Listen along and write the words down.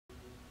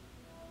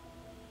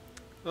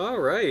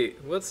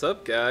Alright, what's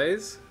up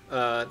guys?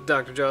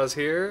 Dr. Jaws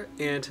here,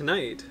 and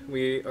tonight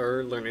we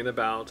are learning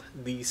about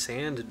the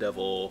Sand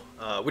Devil,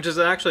 which is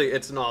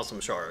it's an awesome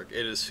shark.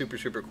 It is super,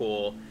 super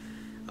cool.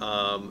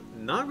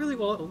 Not really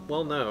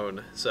well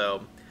known,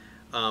 so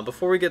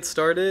before we get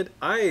started,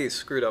 I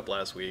screwed up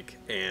last week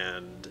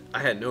and I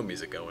had no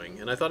music going,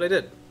 and I thought I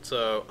did.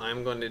 So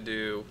I'm going to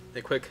do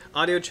a quick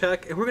audio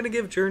check, and we're going to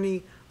give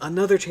Journey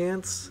another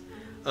chance.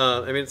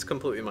 It's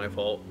completely my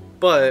fault,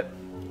 but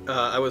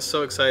I was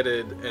so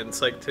excited and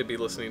psyched to be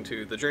listening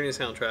to the Journey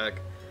soundtrack,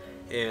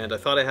 and I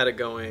thought I had it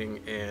going,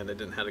 and I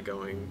didn't have it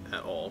going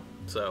at all.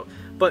 So,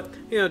 but,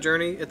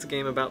 Journey, it's a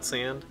game about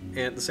sand,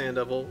 and the Sand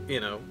Devil,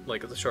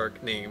 like it's a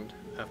shark named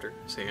after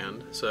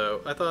sand,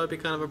 so I thought it'd be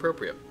kind of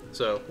appropriate.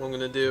 So, what I'm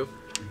going to do,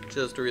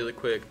 just a really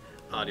quick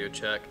audio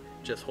check,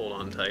 just hold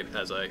on tight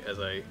as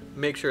I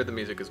make sure the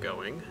music is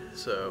going.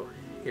 So,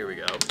 here we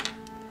go.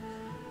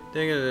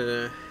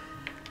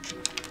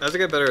 As I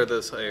get better at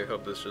this, I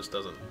hope this just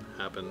doesn't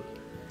happen.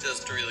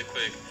 Just a really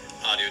quick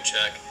audio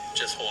check.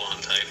 Just hold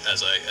on tight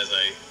as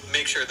I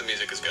make sure the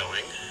music is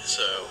going.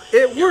 So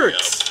it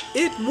works.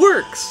 It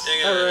works.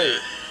 All right.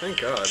 Thank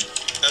God. As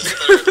I get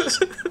better at this.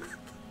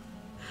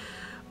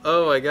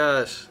 Oh my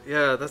gosh.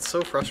 Yeah, that's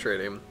so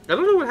frustrating. I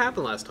don't know what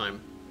happened last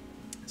time.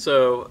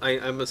 So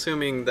I'm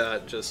assuming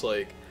that just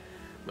like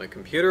my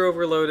computer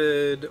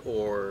overloaded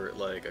or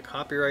like a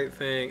copyright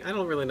thing. I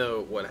don't really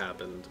know what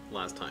happened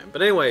last time.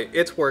 But anyway,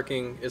 it's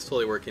working. It's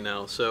totally working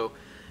now. So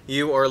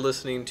you are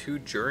listening to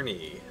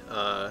Journey,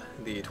 the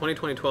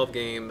 2012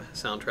 game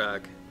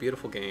soundtrack.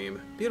 Beautiful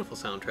game, beautiful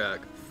soundtrack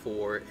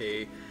for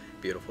a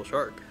beautiful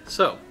shark.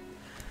 So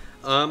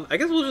I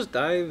guess we'll just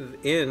dive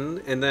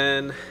in, and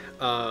then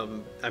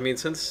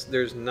since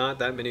there's not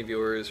that many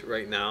viewers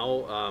right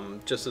now,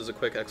 just as a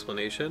quick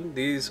explanation,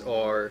 these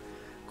are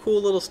cool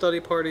little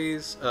study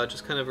parties,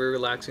 just kind of a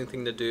relaxing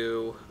thing to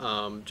do,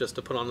 just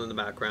to put on in the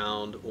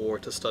background or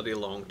to study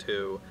along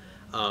to.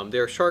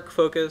 They're shark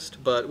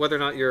focused, but whether or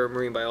not you're a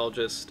marine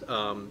biologist,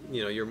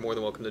 you're more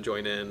than welcome to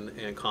join in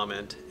and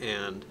comment.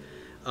 And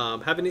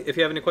if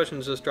you have any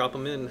questions, just drop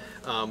them in.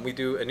 We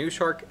do a new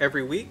shark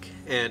every week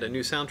and a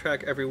new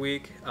soundtrack every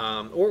week,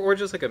 or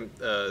just like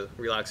a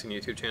relaxing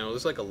YouTube channel.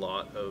 There's like a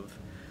lot of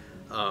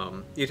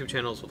YouTube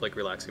channels with like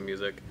relaxing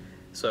music.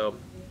 So.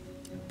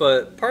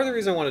 But part of the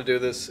reason I want to do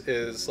this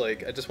is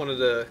like I just wanted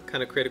to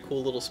kind of create a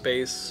cool little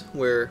space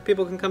where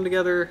people can come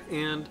together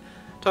and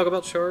talk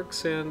about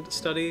sharks and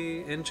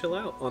study and chill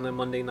out on a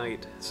Monday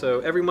night. So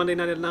every Monday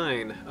night at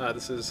 9,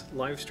 this is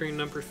live stream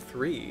number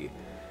 3.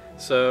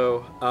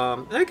 So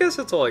I guess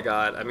that's all I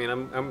got. I mean,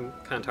 I'm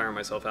kind of tiring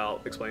myself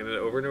out explaining it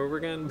over and over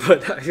again,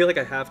 but I feel like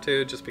I have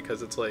to just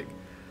because it's like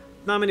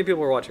not many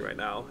people are watching right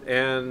now.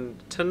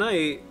 And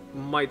tonight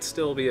might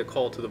still be a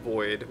call to the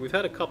void. We've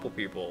had a couple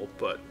people,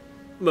 but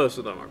most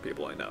of them are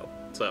people I know,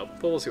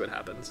 but we'll see what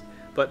happens.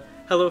 But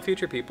hello,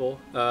 future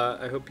people.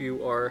 I hope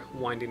you are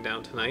winding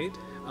down tonight.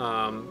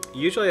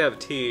 Usually I have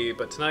tea,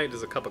 but tonight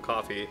is a cup of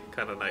coffee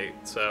kind of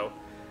night, so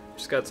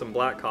just got some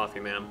black coffee,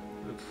 man.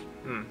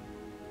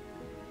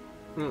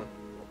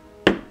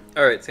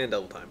 Alright, Sand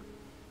Devil time.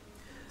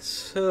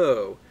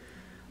 So,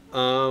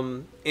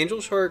 angel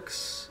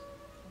sharks,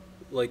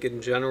 like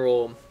in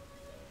general,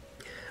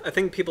 I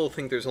think people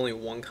think there's only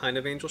one kind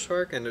of angel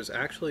shark, and there's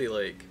actually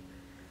like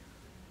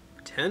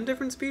 10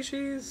 different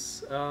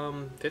species,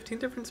 15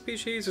 different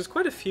species. There's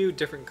quite a few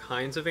different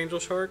kinds of angel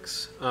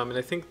sharks, and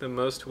I think the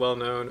most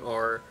well-known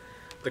are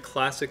the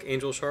classic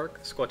angel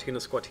shark,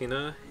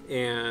 Squatina,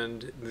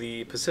 and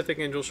the Pacific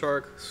angel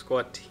shark,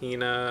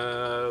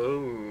 Squatina,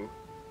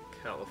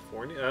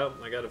 California. Oh,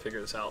 I gotta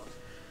figure this out.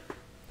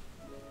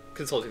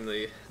 Consulting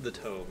the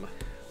tome.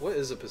 What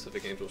is a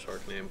Pacific angel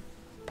shark name?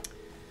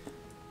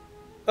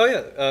 Oh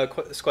yeah,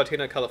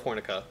 Squatina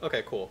californica.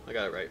 Okay, cool. I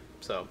got it right.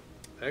 So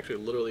I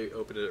actually literally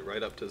opened it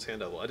right up to the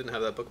Sand Devil. I didn't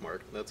have that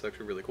bookmark. That's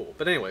actually really cool.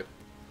 But anyway,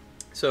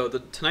 so the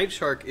tonight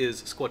shark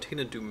is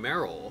Squatina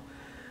dumeral,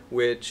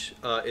 which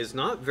is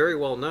not very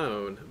well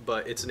known,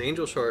 but it's an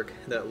angel shark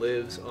that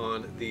lives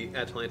on the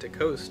Atlantic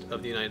coast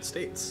of the United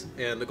States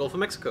and the Gulf of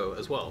Mexico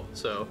as well.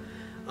 So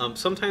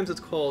sometimes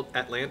it's called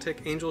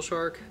Atlantic angel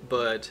shark,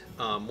 but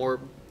more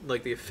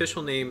like the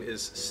official name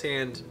is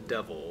Sand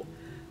Devil,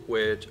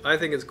 which I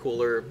think is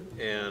cooler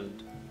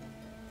and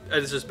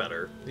it's just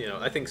better.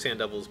 I think Sand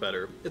Devil is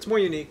better. It's more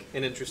unique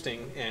and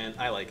interesting, and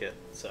I like it.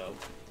 So,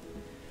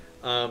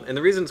 and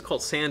the reason it's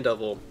called Sand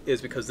Devil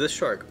is because this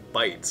shark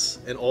bites,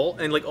 and all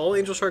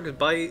angel sharks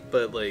bite,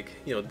 but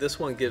this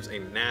one gives a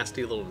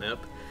nasty little nip.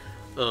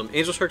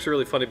 Angel sharks are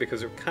really funny because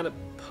they're kind of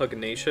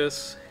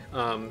pugnacious.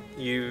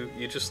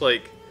 You just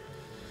like,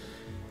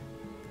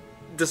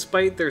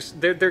 despite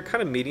they're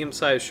kind of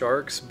medium-sized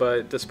sharks,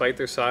 but despite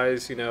their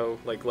size,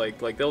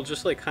 they'll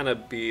just like kind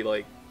of be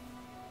like,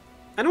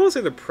 I don't want to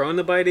say they're prone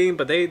to biting,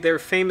 but they're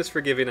famous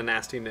for giving a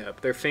nasty nip.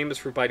 They're famous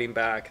for biting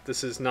back.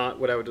 This is not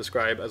what I would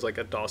describe as like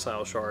a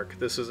docile shark.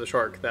 This is a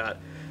shark that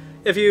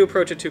if you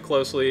approach it too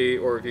closely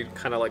or if you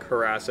kind of like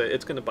harass it,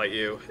 it's going to bite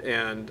you.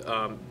 And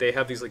they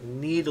have these like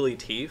needly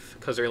teeth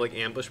because they're like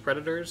ambush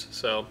predators.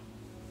 So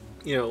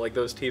you know, like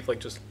those teeth like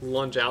just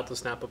lunge out to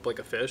snap up like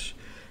a fish.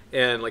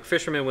 And like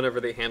fishermen,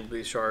 whenever they handle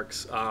these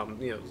sharks,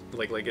 you know,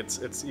 like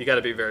it's you got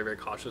to be very, very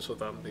cautious with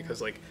them,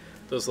 because like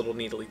those little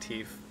needly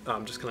teeth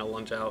just kind of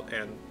lunge out,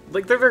 and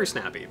like they're very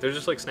snappy. They're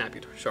just like snappy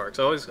sharks.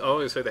 I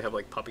always say they have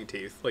like puppy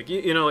teeth, like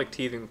you know, like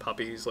teething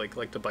puppies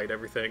like to bite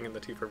everything, and the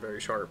teeth are very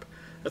sharp.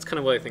 That's kind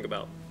of what I think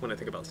about when I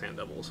think about sand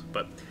devils.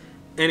 But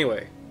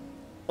anyway,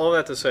 all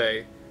that to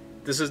say,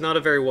 this is not a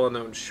very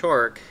well-known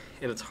shark,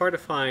 and it's hard to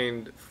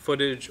find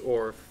footage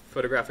or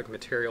photographic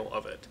material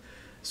of it.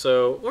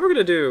 So what we're going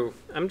to do,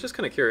 I'm just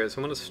kind of curious.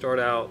 I'm going to start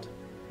out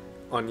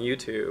on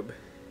YouTube,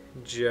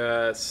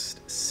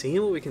 just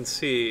seeing what we can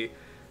see,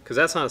 because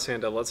that's not a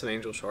sand devil, that's an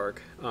angel shark.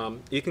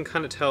 You can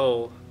kind of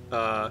tell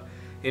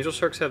angel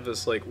sharks have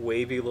this like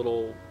wavy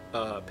little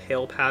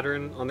pale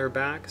pattern on their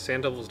back.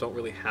 Sand devils don't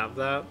really have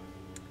that.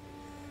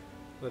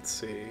 Let's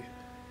see.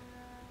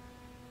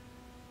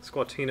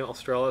 Squatina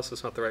australis,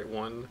 that's not the right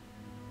one.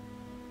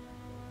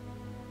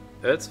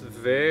 It's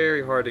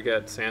very hard to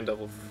get sand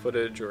devil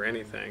footage or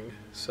anything,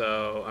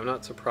 so I'm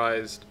not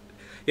surprised.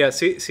 Yeah,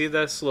 see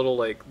this little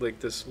like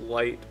this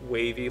light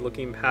wavy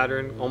looking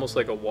pattern, almost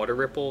like a water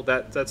ripple.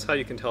 That's how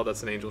you can tell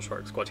that's an angel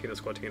shark,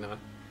 squatina.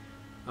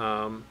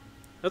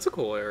 That's a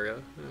cool area.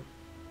 Yeah.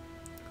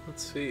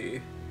 Let's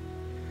see.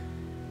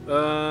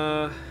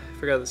 I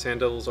forgot that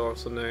sand devils are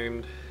also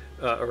named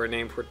or a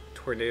name for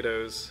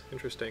tornadoes.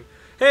 Interesting.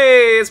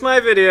 Hey, it's my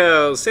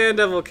video! Sand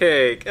devil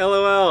cake!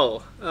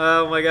 LOL!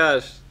 Oh my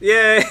gosh.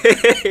 Yay!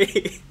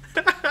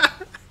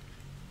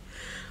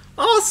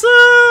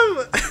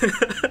 Awesome!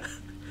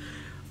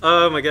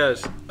 Oh my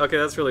gosh. Okay,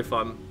 that's really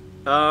fun.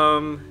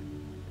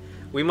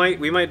 We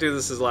might do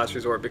this as a last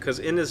resort, because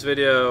in this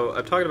video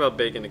I'm talking about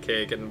baking a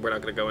cake, and we're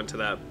not going to go into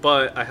that,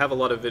 but I have a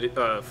lot of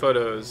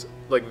photos,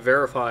 like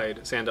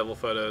verified sand devil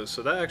photos,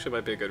 so that actually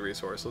might be a good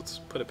resource. Let's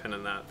put a pin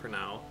in that for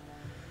now.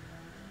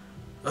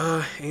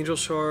 Angel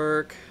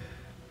shark.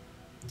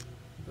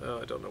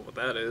 Oh, I don't know what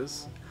that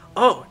is.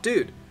 Oh,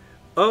 dude.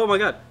 Oh my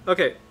god.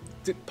 Okay.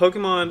 Dude,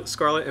 Pokemon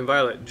Scarlet and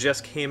Violet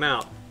just came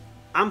out.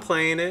 I'm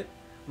playing it.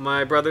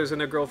 My brothers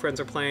and their girlfriends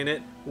are playing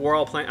it. We're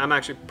all playing. I'm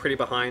actually pretty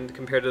behind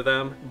compared to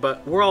them,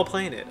 but we're all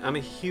playing it. I'm a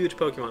huge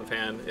Pokemon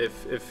fan.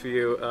 If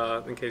you,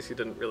 in case you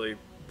didn't really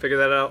figure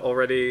that out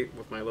already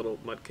with my little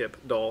Mudkip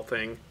doll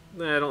thing.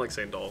 Nah, I don't like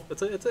saying doll.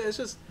 It's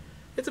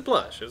a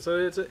blush.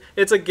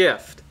 It's a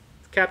gift.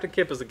 Captain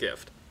Kip is a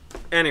gift.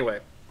 Anyway.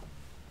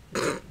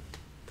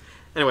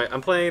 Anyway,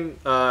 I'm playing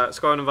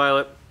Scarlet and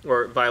Violet,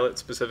 or Violet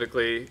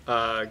specifically.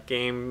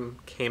 Game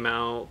came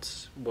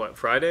out, what,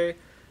 Friday?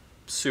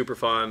 Super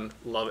fun.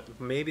 Love it.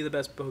 Maybe the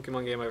best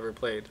Pokemon game I've ever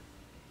played.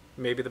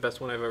 Maybe the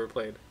best one I've ever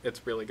played.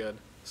 It's really good.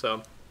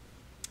 So,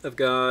 I've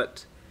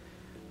got...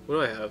 What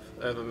do I have?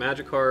 I have a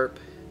Magikarp,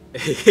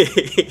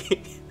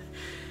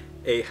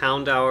 a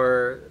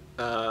Houndour,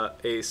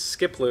 a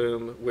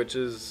Skiploom, which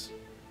is...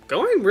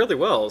 going really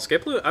well.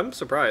 Skiploom, I'm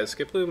surprised.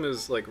 Skiploom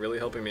is like really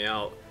helping me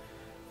out.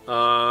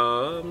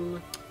 What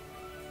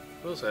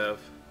else do I have?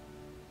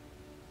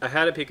 I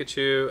had a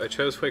Pikachu. I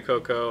chose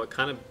Fuecoco. I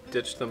kind of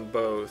ditched them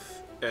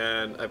both,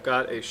 and I've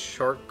got a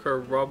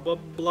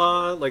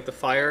Sharkarabla, like the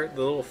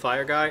little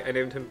fire guy. I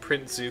named him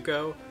Prince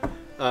Zuko.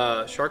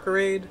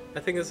 Sharkarade, I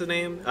think is the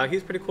name.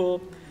 He's pretty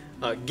cool.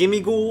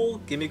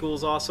 Gimmighoul.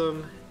 Gimmighoul's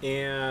awesome.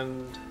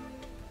 And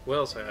what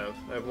else I have?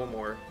 I have one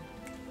more.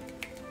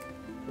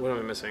 What am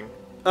I missing?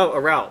 Oh, a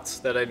Routes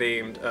that I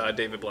named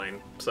David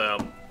Blaine. So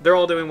they're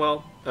all doing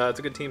well. It's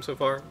a good team so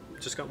far.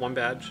 Just got one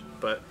badge,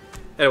 but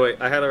anyway,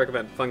 I highly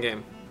recommend. Fun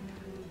game.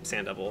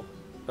 Sand Devil.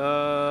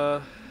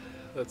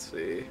 Let's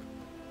see.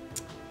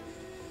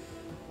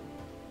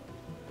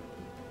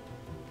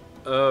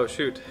 Oh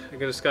shoot! I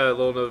just got a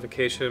little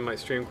notification. My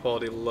stream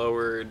quality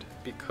lowered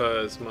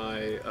because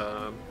my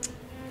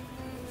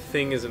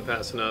thing isn't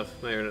fast enough.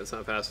 My internet's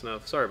not fast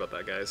enough. Sorry about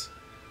that, guys.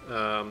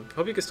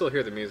 Hope you can still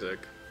hear the music.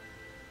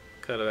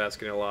 Kind of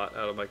asking a lot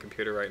out of my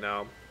computer right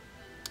now.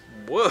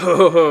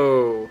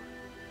 Whoa!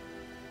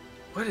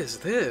 What is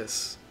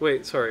this?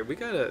 Wait, sorry. We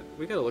gotta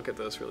look at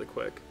this really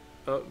quick.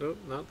 Oh nope,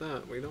 not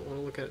that. We don't want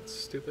to look at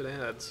stupid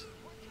ads.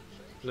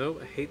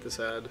 Nope, I hate this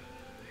ad.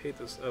 I hate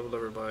this. I will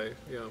never buy,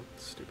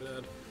 stupid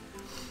ad.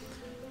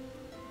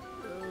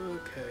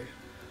 Okay.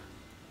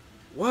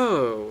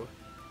 Whoa!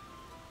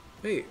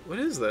 Wait, what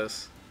is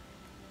this?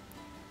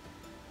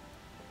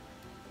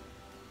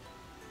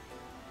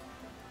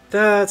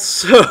 That's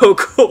so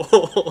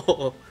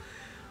cool!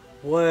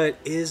 What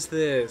is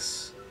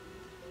this?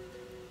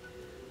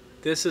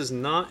 This is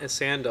not a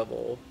sand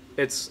devil.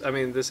 It's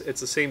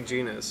the same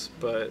genus,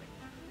 but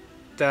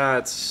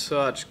that's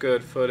such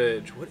good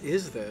footage. What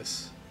is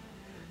this?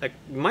 Like,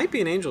 might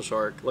be an angel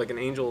shark, like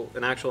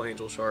an actual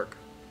angel shark.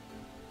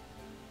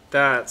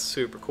 That's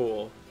super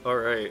cool. All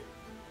right,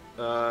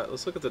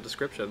 let's look at the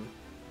description.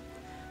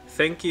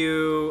 Thank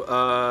you,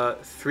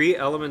 3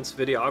 Elements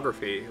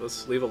Videography.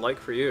 Let's leave a like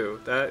for you.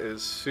 That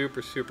is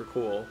super, super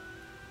cool.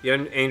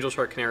 Young Angel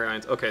Shark Canary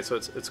Islands. Okay, so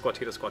it's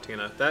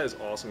Squatina. That is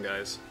awesome,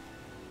 guys.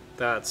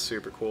 That's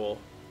super cool.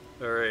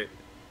 Alright.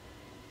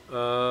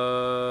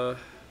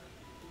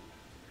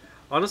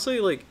 Honestly,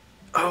 like,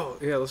 oh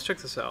yeah, let's check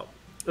this out.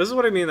 This is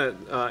what I mean that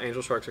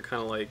angel sharks are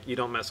kind of like you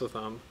don't mess with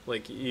them.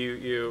 Like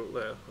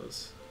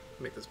let's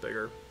make this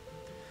bigger.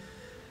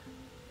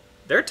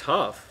 They're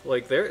tough.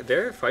 Like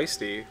they're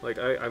feisty. Like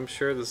I'm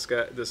sure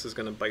this is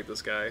gonna bite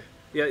this guy.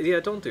 Yeah.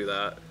 Don't do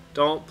that.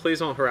 Please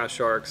don't harass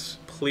sharks.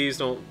 Please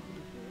don't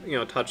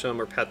touch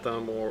them or pet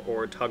them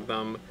or tug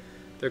them.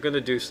 They're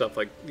gonna do stuff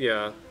like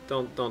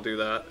don't do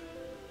that.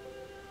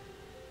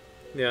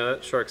 Yeah,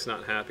 that shark's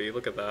not happy.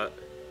 Look at that.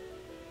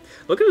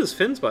 Look at his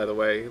fins, by the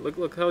way.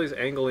 Look how he's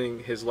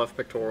angling his left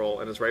pectoral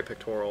and his right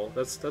pectoral.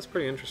 That's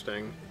pretty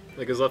interesting.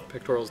 Like his left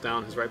pectoral's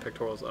down, his right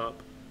pectoral's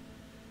up.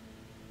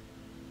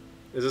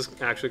 Is this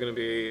actually going to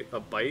be a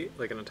bite,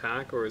 like an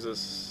attack, or is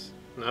this...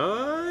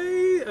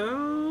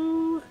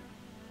 Oh,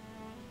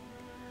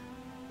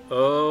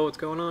 what's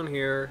going on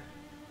here?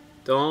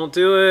 Don't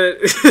do it.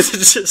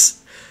 It's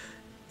just...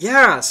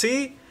 Yeah,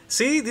 see?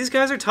 See? These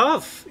guys are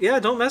tough. Yeah,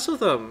 don't mess with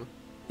them.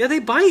 Yeah, they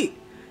bite.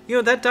 You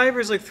know, that diver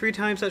is like 3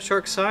 times that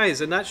shark's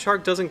size, and that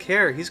shark doesn't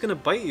care. He's gonna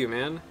bite you,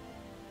 man.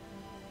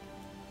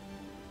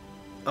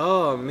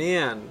 Oh,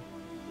 man.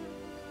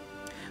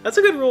 That's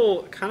a good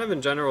rule, kind of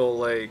in general,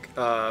 like,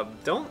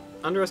 don't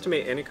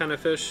underestimate any kind of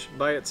fish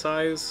by its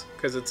size,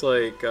 because it's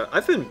like,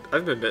 I've been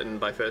bitten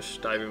by fish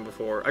diving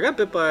before. I got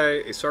bit by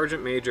a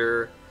sergeant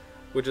major,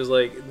 which is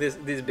like this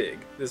big.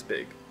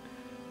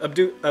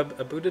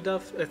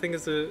 Abudaduff, I think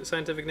is the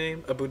scientific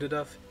name.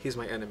 Abudaduff. He's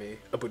my enemy.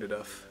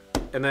 Abudaduff.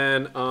 And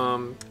then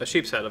a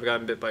sheep's head. I've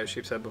gotten bit by a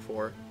sheep's head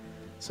before.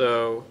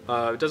 So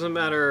it doesn't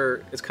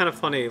matter. It's kind of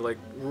funny. Like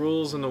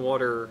rules in the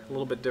water a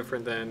little bit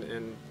different than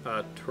in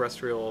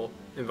terrestrial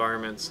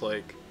environments.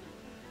 Like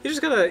you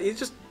just gotta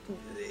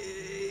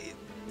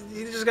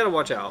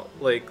watch out.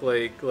 Like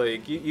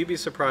you'd be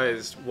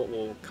surprised what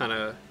will kind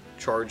of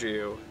charge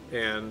you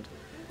and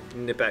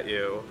nip at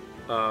you,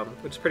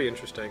 which is pretty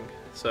interesting.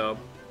 So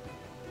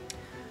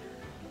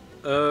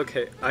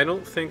okay, I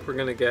don't think we're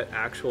gonna get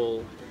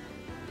actual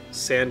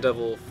sand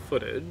devil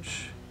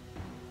footage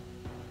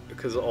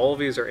because all of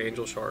these are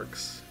angel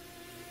sharks.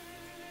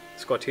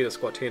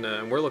 Squatina,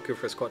 and we're looking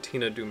for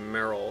Squatina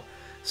dumeral.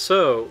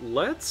 So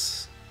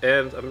let's,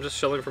 and I'm just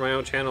shilling for my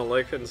own channel,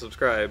 like and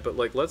subscribe, but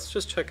like let's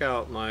just check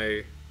out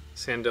my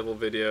sand devil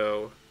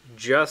video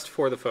just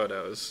for the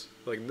photos.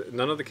 Like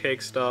none of the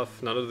cake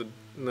stuff, none of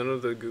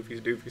the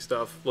goofy doofy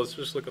stuff. Let's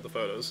just look at the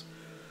photos.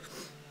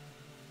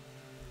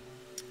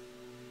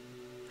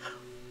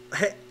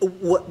 Hey,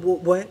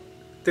 what?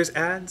 There's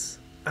ads?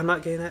 I'm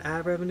not getting that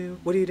ad revenue?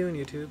 What are you doing,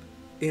 YouTube?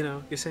 You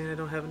know, you're saying I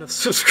don't have enough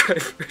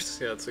subscribers.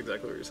 Yeah, that's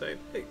exactly what you're saying.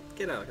 Hey,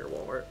 get out of here,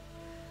 Walmart.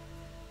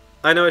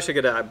 I know I should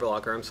get an ad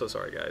blocker. I'm so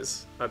sorry,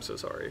 guys. I'm so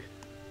sorry.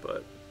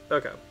 But,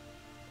 okay.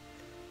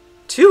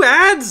 2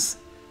 ads?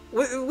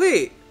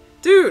 Wait.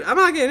 Dude, I'm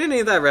not getting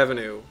any of that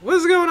revenue. What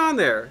is going on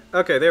there?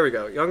 Okay, there we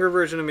go. Younger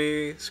version of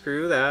me.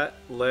 Screw that.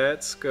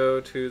 Let's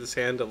go to the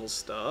Sand Devil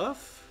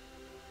stuff.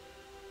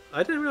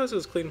 I didn't realize it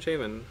was clean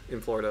shaven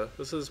in Florida.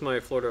 This is my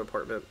Florida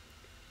apartment.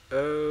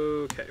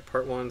 Okay,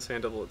 part 1,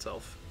 Sand Devil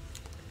itself.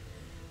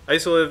 I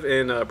used to live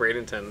in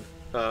Bradenton,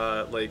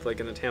 like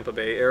in the Tampa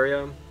Bay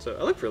area. So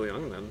I looked really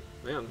young then.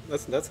 Man,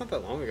 that's not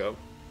that long ago.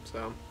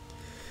 So,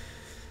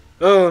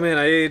 oh man,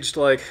 I aged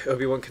like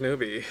Obi-Wan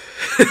Kenobi.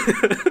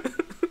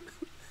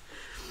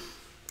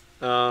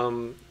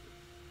 All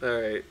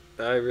right,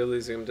 I really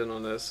zoomed in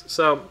on this.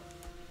 So.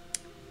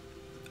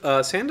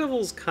 Sand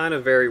devils kind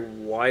of vary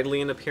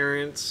widely in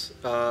appearance.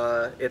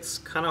 It's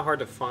kind of hard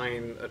to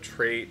find a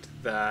trait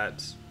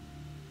that...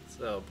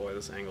 Oh boy,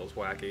 this angle is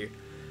wacky.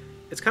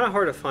 It's kind of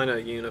hard to find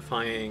a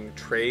unifying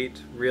trait.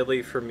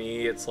 Really, for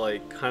me, it's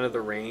like kind of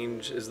the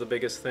range is the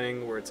biggest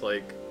thing, where it's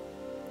like,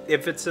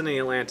 if it's in the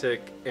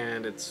Atlantic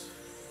and it's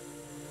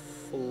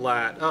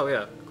flat... Oh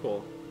yeah,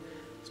 cool.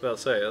 I was about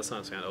to say, that's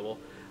not a sand devil.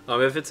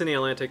 If it's in the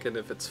Atlantic and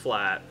if it's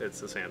flat,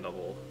 it's a sand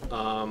devil.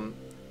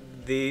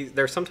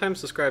 They're sometimes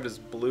described as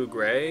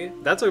blue-gray.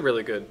 That's a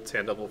really good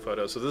sand devil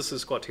photo. So this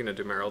is Squatina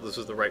dumeral. This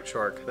is the right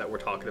shark that we're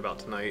talking about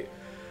tonight.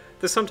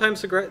 They're sometimes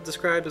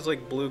described as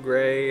like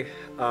blue-gray.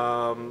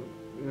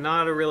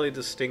 Not a really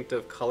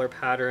distinctive color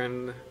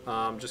pattern.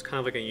 Just kind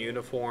of like a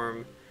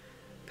uniform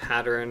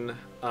pattern.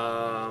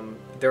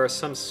 There are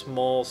some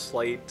small,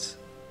 slight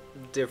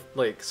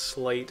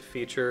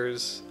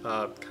features.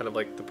 Kind of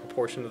like the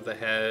proportion of the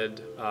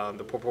head,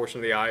 the proportion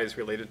of the eyes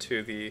related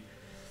to the...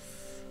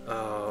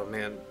 Oh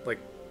man, like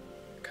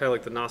kind of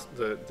like the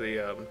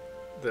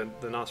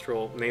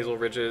nostril nasal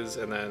ridges,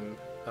 and then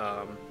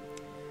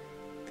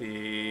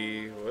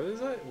the what is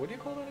that? What do you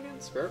call that again?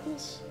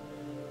 Spiracles?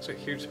 It's like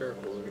huge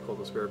spiracles. What do you call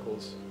those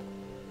spiracles?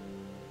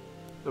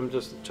 I'm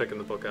just checking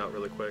the book out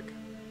really quick.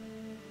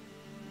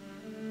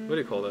 What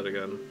do you call that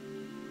again?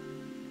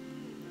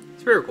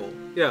 Spiracle.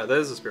 Yeah, that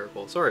is a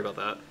spiracle. Sorry about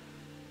that.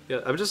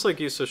 Yeah, I'm just like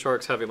used to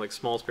sharks having like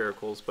small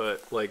spiracles,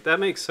 but like that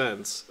makes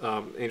sense.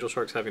 Angel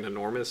sharks having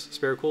enormous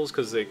spiracles,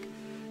 because like,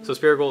 so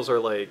spiracles are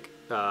like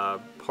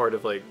part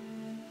of like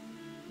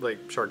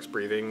sharks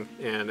breathing,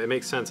 and it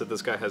makes sense that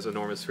this guy has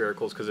enormous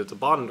spiracles because it's a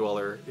bottom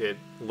dweller. It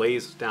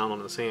lays down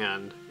on the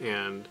sand,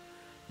 and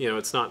you know,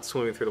 it's not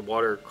swimming through the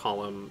water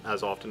column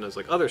as often as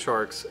like other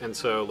sharks, and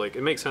so like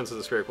it makes sense that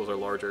the spiracles are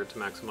larger to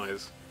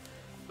maximize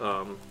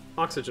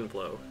oxygen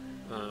flow,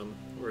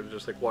 or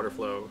just like water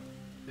flow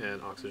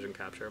and oxygen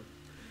capture.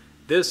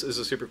 This is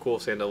a super cool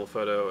sand devil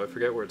photo. I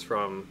forget where it's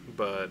from,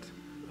 but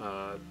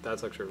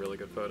that's actually a really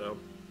good photo.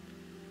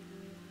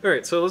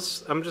 Alright, so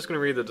I'm just going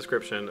to read the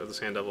description of the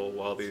sand devil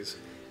while these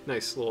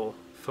nice little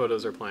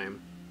photos are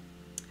playing.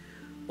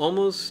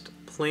 Almost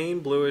plain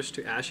bluish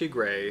to ashy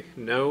gray,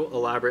 no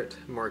elaborate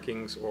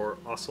markings or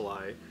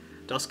ocelli,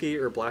 dusky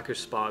or blackish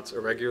spots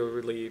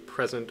irregularly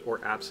present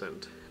or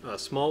absent,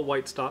 small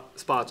white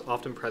spots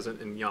often present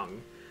in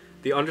young.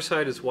 The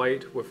underside is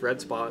white with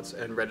red spots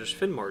and reddish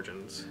fin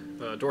margins.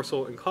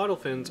 Dorsal and caudal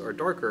fins are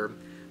darker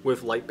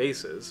with light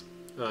bases.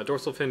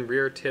 Dorsal fin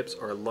rear tips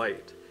are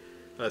light.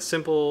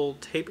 Simple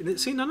tape.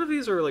 See, none of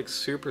these are like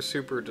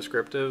super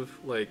descriptive.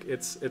 Like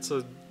it's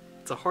a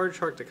hard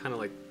shark to kind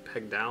of like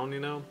peg down, you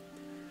know.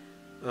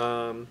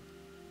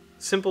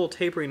 Simple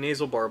tapering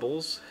nasal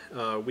barbels,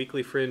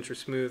 weakly fringed or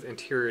smooth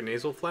anterior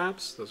nasal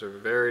flaps. Those are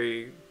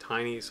very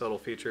tiny, subtle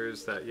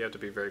features that you have to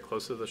be very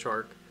close to the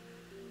shark,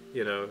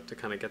 you know, to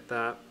kind of get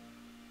that.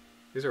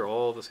 These are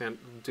all the sand.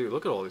 Dude,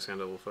 look at all these sand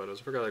devil photos.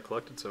 I forgot I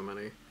collected so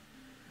many.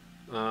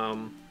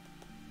 Lateral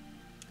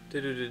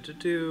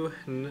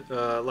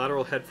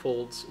head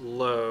folds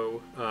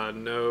low,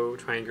 no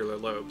triangular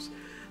lobes.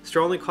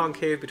 Strongly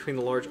concave between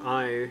the large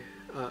eyes.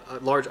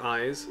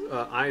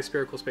 Eye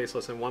spherical space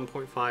less than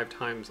 1.5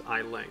 times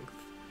eye length.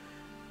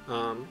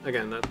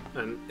 Again,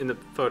 and in the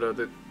photo,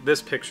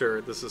 this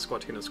picture, this is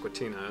Squatina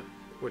squatina,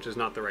 which is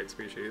not the right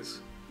species.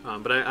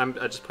 But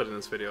I just put in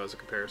this video as a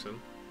comparison.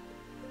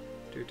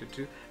 And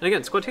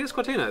again, Squatina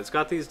squatina, it's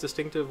got these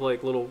distinctive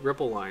like little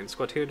ripple lines.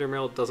 Squatina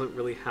dermale doesn't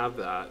really have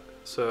that.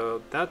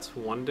 So that's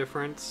one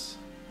difference.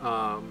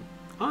 Oh,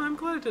 I'm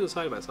glad I did a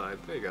side by side.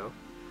 There you go.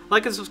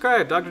 Like and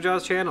subscribe, Dr.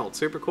 Jaw's channel. It's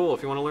super cool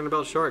if you want to learn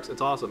about sharks.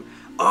 It's awesome.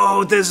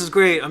 Oh, this is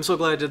great. I'm so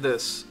glad I did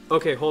this.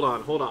 Okay, hold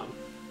on.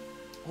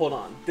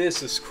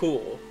 This is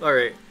cool. All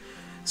right.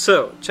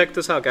 So check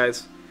this out,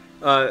 guys.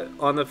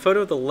 On the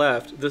photo to the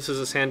left, this is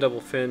a sand devil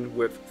fin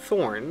with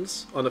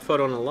thorns. On the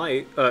photo on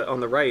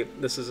the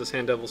right, this is a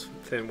sand devil's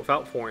fin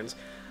without thorns.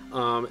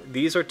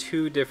 These are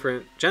two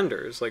different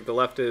genders. Like the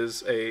left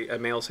is a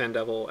male sand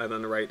devil, and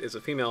then the right is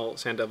a female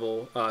sand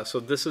devil.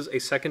 So this is a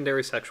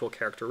secondary sexual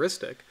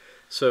characteristic.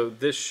 So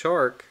this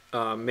shark,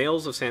 male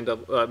sand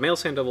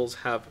devils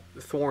have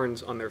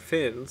thorns on their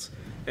fins,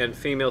 and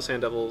female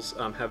sand devils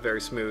have very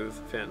smooth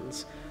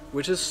fins,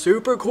 which is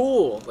super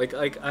cool. Like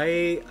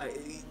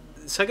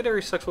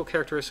secondary sexual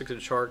characteristics in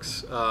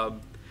sharks,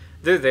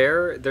 they're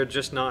there. They're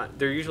just not.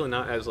 They're usually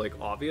not as like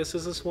obvious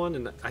as this one,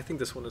 and I think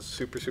this one is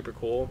super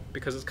cool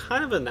because it's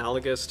kind of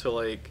analogous to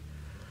like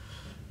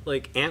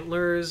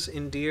antlers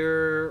in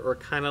deer, or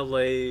kind of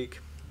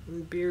like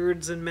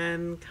beards in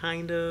men,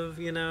 kind of,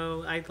 you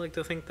know. I'd like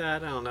to think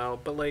that. I don't know,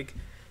 but like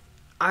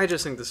I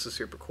just think this is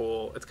super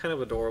cool. It's kind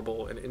of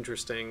adorable and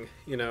interesting,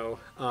 you know.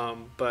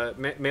 But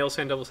male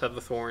sand devils have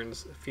the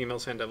thorns, female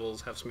sand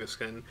devils have smooth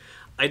skin.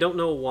 I don't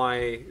know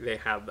why they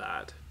have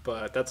that,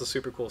 but that's a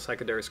super cool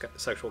secondary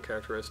sexual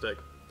characteristic.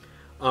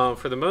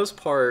 For the most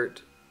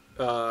part,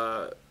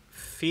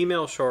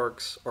 female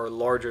sharks are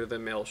larger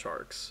than male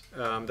sharks.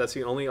 That's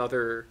the only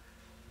other.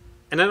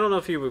 And I don't know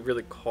if you would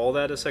really call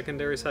that a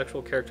secondary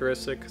sexual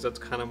characteristic, because that's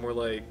kind of more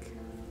like,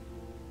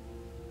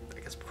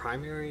 I guess,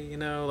 primary, you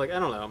know? Like, I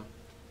don't know.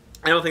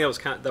 I don't think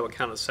that would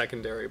count as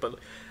secondary, but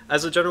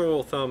as a general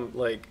rule of thumb,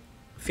 like,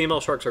 female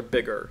sharks are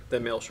bigger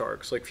than male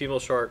sharks. Like, female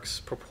sharks,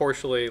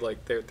 proportionally,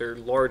 like, they're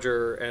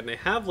larger, and they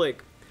have,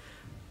 like,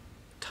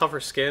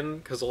 tougher skin,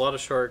 because a lot of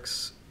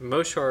sharks,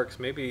 most sharks,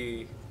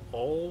 maybe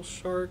all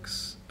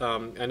sharks,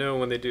 I know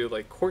when they do,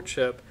 like,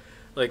 courtship,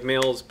 like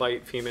males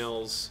bite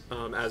females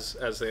as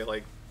they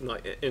like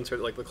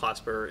insert like the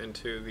clasper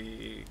into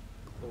the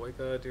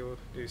cloaca. Do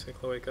you say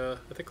cloaca?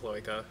 I think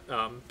cloaca.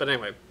 But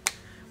anyway,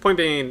 point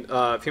being,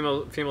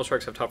 female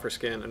sharks have tougher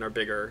skin and are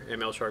bigger, and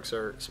male sharks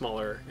are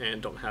smaller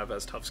and don't have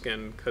as tough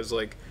skin because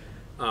like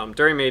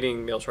during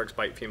mating, male sharks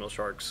bite female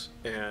sharks,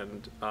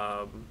 and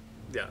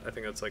yeah, I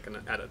think that's like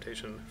an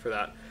adaptation for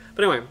that.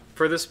 But anyway,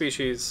 for this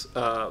species,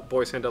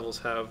 boy sand devils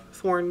have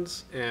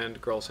thorns and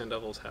girl sand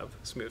devils have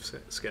smooth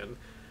skin.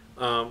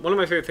 One of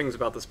my favorite things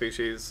about the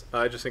species,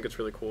 I just think it's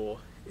really cool,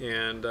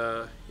 and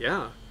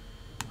yeah,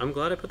 I'm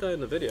glad I put that in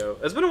the video.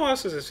 It's been a while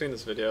since I've seen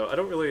this video. I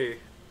don't really,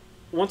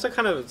 once I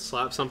kind of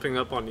slap something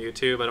up on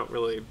YouTube, I don't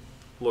really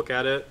look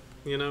at it,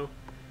 you know?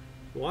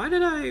 Why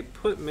did I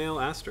put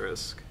male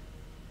asterisk?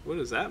 What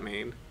does that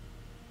mean?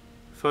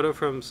 Photo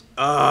from,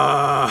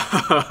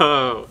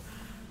 oh!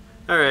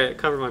 Alright,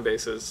 cover my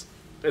bases.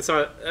 It's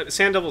not,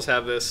 sand devils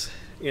have this,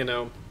 you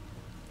know.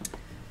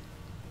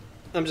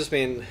 I'm just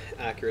being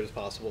accurate as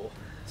possible.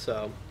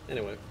 So,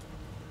 anyway.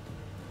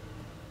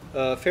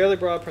 Fairly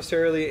broad,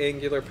 posteriorly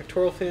angular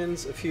pectoral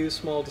fins, a few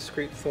small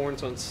discrete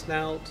thorns on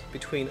snout,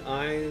 between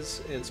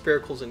eyes, and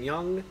spiracles in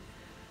young,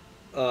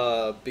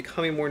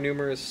 becoming more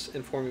numerous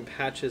and forming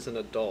patches in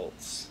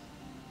adults.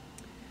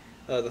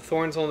 The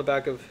thorns on the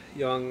back of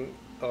young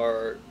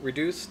are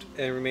reduced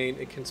and remain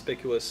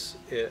inconspicuous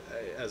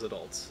as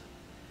adults.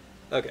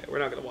 Okay, we're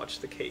not going to watch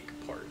the cake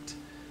part.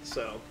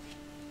 So,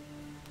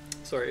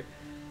 sorry.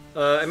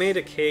 I made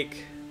a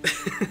cake,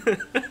 which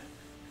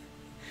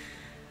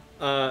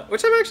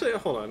I'm actually,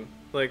 hold on,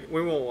 like,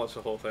 we won't watch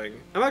the whole thing.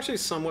 I'm actually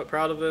somewhat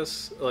proud of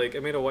this. Like, I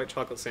made a white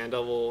chocolate sand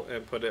devil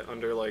and put it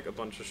under, like, a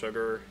bunch of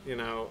sugar, you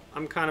know.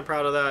 I'm kind of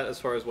proud of that as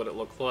far as what it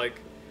looked like.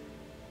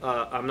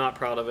 I'm not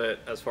proud of it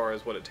as far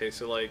as what it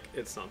tasted like.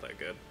 It's not that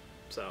good,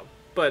 so,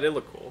 but it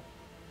looked cool.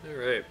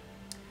 Alright.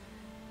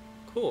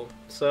 Cool.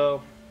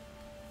 So,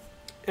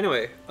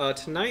 anyway,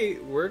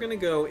 tonight we're going to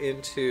go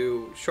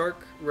into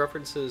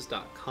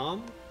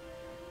sharkreferences.com.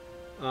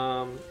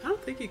 I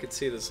don't think you could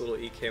see this little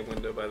eCam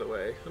window, by the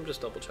way. I'm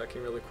just double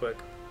checking really quick.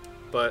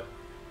 But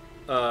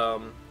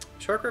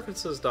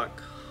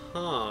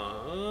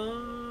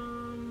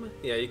sharkreferences.com,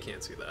 yeah, you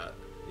can't see that.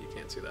 You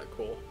can't see that.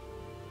 Cool.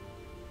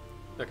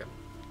 Okay.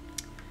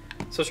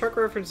 So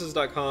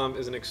sharkreferences.com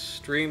is an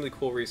extremely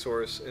cool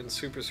resource and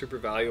super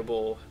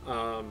valuable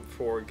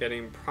for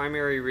getting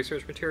primary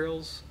research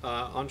materials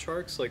on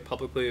sharks, like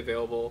publicly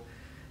available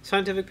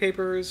scientific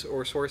papers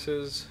or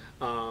sources.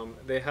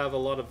 They have a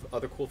lot of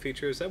other cool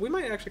features that we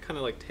might actually kind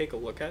of like take a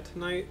look at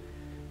tonight.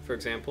 For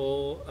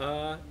example,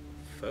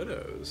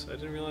 photos. I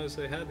didn't realize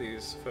they had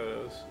these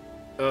photos.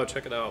 Oh,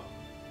 check it out.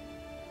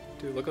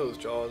 Dude, look at those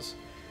jaws.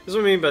 This is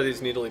what I mean by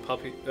these needly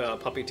puppy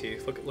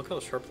teeth. Look how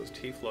sharp those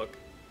teeth look.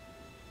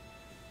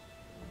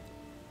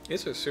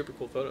 These are super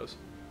cool photos.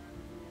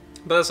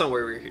 But that's not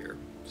why we're here.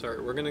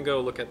 Sorry, we're gonna go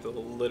look at the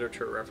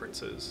literature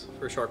references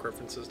for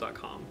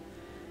sharkreferences.com.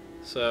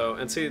 So,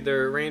 and see,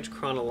 they're arranged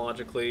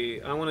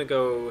chronologically. I want to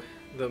go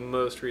the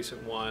most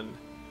recent one.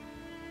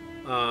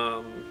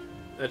 I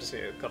just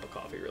need a cup of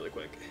coffee really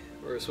quick.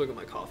 Or a swig of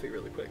my coffee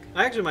really quick.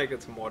 I actually might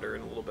get some water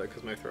in a little bit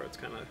because my throat's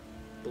kind of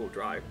a little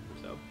dry,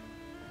 so.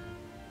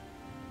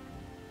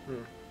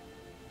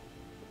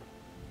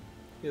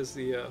 Here's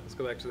the, let's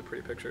go back to the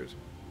pretty pictures.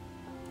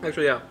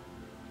 Actually, yeah.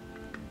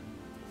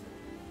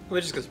 Let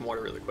me just get some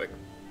water really quick.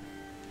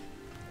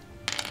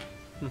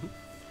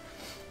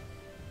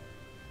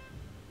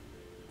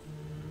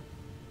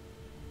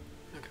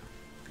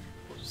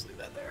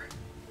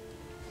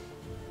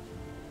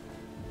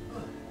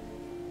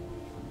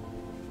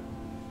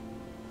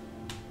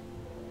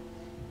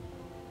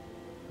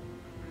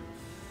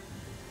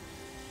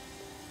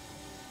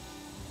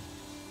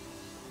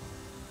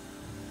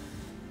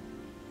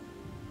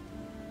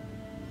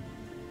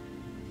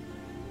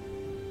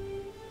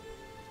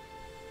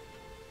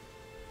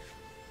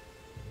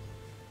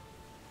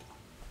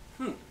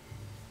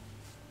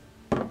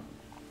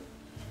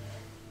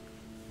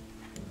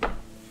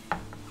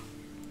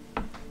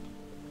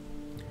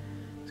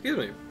 Excuse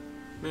me.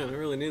 Man, I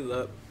really needed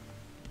that.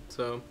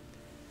 So,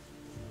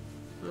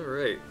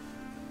 alright.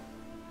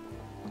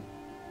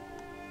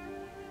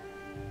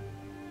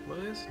 Am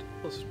I still,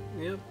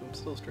 yep, I'm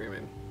still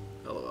streaming.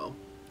 LOL.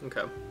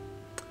 Okay.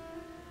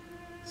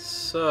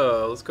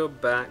 So, let's go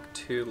back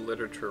to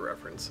literature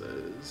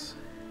references.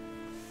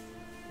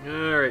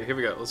 Alright, here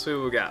we go. Let's see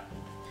what we got.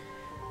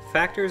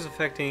 Factors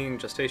affecting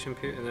gestation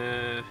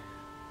period.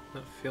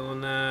 Not feeling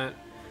that.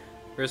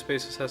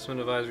 Risk-based assessment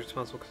advises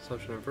responsible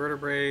consumption of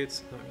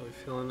vertebrates. Not really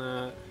feeling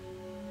that.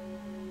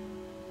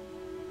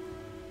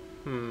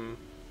 I'm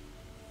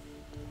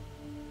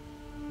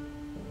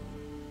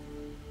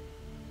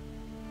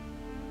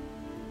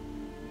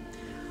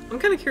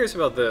kind of curious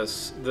about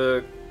this.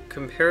 The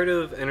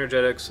comparative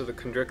energetics of the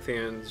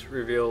chondrichthyans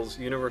reveals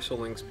universal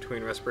links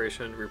between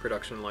respiration,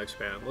 reproduction, and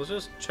lifespan. Let's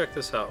just check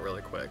this out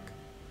really quick.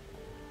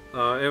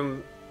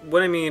 And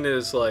what I mean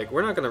is, like,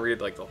 we're not going to read,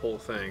 like, the whole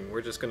thing.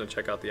 We're just going to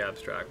check out the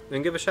abstract.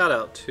 And give a shout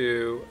out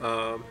to,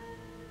 are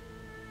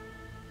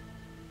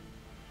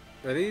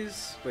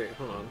these, wait,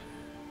 hold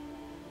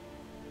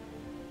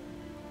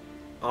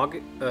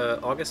on.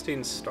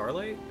 Augustine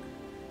Starlight?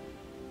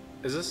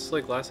 Is this,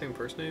 like, last name,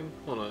 first name?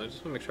 Hold on, I just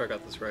want to make sure I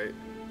got this right.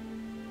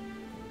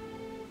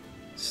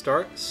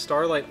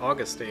 Starlight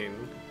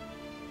Augustine,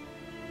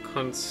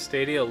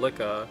 Constadia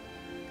Licca,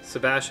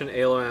 Sebastian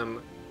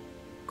Alom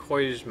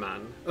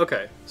Koijman.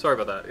 Okay,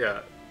 sorry about that.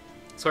 Yeah,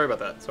 sorry about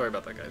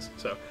that, guys.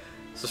 So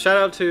shout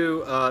out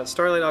to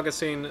Starlight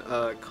Augustine,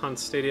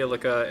 Constadia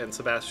Licca, and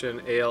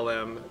Sebastian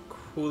Alom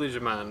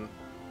Koijman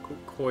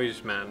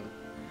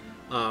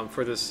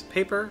for this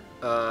paper.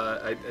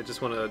 I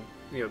just want to,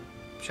 you know,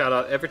 shout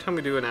out every time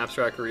we do an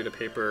abstract or read a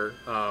paper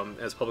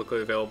as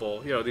publicly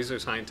available. You know, these are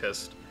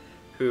scientists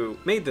who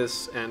made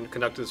this and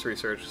conducted this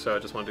research. So I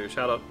just want to do a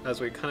shout out as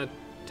we kind of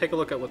take a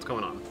look at what's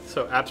going on.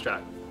 So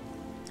abstract.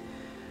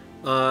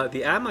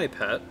 The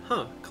AdMyPet,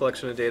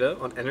 collection of data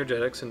on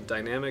energetics and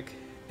dynamic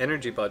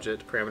energy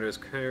budget parameters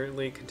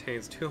currently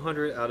contains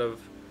 200 out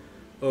of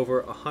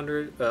over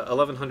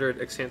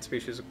 1,100 extant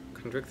species of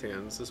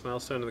chondrichthyans. This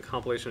milestone in the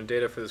compilation of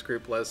data for this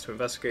group led us to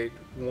investigate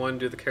 1.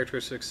 Do the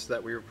characteristics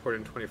that we reported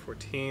in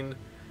 2014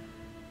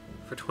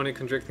 for 20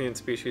 chondrichthyan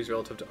species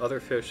relative to other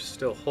fish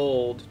still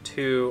hold?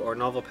 2. Are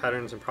novel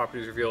patterns and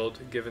properties revealed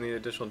given the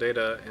additional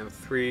data? And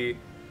 3.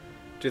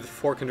 Do the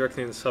 4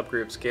 Condricthian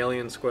subgroups,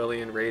 Galian,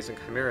 Squalian, Rays, and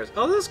Chimeras.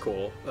 Oh, that's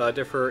cool.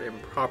 Differ in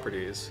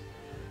properties.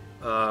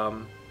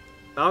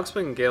 I'll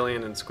explain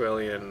Galian and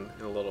Squalian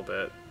in a little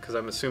bit, because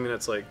I'm assuming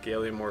it's like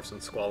Galeomorphs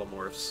and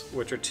Squalomorphs,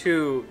 which are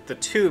the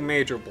two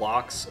major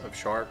blocks of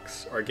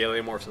sharks are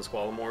Galeomorphs and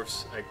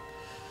Squalomorphs. I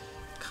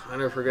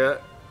kind of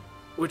forget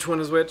which one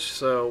is which,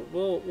 so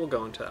we'll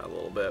go into that a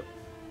little bit.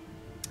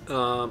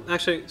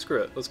 Actually,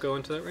 screw it. Let's go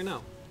into that right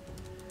now.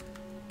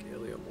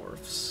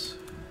 Galeomorphs.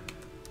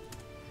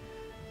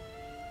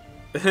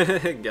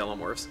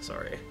 Galeomorphs,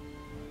 sorry.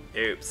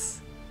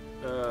 Oops.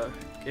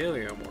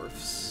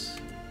 Galeomorphs.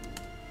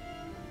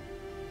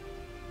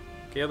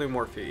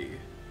 Galeomorphy.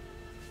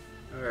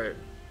 Alright.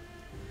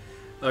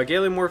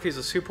 Galeomorphy is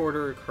a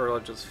superorder of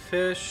cartilaginous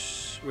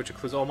fish, which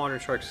includes all modern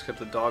sharks except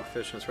the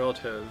dogfish and its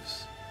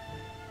relatives.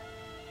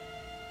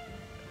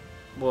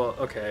 Well,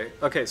 okay.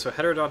 Okay, so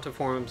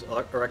heterodontiforms,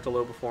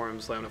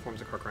 erectolobiforms,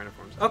 lamniforms, and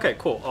carchariniforms. Okay,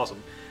 cool,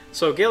 awesome.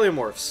 So,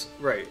 Galeomorphs,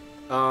 right.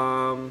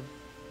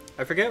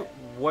 I forget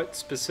what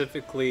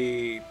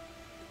specifically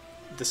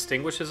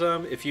distinguishes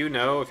them. If you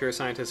know, if you're a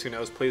scientist who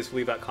knows, please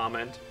leave that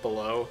comment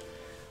below.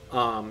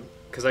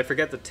 Because I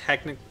forget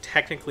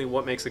technically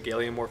what makes a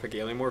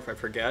Galeomorph, I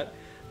forget.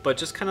 But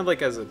just kind of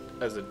like as a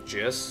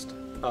gist,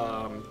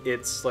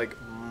 it's like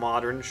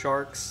modern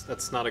sharks.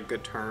 That's not a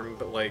good term,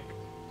 but like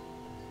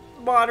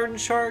modern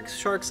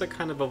sharks that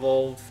kind of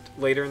evolved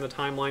later in the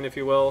timeline, if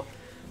you will.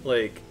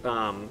 Like,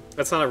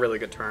 that's not a really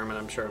good term, and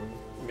I'm sure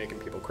I'm making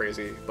people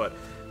crazy, but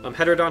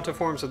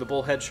heterodontiforms are the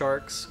bullhead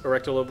sharks.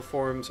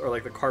 Erectolobiforms are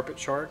like the carpet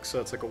sharks, so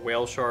it's like a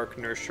whale shark,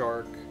 nurse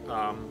shark,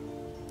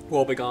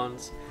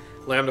 woebegons.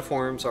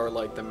 Lamniforms are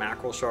like the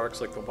mackerel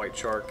sharks, like the white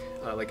shark,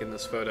 like in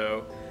this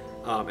photo.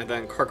 And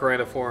then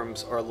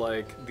carchariniforms are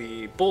like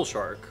the bull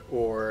shark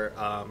or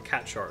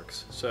cat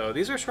sharks. So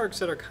these are sharks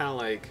that are kind of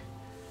like,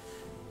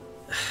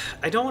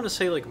 I don't want to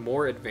say like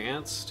more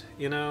advanced,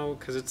 you know,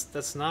 because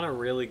that's not a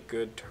really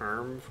good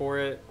term for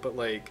it, but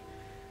like,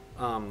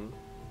 now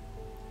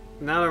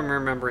that I'm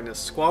remembering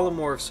this,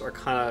 squalomorphs are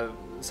kind of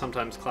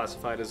sometimes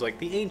classified as like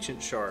the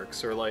ancient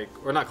sharks, or like,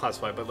 or not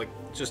classified, but like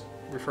just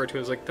referred to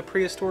as like the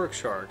prehistoric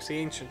sharks, the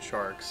ancient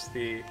sharks,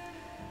 the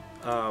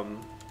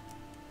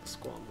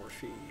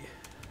squalomorphy.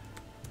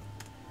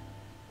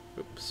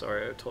 Oops,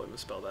 sorry, I totally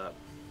misspelled that.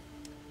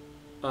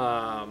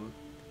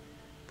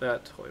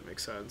 That totally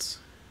makes sense.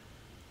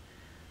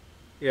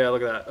 Yeah,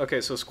 look at that.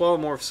 Okay, so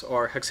squalomorphs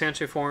are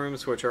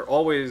hexantiforms, which are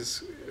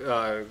always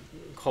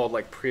called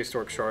like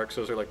prehistoric sharks.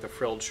 Those are like the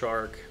frilled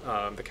shark,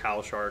 the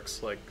cow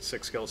sharks, like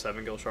 6-gill,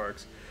 7-gill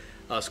sharks.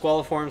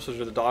 Squaliforms, which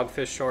are the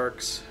dogfish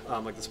sharks,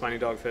 like the spiny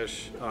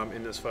dogfish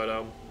in this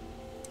photo.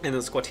 And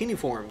then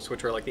squatiniforms,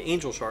 which are like the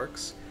angel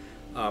sharks,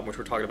 which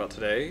we're talking about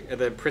today. And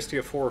then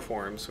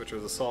pristiaphoriforms, which are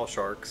the saw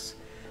sharks.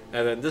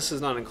 And then this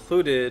is not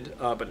included,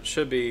 but it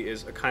should be,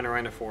 is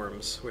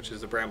echinorhiniforms, which is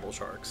the bramble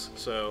sharks.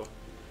 So,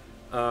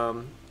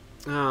 oh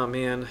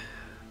man,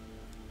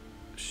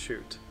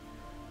 shoot.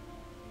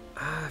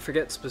 I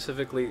forget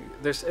specifically.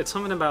 It's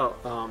something about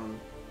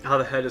how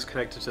the head is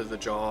connected to the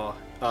jaw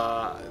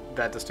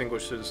that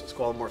distinguishes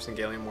squalomorphs and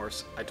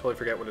galeomorphs. I totally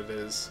forget what it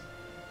is.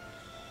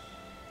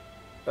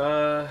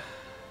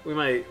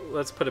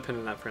 Let's put a pin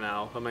in that for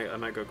now. I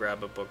might go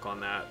grab a book on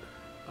that,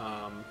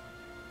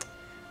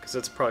 because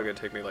it's probably gonna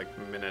take me like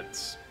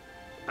minutes,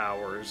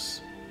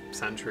 hours,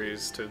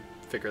 centuries to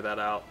figure that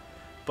out.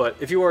 But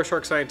if you are a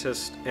shark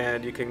scientist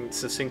and you can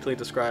succinctly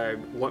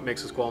describe what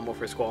makes a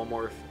squalomorph a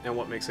squalomorph and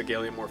what makes a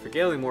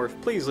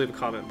galeomorph, please leave a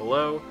comment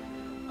below,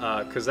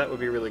 because that would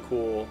be really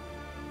cool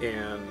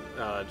and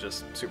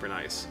just super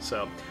nice.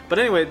 So, but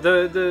anyway,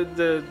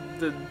 the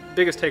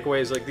biggest takeaway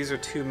is like these are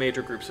two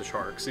major groups of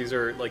sharks. These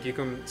are like, you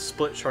can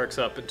split sharks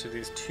up into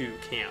these two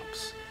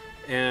camps.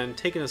 And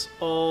taking us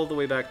all the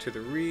way back to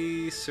the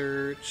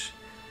research,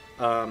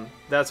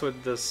 that's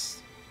what this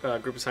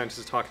group of scientists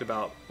is talking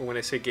about. When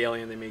they say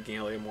Galian, they mean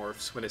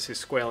Galeomorphs. When they say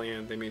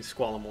Squalian, they mean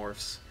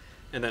Squalomorphs.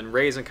 And then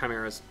Rays and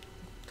Chimeras,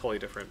 totally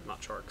different,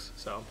 not sharks.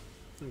 So,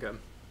 okay.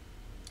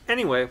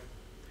 Anyway,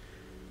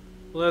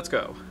 let's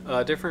go.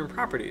 Different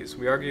properties.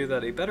 We argue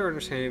that a better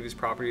understanding of these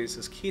properties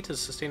is key to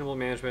sustainable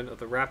management of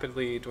the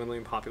rapidly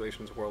dwindling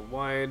populations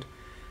worldwide.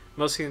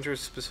 Most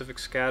interspecific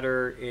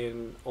scatter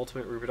in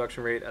ultimate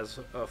reproduction rate as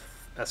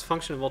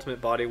function of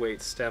ultimate body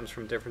weight stems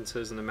from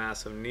differences in the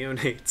mass of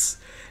neonates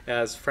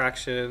as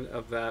fraction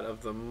of that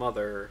of the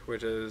mother,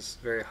 which is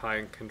very high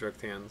in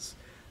Condricthians.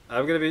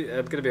 I'm gonna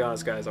be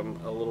honest, guys. I'm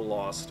a little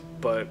lost,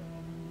 but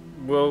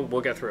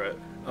we'll get through it.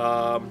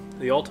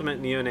 The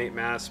ultimate neonate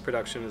mass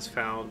production is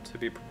found to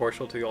be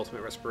proportional to the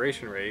ultimate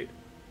respiration rate,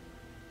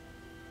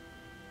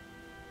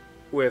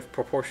 with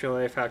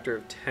proportionality factor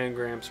of 10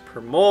 grams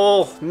per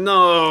mole.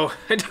 No,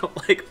 I don't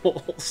like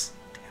moles.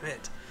 Damn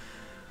it.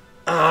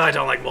 I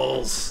don't like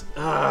moles.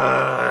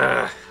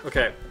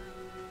 Okay,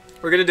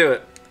 we're gonna do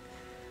it.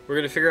 We're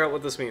gonna figure out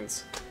what this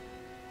means.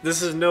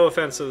 This is no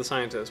offense to the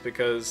scientists,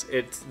 because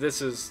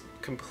this is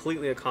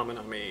completely a comment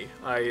on me.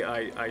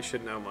 I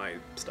should know my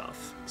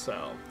stuff,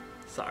 so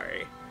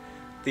sorry.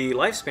 The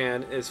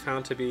lifespan is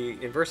found to be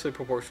inversely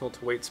proportional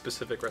to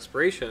weight-specific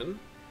respiration,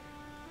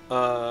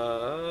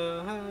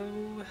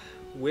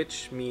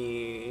 which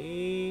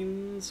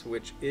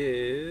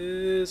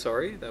is,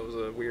 sorry, that was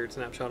a weird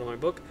snapshot of my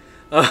book,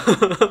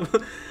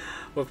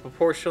 with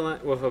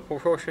a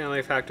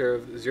proportionality factor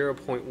of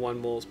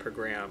 0.1 moles per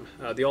gram.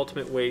 The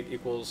ultimate weight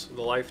equals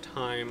the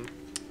lifetime.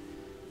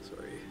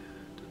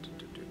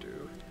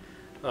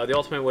 The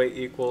ultimate weight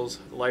equals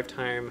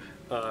lifetime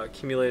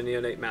accumulated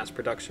neonate mass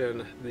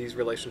production. These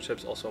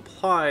relationships also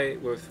apply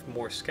with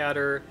more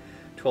scatter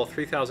to all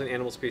 3,000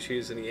 animal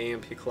species in the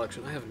AMP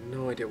collection. I have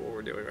no idea what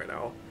we're doing right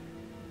now.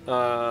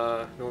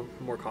 No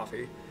more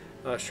coffee.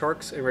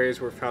 Sharks and rays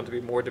were found to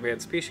be more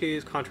demand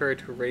species, contrary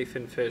to ray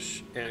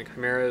finfish and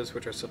chimeras,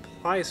 which are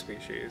supply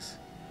species.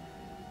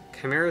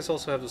 Chimeras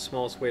also have the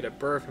smallest weight at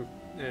birth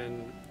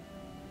and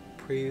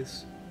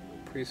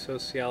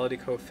pre-sociality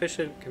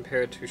coefficient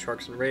compared to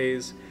sharks and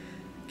rays.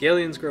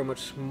 Galians grow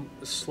much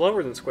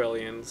slower than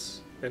squalians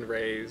and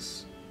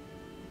rays.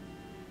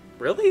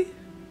 Really?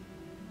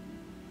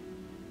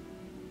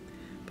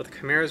 But the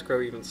chimeras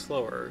grow even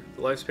slower.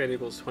 The lifespan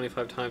equals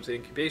 25 times the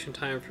incubation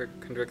time for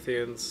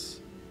chondrichthyans,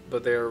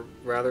 but they are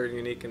rather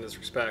unique in this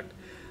respect.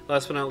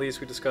 Last but not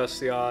least, we discussed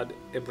the odd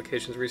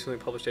implications recently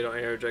published data on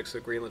Angelsharks of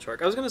the Greenland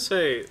shark. I was going to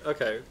say,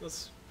 okay,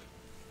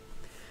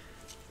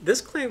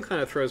 this claim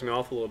kind of throws me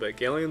off a little bit.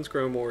 Galians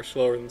grow more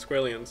slower than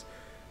squalians.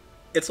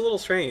 It's a little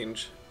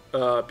strange,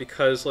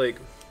 because, like,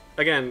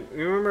 again,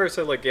 remember I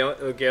said, like,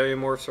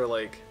 galiomorphs are,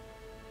 like,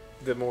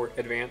 the more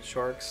advanced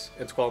sharks,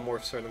 and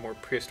squalomorphs are the more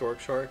prehistoric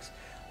sharks.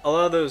 A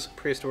lot of those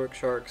prehistoric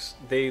sharks,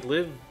 they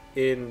live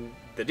in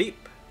the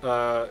deep.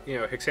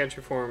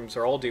 Hexantriforms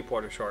are all deep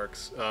water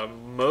sharks.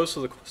 Most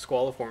of the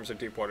squaliforms are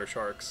deep water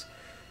sharks.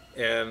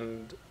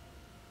 And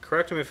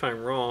correct me if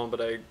I'm wrong,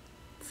 but I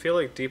feel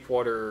like deep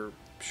water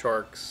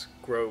sharks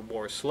grow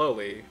more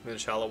slowly than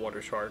shallow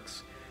water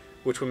sharks,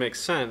 which would make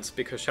sense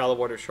because shallow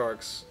water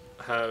sharks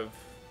have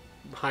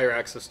higher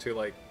access to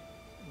like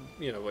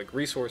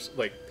resource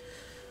like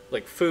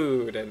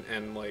food and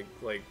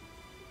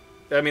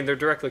I mean, they're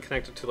directly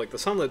connected to, like, the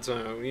sunlit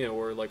zone,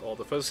 where, like, all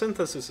the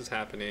photosynthesis is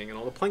happening, and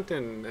all the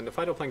plankton and the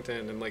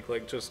phytoplankton, and,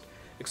 like just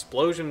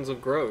explosions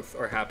of growth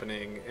are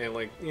happening, and,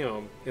 like,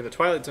 in the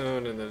twilight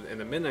zone and in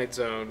the midnight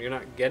zone, you're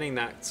not getting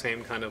that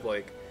same kind of,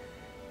 like,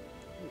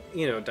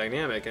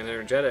 dynamic and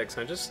energetics.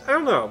 I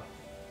don't know.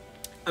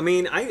 I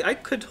mean, I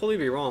could totally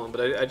be wrong,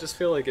 but I just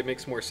feel like it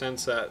makes more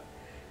sense that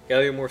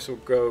galiomorphs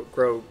will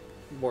grow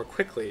more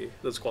quickly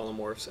than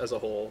squalomorphs as a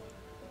whole.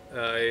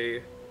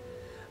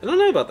 I don't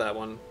know about that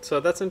one, so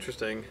that's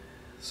interesting.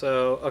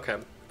 So, okay,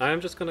 I'm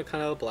just going to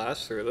kind of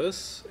blast through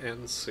this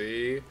and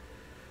see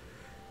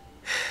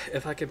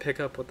if I can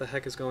pick up what the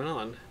heck is going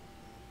on.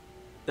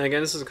 And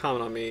again, this is a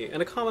comment on me, and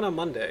a comment on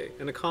Monday,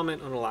 and a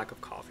comment on a lack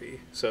of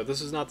coffee. So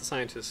this is not the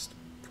scientist's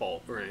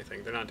fault or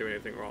anything. They're not doing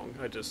anything wrong.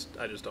 I just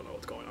don't know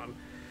what's going on.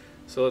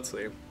 So let's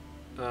see.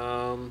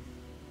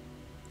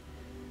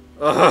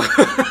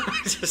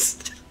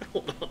 Just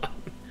hold on.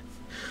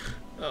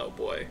 Oh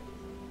boy.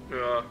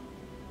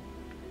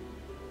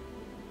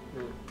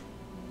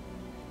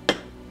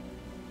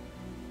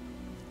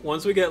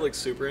 Once we get like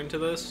super into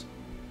this,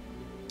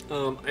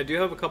 I do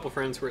have a couple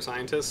friends who are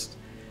scientists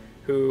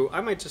who I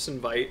might just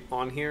invite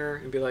on here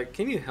and be like,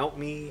 can you help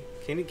me?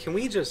 Can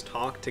we just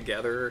talk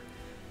together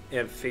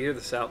and figure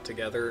this out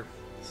together?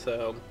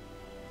 So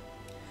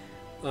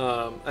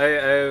I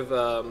have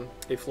a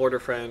Florida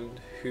friend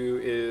who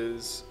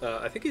is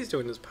I think he's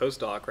doing his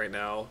postdoc right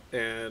now,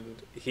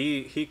 and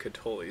he could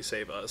totally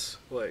save us.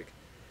 Like,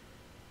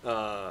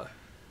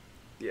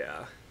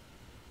 yeah.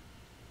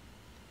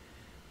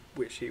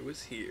 Wish he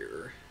was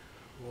here.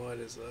 What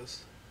is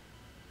this?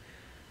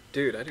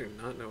 Dude, I do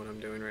not know what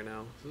I'm doing right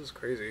now. This is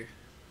crazy.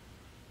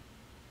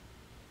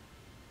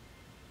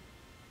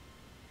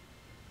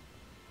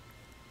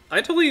 I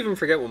totally even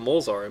forget what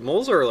moles are.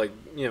 Moles are like,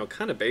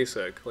 kind of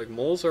basic. Like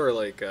moles are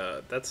like,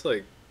 that's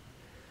like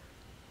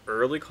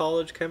early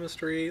college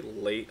chemistry,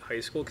 late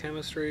high school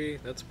chemistry.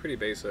 That's pretty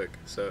basic.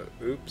 So,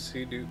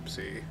 oopsie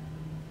doopsie.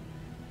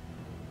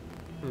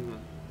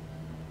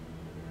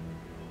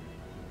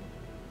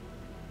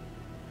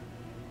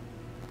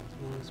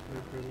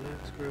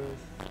 Max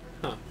growth.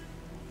 Huh.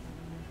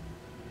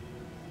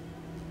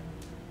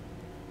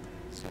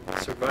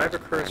 Survivor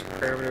curse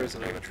parameters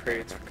and other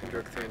traits for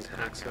chondrichthyans,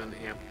 taxa, and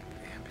amp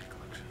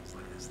collections.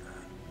 What is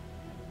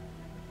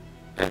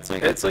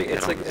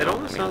that? It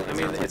almost sounds. I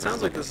mean, it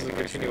sounds like this is a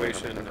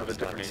continuation of a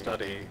different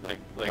study.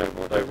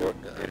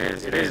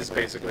 It is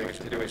basically a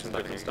continuation of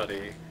a different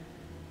study.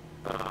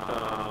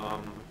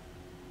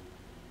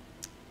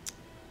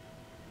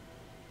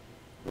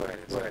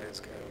 What is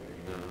going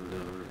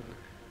on?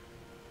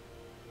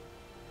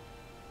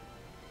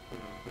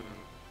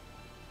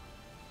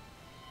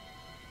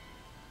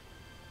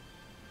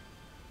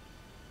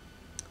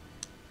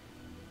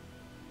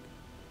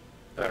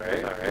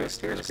 Alright.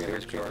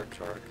 Steers shark.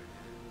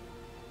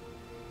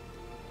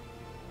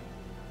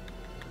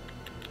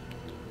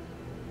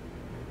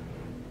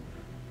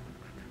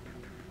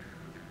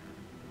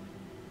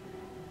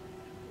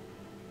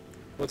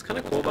 What's kind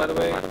of cool, by the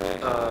way,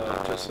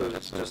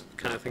 just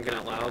kind of thinking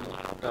out loud,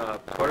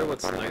 part of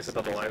what's nice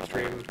about the live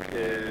stream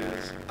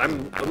is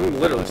I'm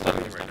literally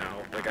studying right now.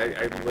 Like,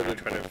 I'm literally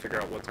trying to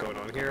figure out what's going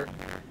on here.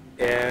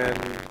 And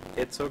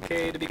it's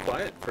okay to be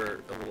quiet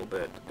for a little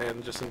bit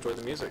and just enjoy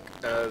the music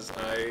as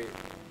I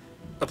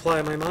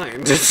apply my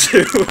mind to,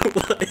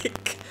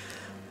 like,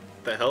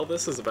 the hell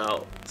this is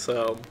about.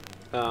 So,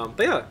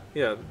 but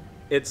yeah,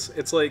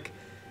 it's like,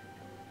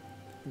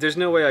 there's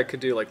no way I could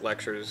do like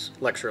lectures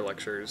like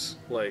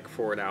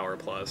for an hour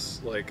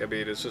plus. Like, I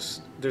mean, it's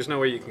just, there's no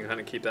way you can kind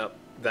of keep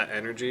that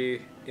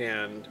energy.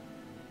 And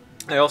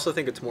I also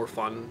think it's more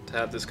fun to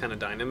have this kind of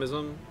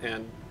dynamism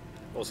and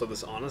also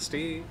this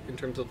honesty in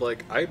terms of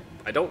like, I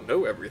don't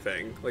know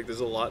everything. Like, there's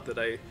a lot that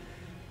I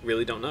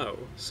really don't know.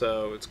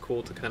 So it's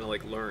cool to kind of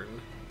like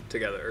learn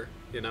together,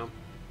 you know?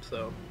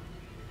 So,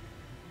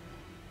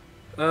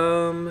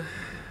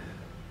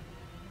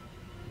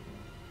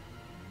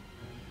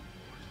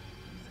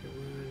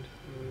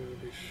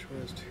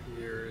 as 2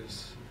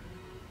 years.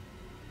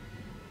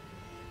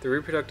 The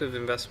reproductive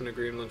investment of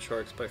Greenland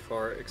sharks by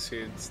far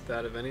exceeds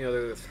that of any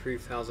other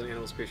 3,000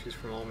 animal species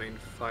from all main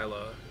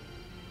phyla.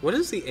 What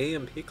is the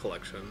AMP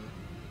collection?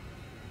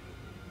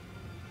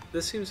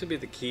 This seems to be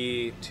the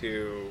key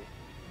to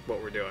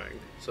what we're doing,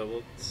 so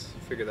let's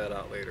figure that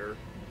out later.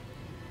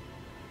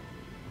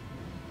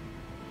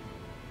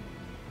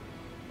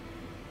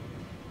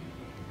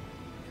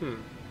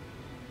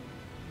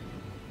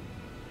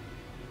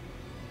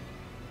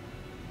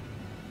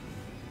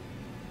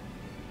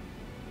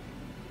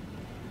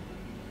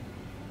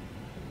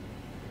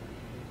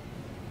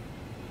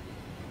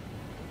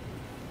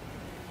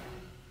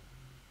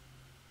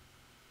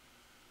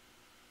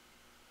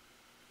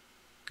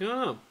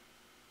 Oh.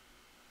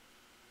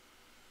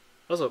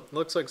 Also,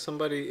 looks like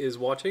somebody is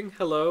watching.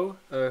 Hello.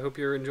 I hope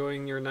you're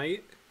enjoying your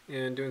night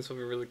and doing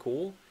something really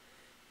cool.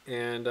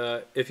 And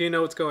if you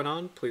know what's going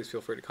on, please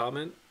feel free to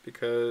comment,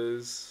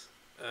 because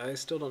I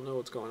still don't know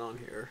what's going on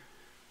here.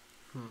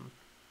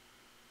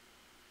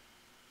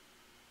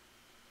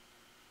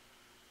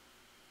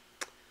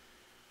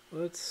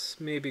 Let's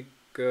maybe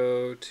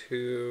go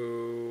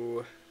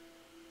to...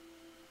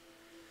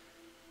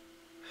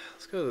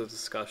 Let's go to the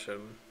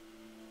discussion,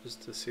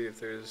 just to see if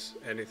there's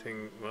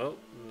anything... Well,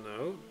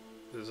 no.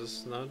 Is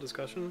this not a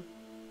discussion?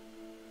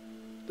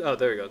 Oh,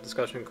 there we go.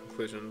 Discussion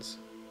conclusions.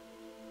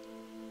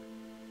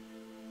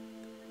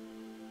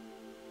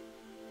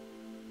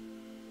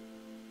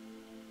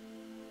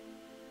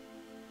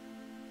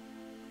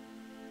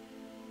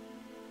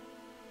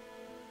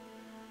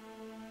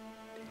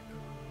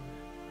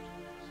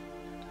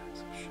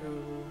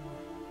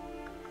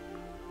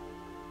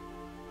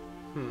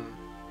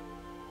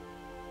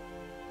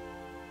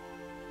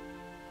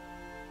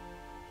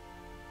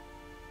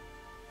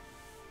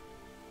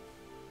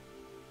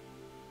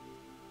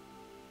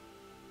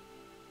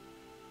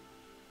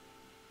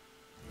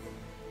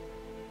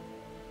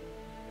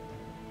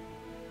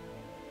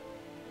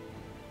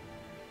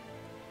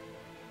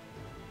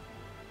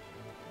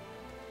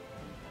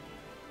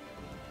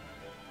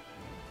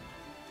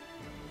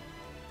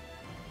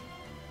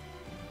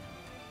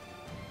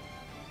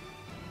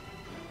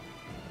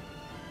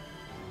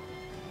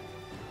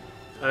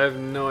 I have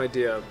no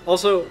idea.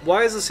 Also,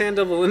 why is the Sand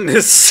Devil in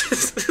this?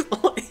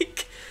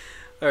 Like,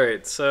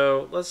 alright,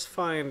 so let's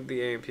find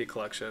the AMP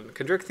collection.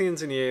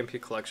 Chondrichthyans in the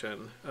AMP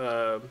collection.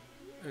 Alright,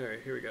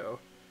 here we go.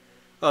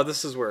 Oh,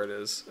 this is where it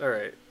is.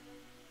 Alright.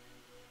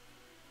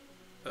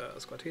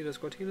 Squatina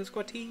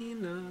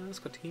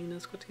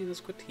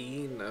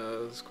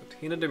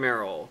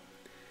demeral.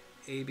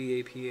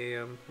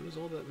 ABAPAM. What does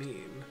all that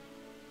mean?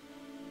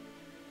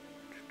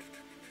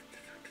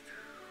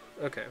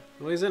 Okay,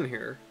 well, he's in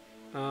here.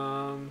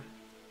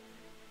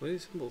 What do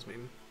these symbols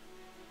mean?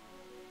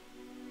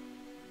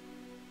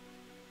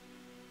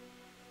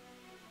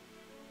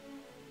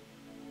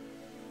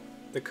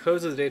 The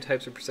codes of the data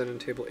types are presented in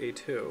table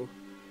A2.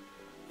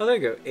 Oh, there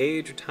you go.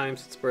 Age or time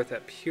since birth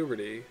at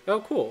puberty.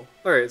 Oh, cool.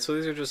 Alright, so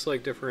these are just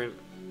like different...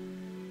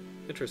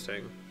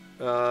 Interesting.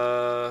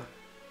 Where'd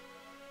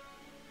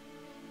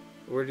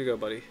you go,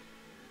 buddy?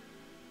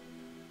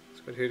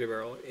 Squatina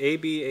barrel. A,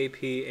 B, A,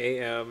 P,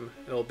 A, M,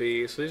 L,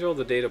 B. So these are all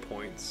the data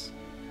points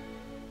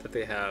that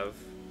they have.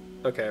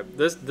 Okay,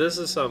 this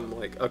is some,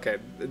 like, okay,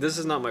 this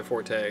is not my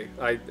forte.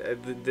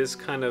 This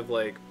kind of,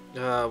 like,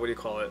 what do you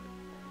call it?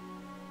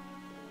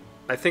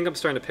 I think I'm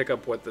starting to pick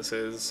up what this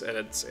is, and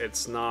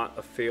it's not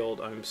a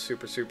field I'm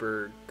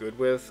super good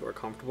with or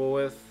comfortable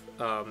with.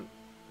 I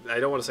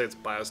don't want to say it's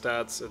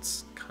biostats.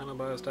 It's kind of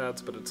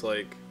biostats, but it's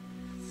like,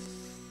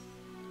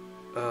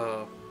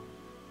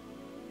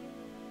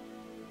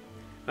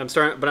 I'm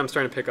starting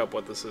to pick up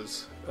what this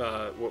is,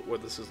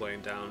 what this is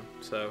laying down.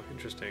 So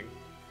interesting.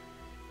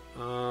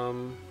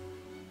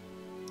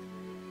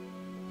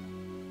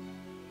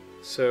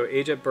 So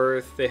age at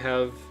birth, they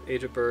have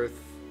age at birth,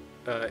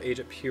 age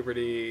at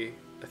puberty,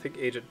 I think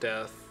age at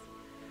death.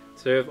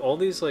 So they have all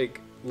these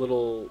like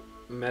little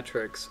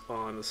metrics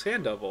on the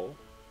Sand Devil.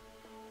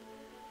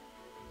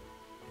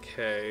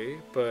 Okay,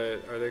 but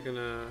are they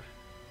gonna...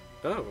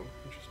 Oh,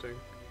 interesting.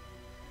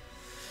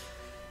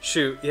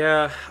 Shoot,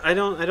 yeah, I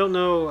don't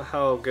know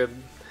how good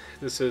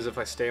this is if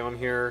I stay on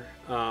here,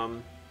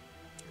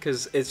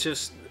 because it's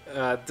just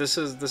this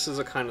is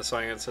a kind of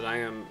science that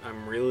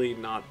I'm really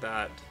not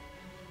that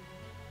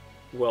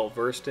well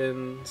versed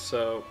in,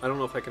 so I don't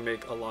know if I can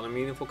make a lot of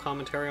meaningful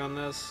commentary on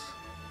this.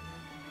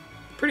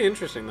 Pretty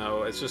interesting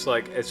though. It's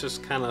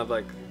just kind of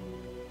like,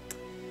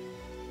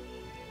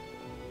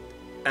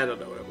 I don't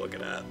know what I'm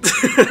looking at.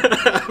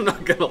 I'm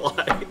not gonna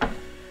lie.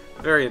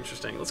 Very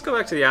interesting. Let's go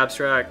back to the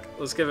abstract.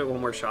 Let's give it one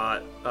more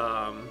shot.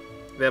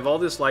 They have all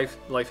this life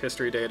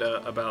history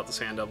data about the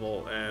Sand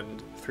Devil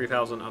and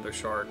 3,000 other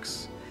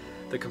sharks.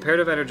 The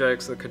comparative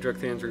energetics of the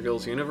Chondrichthyans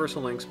reveals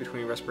universal links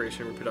between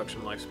respiration,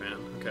 reproduction, and lifespan.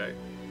 Okay.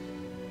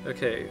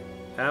 Okay.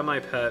 Add my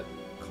pet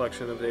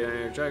collection of data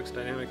energetics,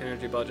 dynamic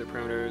energy budget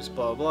parameters,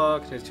 blah blah,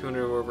 contains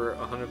 200 over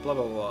 100, blah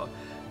blah blah.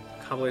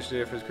 Compilation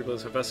data for this group,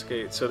 let's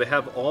investigate. So they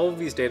have all of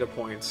these data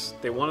points.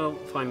 They want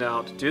to find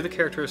out, do the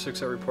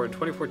characteristics that report in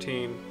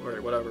 2014,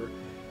 or whatever.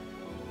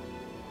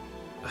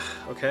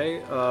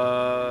 Okay,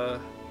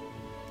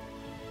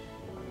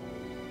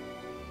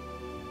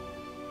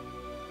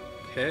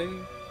 okay.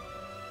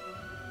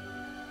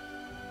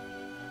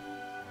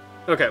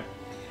 Okay.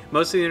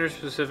 Most of the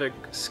interspecific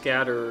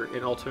scatter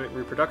in ultimate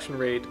reproduction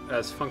rate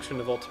as function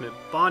of ultimate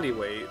body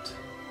weight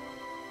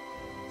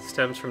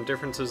stems from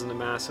differences in the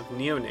mass of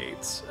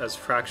neonates as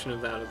fraction of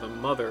that of the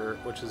mother,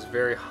 which is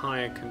very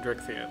high in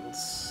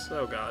Chondrichthyans.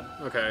 Oh god.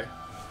 Okay.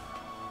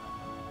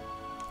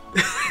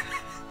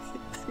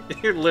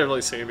 You're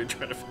literally seeing me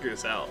trying to figure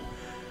this out.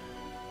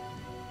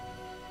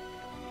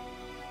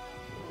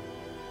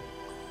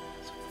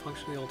 So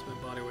function of the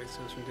ultimate body weight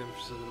stems from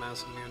differences in the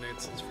mass of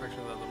neonates as fraction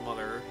of that of the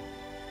mother.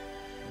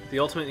 The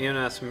ultimate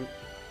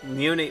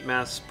neonate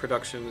mass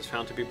production is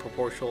found to be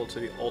proportional to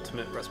the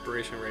ultimate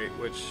respiration rate,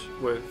 which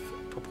with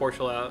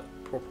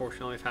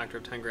proportionality factor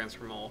of 10 grams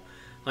per mole.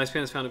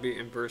 Lifespan is found to be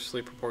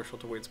inversely proportional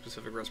to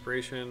weight-specific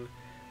respiration,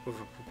 with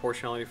a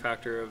proportionality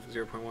factor of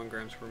 0.1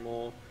 grams per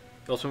mole.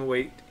 The ultimate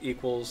weight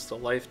equals the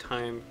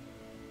lifetime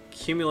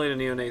cumulated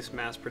neonate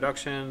mass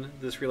production.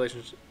 These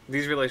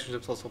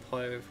relationships also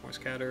apply for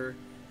scatter.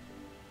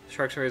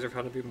 Sharks and rays are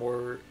found to be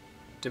more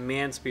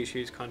demand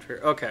species,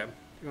 contrary. Okay,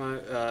 you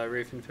want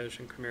reef and fish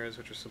and chimeras,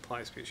 which are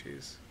supply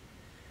species.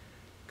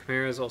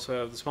 Chimeras also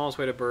have the smallest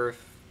weight of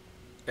birth.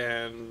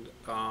 And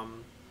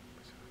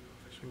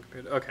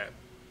okay.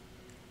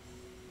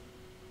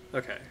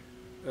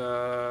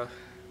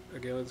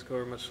 Again, let's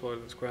go much slower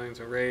than squalings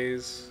and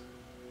rays.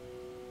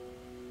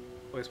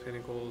 Voice pain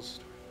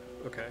equals.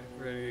 Okay,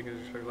 ready?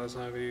 Last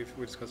time we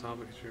discussed how.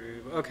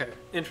 Okay,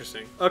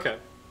 interesting. Okay.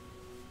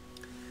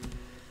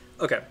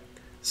 Okay,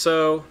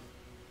 so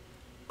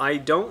I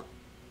don't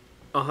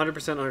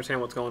 100% understand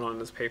what's going on in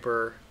this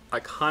paper. I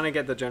kind of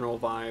get the general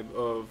vibe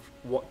of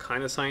what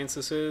kind of science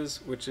this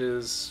is, which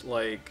is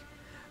like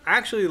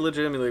actually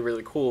legitimately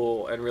really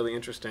cool and really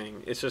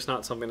interesting. It's just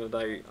not something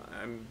that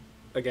I'm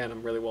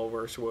really well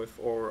versed with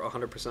or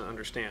 100%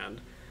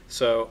 understand.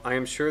 So I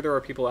am sure there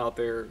are people out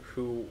there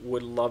who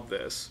would love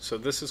this. So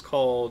this is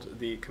called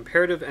The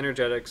Comparative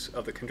Energetics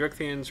of the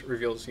Chondrichthyans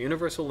Reveals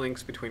Universal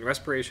Links Between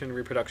Respiration,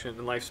 Reproduction,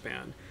 and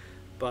Lifespan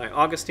by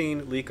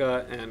Augustine,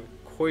 Lika, and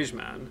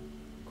Koijman.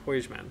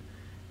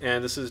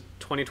 And this is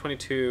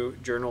 2022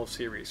 Journal of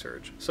Sea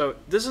Research. So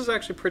this is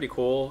actually pretty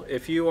cool.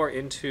 If you are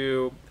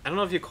into, I don't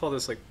know if you call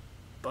this like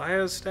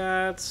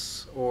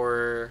biostats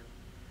or,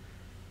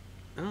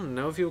 I don't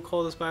know if you would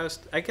call this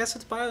I guess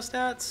it's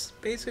biostats,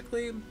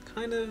 basically,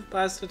 kind of,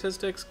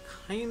 biostatistics,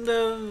 kind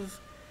of.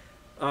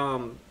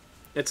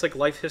 It's like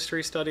life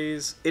history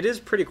studies. It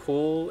is pretty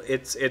cool.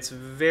 It's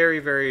very,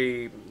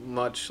 very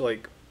much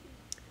like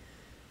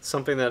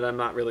something that I'm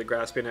not really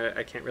grasping.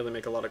 I can't really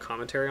make a lot of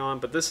commentary on,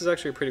 but this is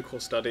actually a pretty cool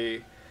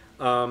study.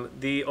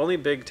 The only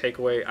big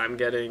takeaway I'm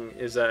getting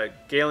is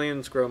that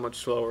Galians grow much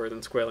slower than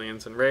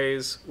Squalians and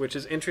rays, which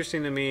is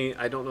interesting to me.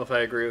 I don't know if I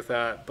agree with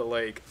that, but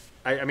like,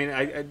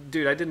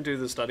 dude, I didn't do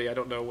the study. I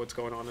don't know what's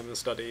going on in the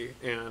study,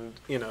 and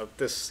you know,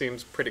 this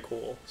seems pretty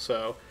cool.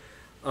 So,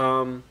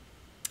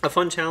 a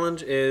fun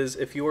challenge is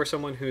if you are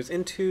someone who's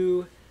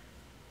into,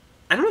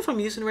 I don't know if I'm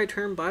using the right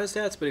term,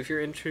 biostats, but if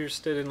you're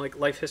interested in like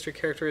life history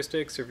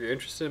characteristics, or if you're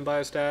interested in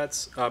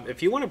biostats,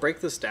 if you want to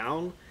break this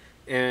down,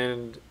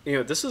 and you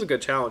know, this is a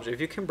good challenge. If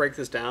you can break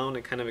this down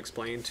and kind of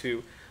explain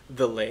to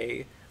the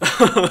lay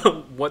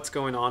what's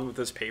going on with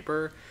this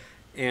paper,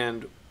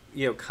 and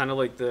you know, kind of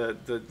like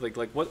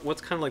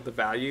what's kind of like the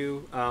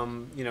value,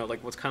 you know,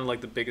 like what's kind of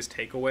like the biggest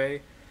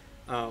takeaway,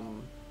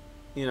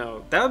 you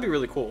know, that would be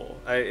really cool.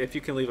 If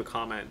you can leave a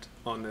comment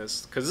on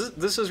this, because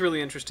this is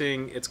really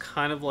interesting. It's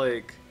kind of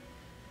like,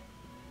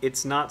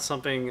 it's not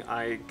something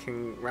I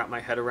can wrap my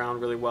head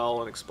around really well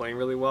and explain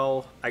really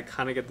well. I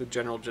kind of get the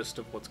general gist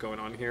of what's going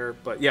on here.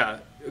 But yeah,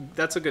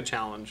 that's a good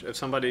challenge. If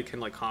somebody can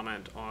like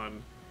comment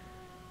on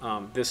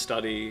this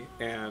study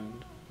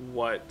and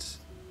what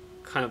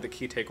kind of the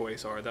key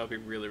takeaways are, that would be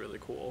really, really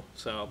cool.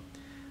 So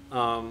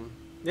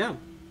yeah,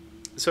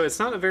 So it's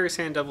not a very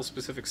Sand Devil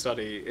specific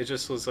study. It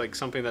just was like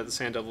something that the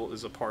Sand Devil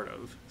is a part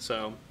of.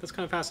 So that's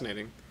kind of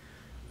fascinating.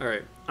 All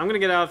right, I'm gonna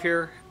get out of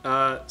here.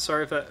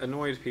 Sorry if that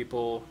annoyed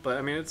people, but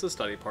I mean it's a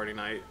study party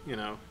night. You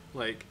know,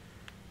 like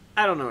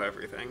I don't know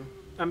everything.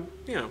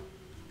 You know,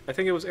 I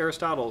think it was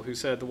Aristotle who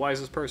said the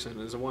wisest person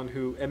is the one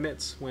who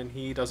admits when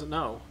he doesn't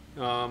know.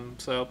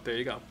 So there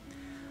you go.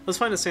 Let's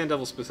find a Sand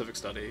Devil specific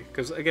study,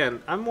 because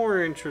again, I'm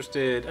more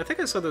interested. I think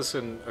I said this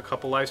in a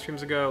couple live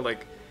streams ago.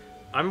 Like,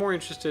 I'm more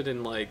interested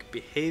in like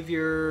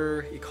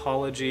behavior,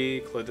 ecology,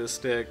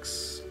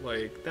 cladistics,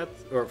 like that,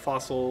 or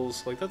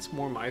fossils. Like that's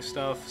more my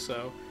stuff.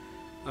 So,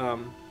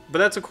 but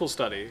that's a cool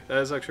study. That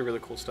is actually a really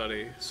cool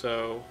study.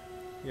 So,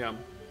 yeah,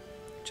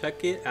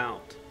 check it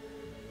out.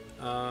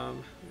 Let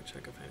me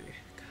check if any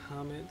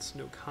comments.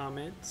 No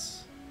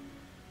comments.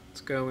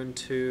 Let's go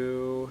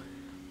into.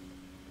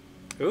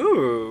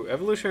 Ooh,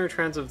 evolutionary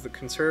trends of the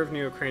conserved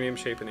neocranium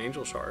shape in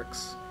angel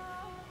sharks.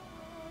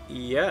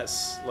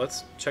 Yes,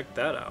 let's check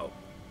that out.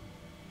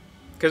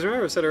 Because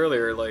remember I said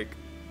earlier, like,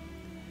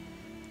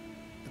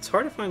 it's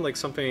hard to find like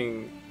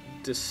something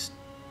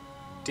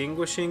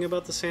distinguishing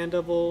about the Sand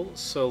Devil.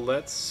 So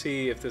let's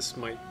see if this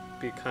might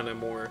be kind of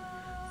more,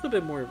 a little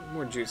bit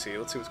more juicy.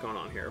 Let's see what's going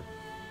on here.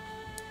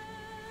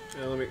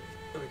 Let me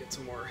get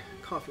some more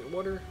coffee and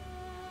water.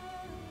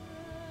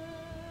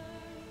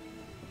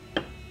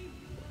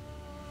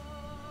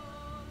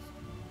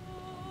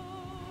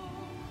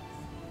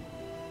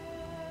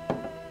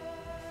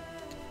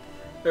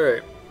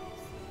 Alright.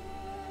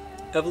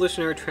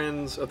 Evolutionary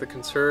trends of the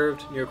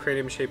conserved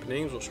neocranium shape in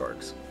angel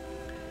sharks.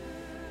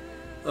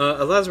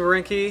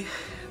 Elasmarenki,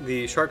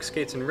 the shark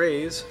skates and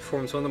rays,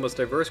 forms one of the most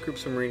diverse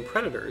groups of marine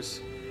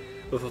predators.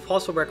 With a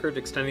fossil record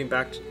extending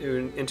back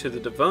into the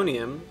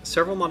Devonian,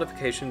 several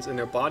modifications in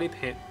their body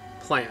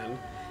plan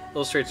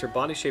illustrates their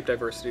body shape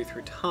diversity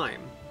through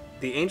time.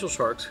 The angel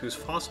sharks, whose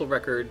fossil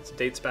record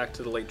dates back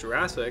to the late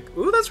Jurassic,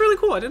 ooh, that's really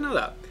cool, I didn't know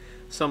that,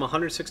 some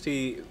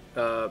 160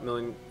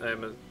 million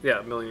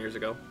years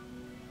ago,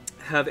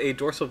 have a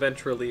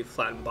dorsoventrally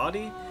flattened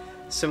body,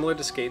 similar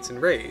to skates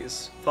and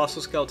rays.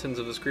 Fossil skeletons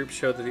of this group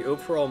show that the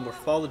overall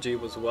morphology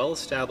was well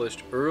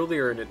established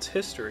earlier in its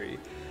history.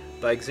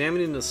 By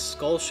examining the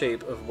skull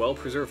shape of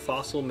well-preserved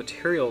fossil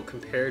material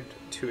compared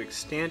to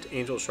extant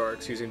angel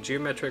sharks using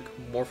geometric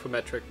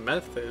morphometric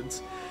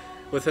methods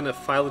within a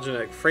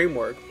phylogenetic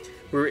framework,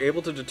 we were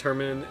able to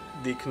determine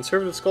the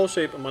conservative skull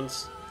shape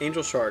amongst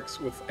angel sharks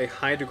with a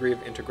high degree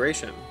of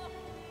integration.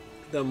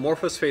 The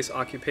amorphous face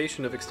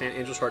occupation of extant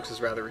angel sharks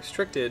is rather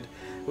restricted,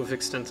 with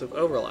extensive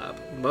overlap.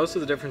 Most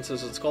of the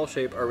differences in skull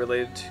shape are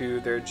related to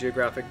their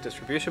geographic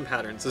distribution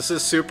patterns. This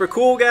is super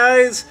cool,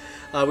 guys!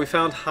 We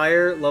found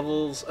higher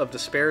levels of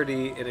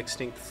disparity in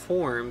extinct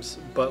forms,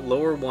 but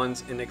lower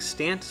ones in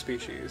extant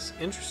species.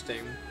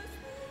 Interesting.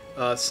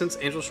 Since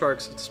angel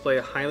sharks display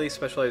a highly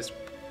specialized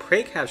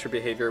prey capture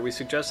behavior, we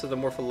suggest that the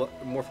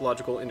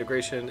morphological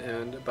integration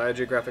and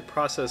biogeographic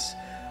process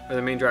are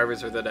the main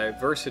drivers of the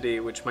diversity,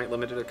 which might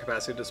limit their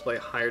capacity to display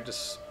higher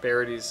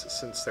disparities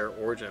since their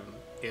origin.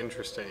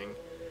 Interesting.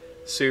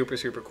 Super,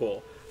 super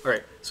cool.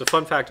 Alright, so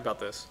fun fact about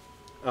this.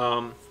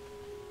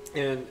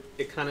 And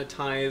it kind of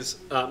ties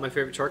my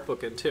favorite shark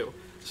book in too.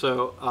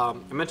 So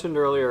I mentioned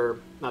earlier,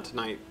 not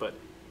tonight, but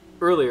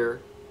earlier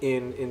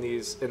in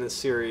this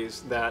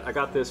series that I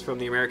got this from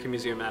the American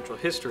Museum of Natural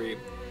History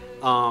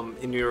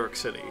in New York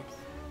City.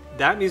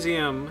 That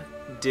museum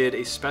did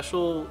a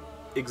special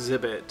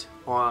exhibit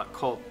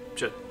called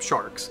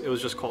Sharks. It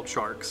was just called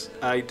Sharks.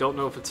 I don't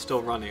know if it's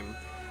still running,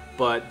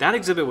 but that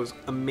exhibit was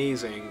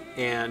amazing,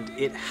 and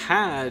it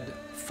had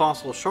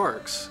fossil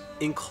sharks,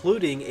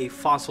 including a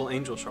fossil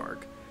angel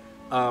shark,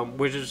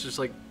 which is just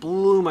like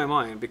blew my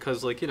mind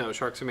because, like, you know,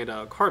 sharks are made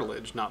out of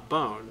cartilage, not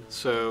bone.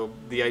 So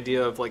the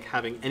idea of like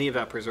having any of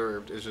that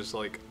preserved is just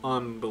like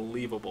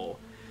unbelievable.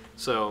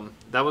 So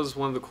that was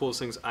one of the coolest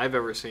things I've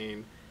ever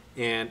seen,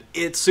 and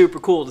it's super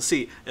cool to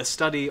see a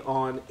study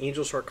on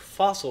angel shark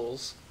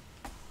fossils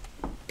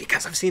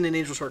because I've seen an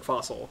angel shark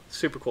fossil.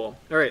 Super cool.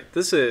 All right,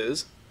 this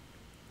is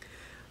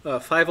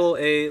Fievel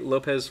A.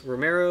 Lopez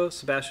Romero,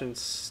 Sebastian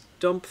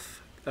Stumpf,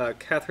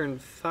 Catherine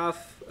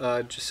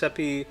Pfaff,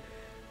 Giuseppe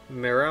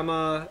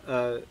Marama,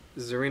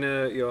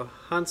 Zarina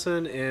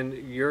Johansson, and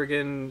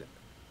Jürgen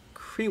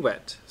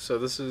Kriwet. So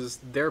this is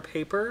their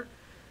paper,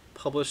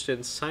 published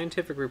in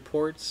Scientific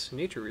Reports,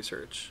 Nature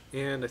Research.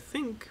 And I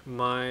think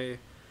my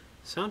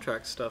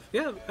soundtrack stuff,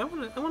 yeah, I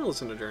want to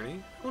listen to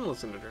Journey.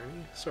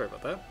 Sorry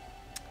about that.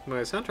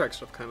 My soundtrack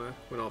stuff kind of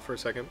went off for a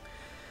second.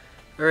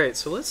 Alright,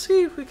 so let's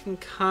see if we can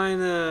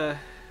kind of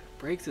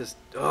break this.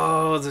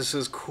 Oh, this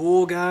is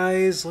cool,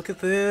 guys. Look at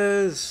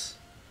this.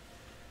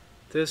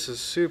 This is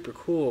super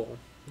cool.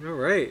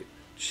 Alright,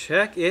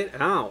 check it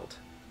out.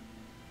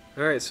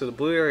 Alright, so the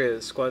blue area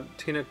is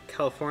Squatina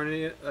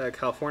californica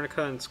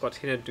and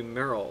Squatina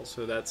dumeral.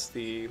 So that's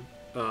the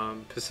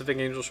Pacific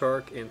angel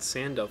shark and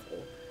sand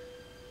devil.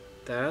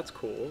 That's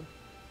cool.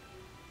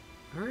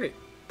 Alright,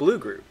 blue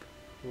group.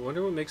 I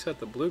wonder what makes that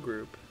the blue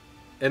group.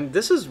 And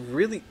this is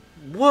really...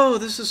 Whoa,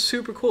 this is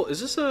super cool. Is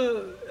this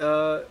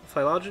a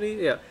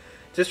phylogeny? Yeah.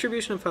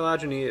 Distribution and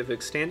phylogeny of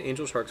extant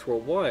angel sharks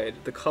worldwide.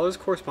 The colors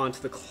correspond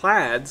to the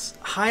clades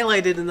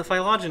highlighted in the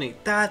phylogeny.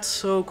 That's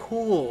so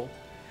cool.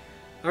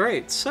 All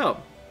right,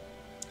 so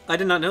I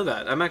did not know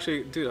that. I'm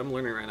actually, dude, I'm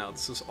learning right now.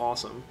 This is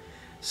awesome.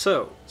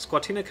 So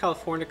Squatina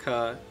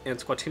californica and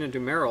Squatina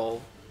dumeral,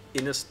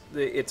 in this,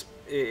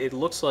 it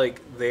looks like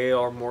they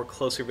are more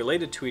closely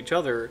related to each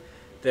other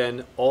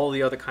than all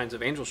the other kinds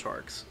of angel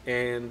sharks.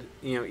 And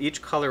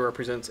each color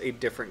represents a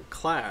different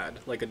clade,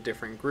 like a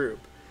different group,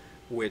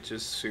 which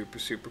is super,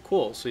 super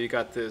cool. So you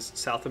got this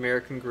South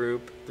American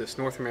group, this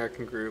North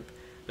American group,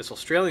 this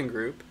Australian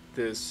group,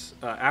 this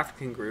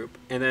African group,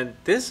 and then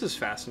this is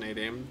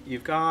fascinating.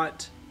 You've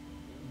got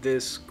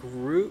this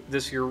group,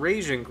 this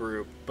Eurasian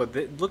group, but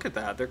look at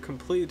that. They're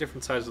completely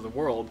different sides of the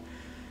world.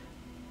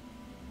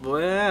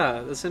 Well,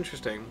 yeah, that's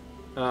interesting.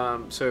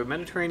 So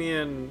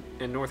Mediterranean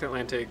and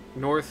Northeastern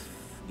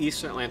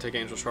Atlantic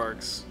angel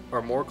sharks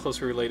are more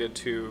closely related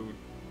to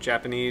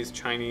Japanese,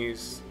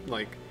 Chinese,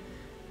 like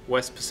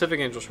West Pacific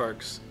angel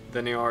sharks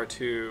than they are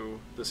to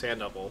the sand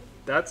double.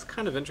 That's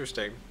kind of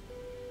interesting.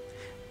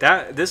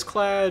 This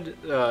clade,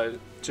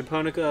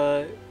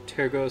 Japonica,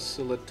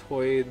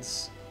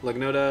 ptergosolitoides,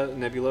 Lagnota,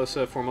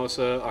 Nebulosa,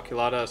 Formosa,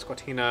 Oculata,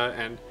 Squatina,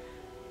 and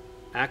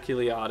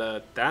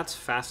Aculeata. That's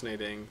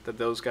fascinating that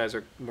those guys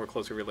are more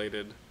closely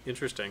related.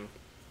 Interesting.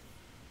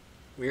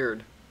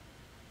 Weird.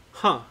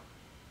 Huh.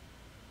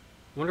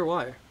 Wonder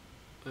why.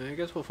 I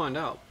guess we'll find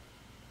out.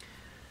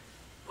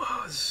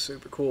 Wow, this is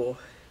super cool.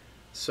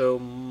 So,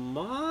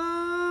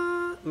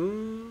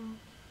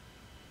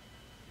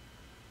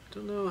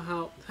 don't know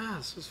how...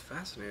 this is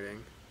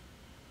fascinating.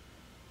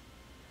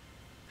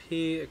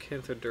 P.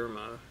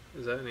 acanthoderma.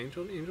 Is that an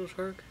angel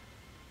shark?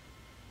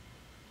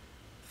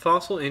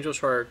 Fossil angel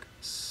shark,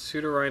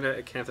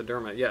 Pseudorhina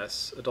acanthoderma.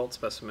 Yes, adult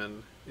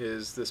specimen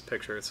is this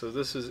picture. So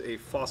this is a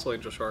fossil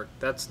angel shark.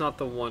 That's not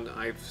the one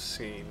I've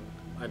seen,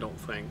 I don't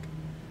think.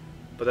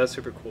 But that's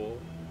super cool.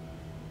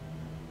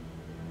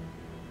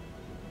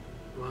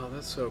 Wow,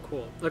 that's so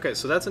cool. Okay,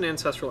 so that's an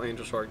ancestral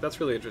angel shark. That's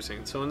really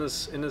interesting. So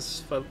is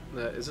this a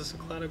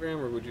cladogram,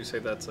 or would you say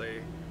that's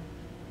a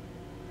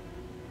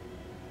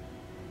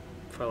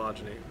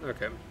phylogeny?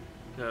 Okay.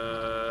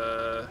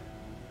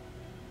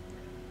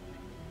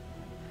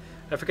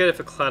 I forget if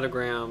a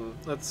cladogram.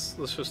 Let's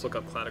just look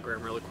up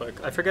cladogram really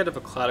quick. I forget if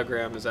a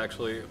cladogram is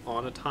actually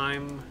on a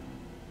time.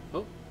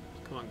 Oh,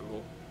 come on,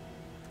 Google.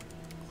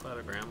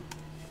 Cladogram.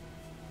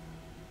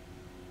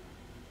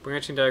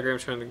 Branching diagram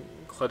showing the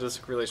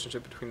cladistic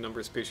relationship between a number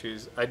of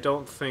species. I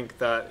don't think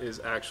that is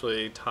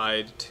actually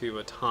tied to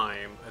a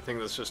time. I think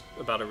that's just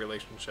about a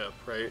relationship,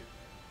 right?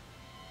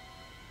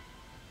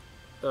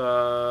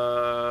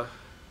 No,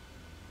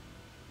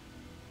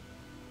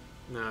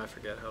 I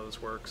forget how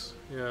this works.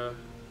 Yeah.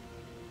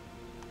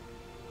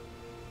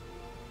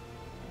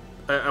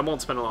 I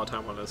won't spend a lot of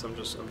time on this. I'm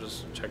just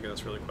checking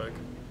this really quick.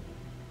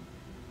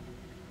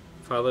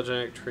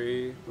 Phylogenetic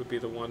tree would be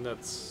the one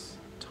that's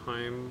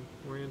time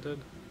oriented.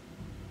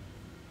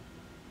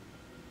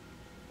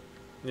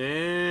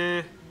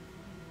 Yeah.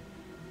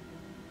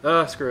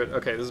 Screw it.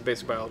 Okay, this is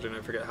basic biology and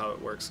I forget how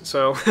it works.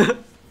 So,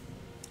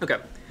 okay.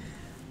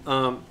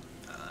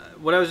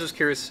 What I was just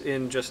curious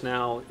in just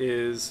now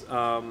is,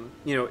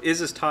 is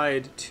this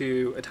tied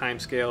to a time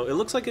scale? It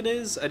looks like it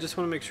is. I just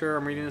want to make sure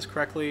I'm reading this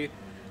correctly.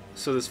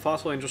 So this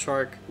fossil angel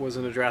shark was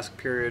in the Jurassic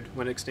period,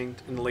 went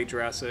extinct in the late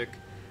Jurassic.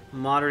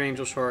 Modern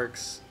angel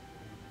sharks,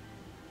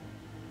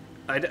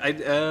 I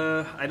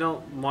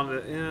don't want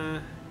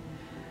to,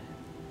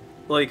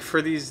 like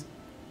for these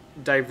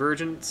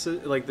divergence,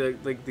 like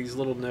these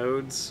little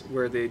nodes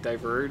where they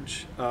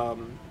diverge, I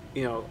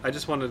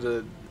just wanted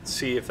to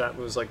see if that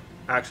was like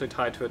actually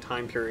tied to a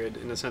time period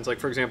in a sense. Like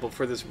for example,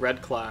 for this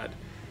red clad,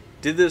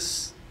 did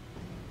this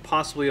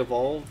possibly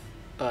evolve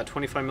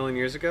 25 million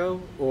years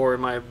ago, or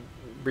am I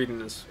reading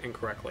this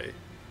incorrectly?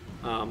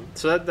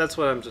 So that's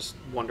what I'm just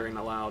wondering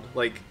aloud.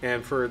 Like,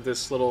 and for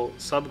this little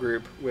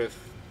subgroup with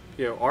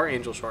our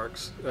angel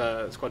sharks,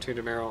 Squatina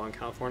dumeral and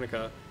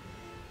californica,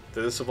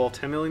 did this evolve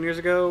 10 million years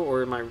ago,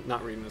 or am I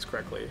not reading this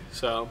correctly?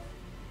 So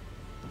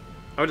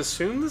I would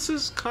assume this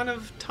is kind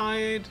of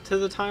tied to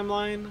the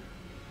timeline,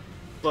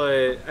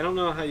 but I don't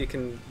know how you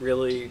can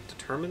really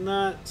determine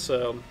that.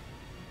 So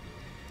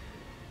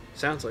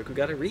sounds like we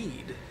gotta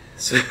read.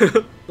 So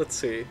let's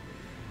see.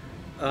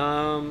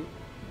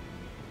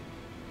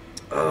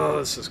 Oh,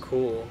 this is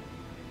cool.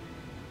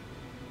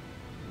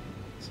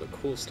 It's a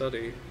cool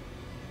study.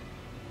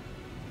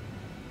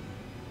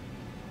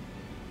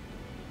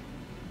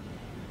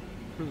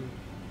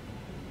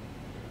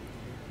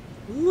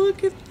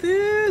 Look at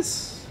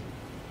this!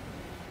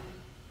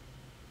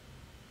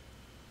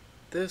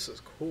 This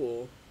is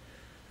cool.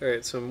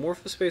 Alright, so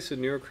morphospace of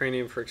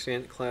neurocranium for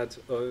extant clades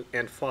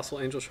and fossil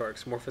angel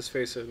sharks.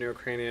 Morphospace of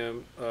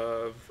neurocranium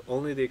of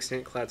only the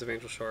extant clades of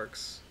angel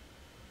sharks.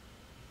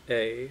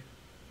 A.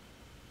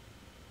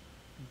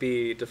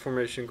 B.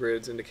 Deformation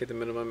grids indicate the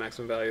minimum and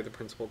maximum value of the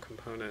principal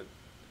component.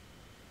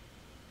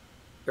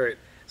 Alright,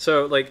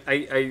 So, like,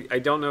 I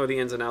don't know the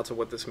ins and outs of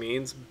what this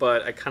means,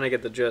 but I kind of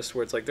get the gist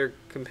where it's like they're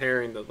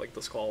comparing the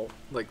skull,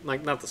 like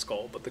not the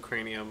skull, but the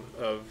cranium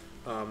of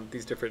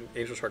these different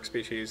angel shark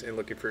species and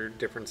looking for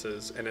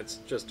differences, and it's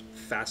just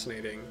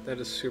fascinating. That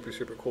is super,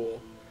 super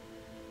cool.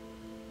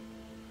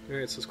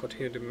 Alright, so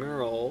Squatina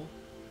demeral,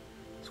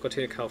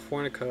 Squatina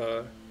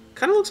californica.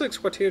 Kind of looks like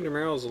Squatina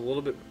demeral is a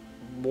little bit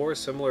more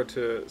similar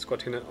to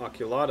Squatina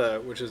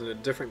oculata, which is in a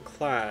different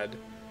clad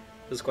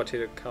than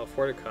Squatina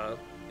californica,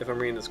 if I'm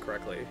reading this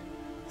correctly.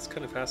 It's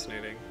kind of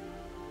fascinating.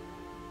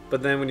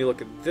 But then when you look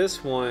at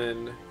this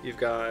one, you've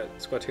got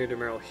Squatina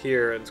demeral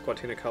here and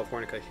Squatina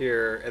californica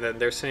here, and then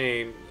they're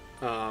saying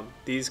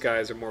these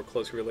guys are more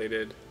closely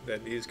related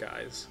than these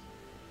guys.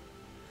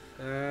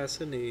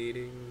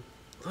 Fascinating.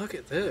 Look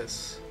at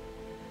this.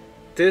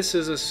 This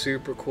is a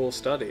super cool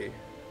study.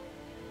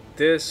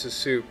 This is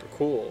super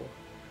cool.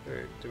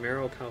 Alright,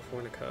 demeral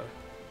californica.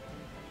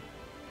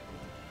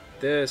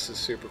 This is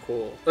super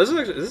cool. This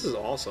is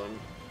awesome.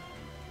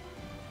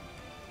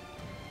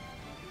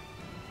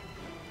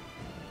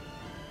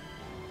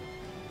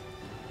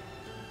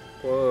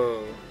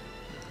 Whoa.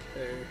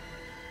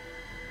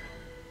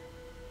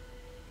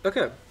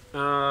 Okay.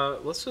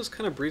 Let's just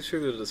kind of breeze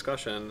through the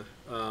discussion,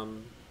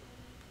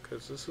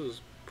 because this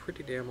is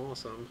pretty damn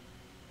awesome.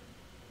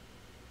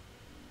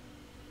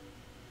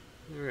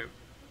 Alright.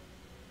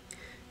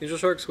 Angel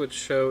sharks which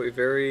show a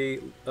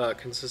very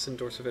consistent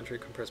dorsiventry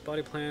compressed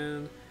body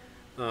plan.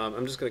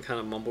 I'm just going to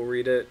kind of mumble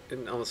read it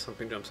unless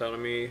something jumps out at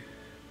me.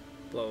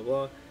 Blah, blah,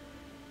 blah.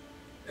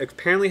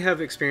 Apparently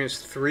have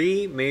experienced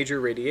 3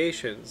 major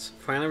radiations,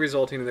 finally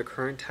resulting in the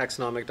current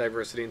taxonomic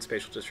diversity and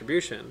spatial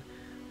distribution.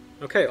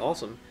 Okay,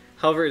 awesome.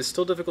 However, it is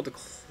still difficult to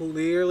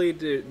clearly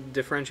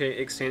differentiate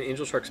extant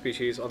angel shark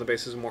species on the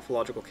basis of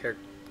morphological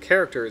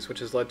characters, which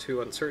has led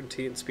to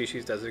uncertainty in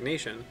species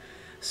designation.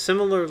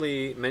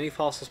 Similarly, many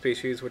fossil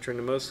species, which are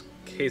in most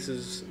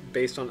cases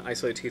based on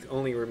isolated teeth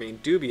only, remain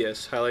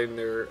dubious, highlighting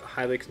their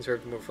highly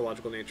conserved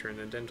morphological nature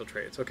and dental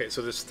traits. Okay,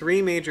 so there's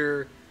 3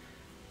 major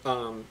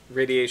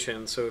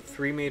radiation, so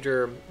 3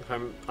 major, if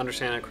I'm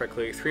understanding it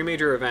correctly, 3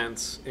 major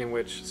events in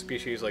which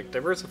species like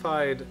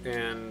diversified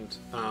and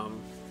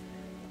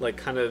like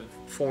kind of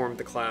formed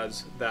the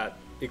clades that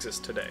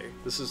exist today.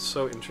 This is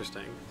so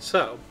interesting.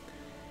 So,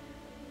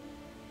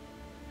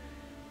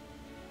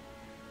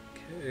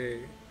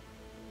 okay,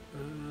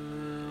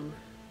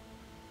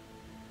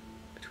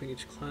 between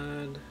each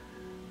clade,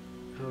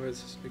 however,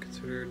 this is to be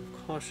considered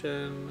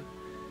caution.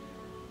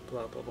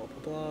 Blah, blah, blah,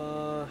 blah,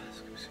 blah.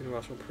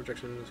 Universal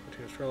projection,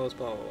 Squatina australis,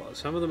 blah, blah, blah.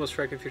 Some of the most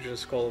striking features of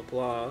skull of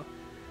blah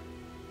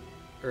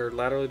are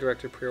laterally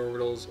directed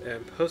preorbitals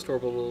and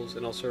postorbitals,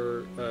 and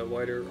also a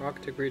wider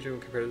octic region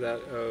compared to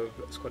that of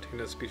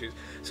Squatina species.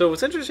 So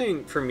what's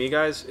interesting for me,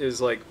 guys, is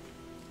like,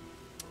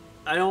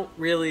 I don't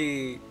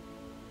really,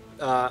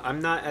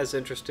 I'm not as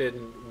interested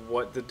in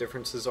what the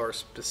differences are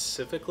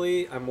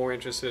specifically. I'm more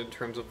interested in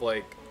terms of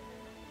like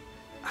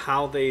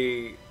how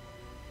they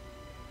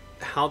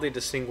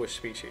distinguish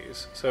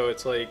species. So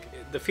it's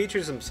like the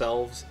features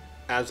themselves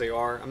as they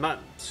are, I'm not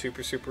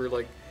super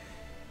like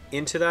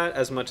into that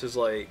as much as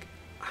like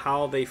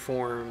how they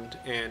formed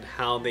and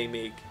how they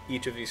make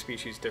each of these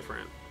species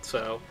different.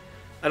 So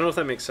I don't know if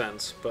that makes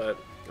sense, but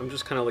I'm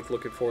just kind of like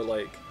looking for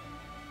like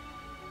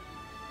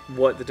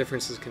what the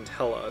differences can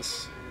tell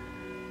us.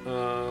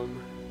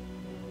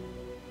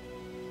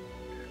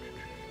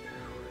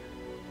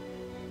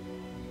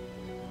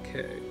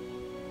 Okay.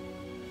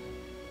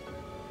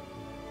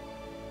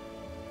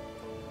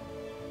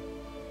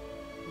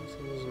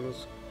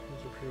 Most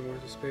pretty more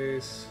to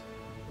space,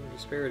 more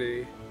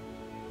disparity.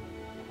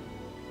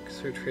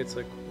 Consider traits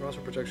like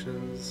rostral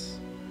projections.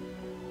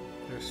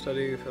 In our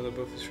study, we found that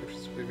both the structures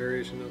display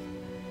variation of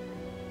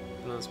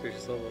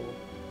non-species level.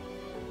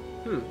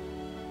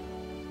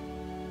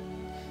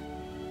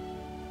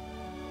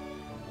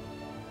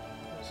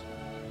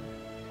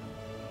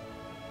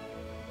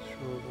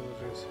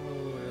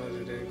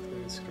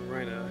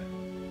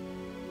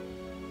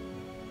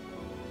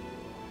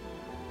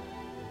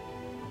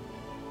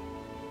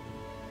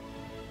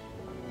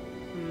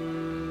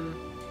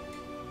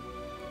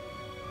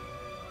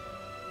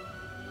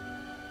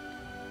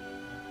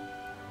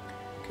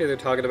 Okay, they're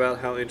talking about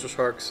how angel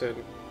sharks and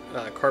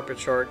carpet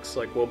sharks,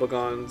 like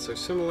wobegons, are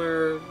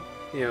similar.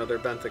 You know, they're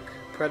benthic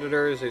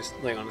predators. They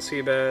lay on the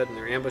seabed, and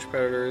they're ambush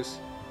predators.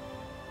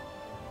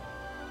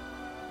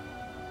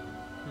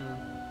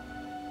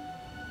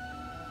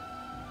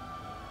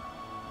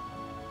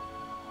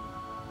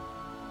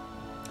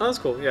 Oh, that's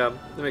cool. Yeah,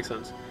 that makes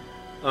sense.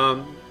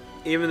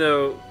 Even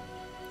though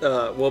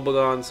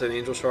wobegons and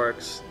angel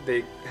sharks,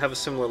 they have a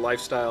similar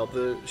lifestyle,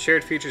 the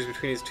shared features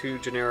between these 2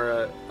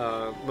 genera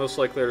most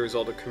likely are a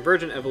result of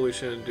convergent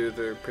evolution due to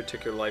their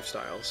particular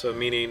lifestyle. So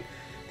meaning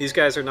these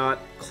guys are not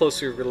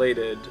closely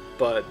related,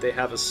 but they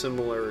have a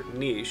similar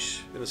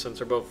niche in the sense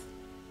they're both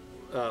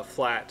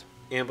flat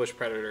ambush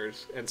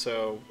predators, and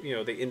so you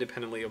know they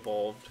independently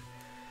evolved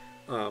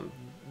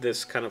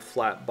this kind of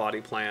flat body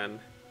plan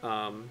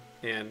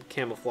and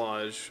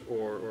camouflage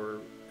or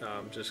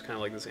just kind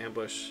of like this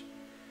ambush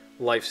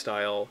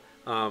lifestyle.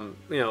 You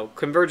know,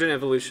 convergent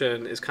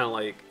evolution is kind of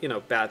like, you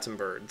know, bats and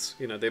birds.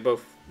 You know, they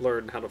both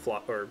learn how to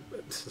fly, or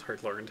sorry,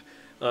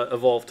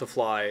 evolved to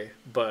fly,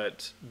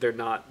 but they're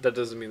not. That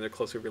doesn't mean they're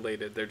closely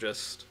related. They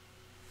just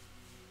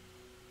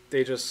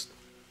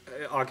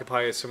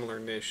occupy a similar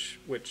niche,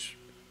 which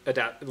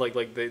adapt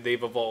like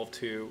they've evolved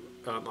to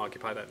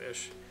occupy that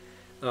niche,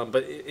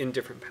 but in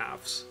different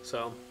paths.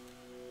 So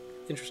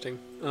interesting.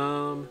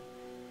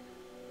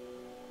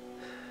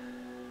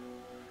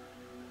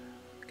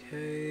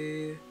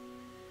 Okay.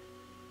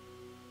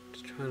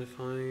 Just trying to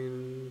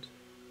find.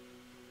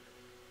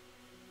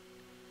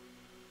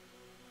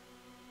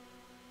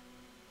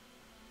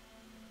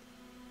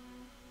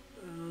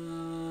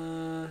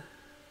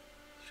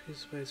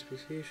 Trees by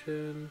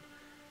speciation.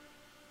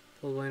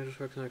 Full of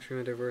Angelsharks are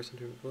extremely diverse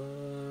and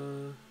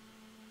blah.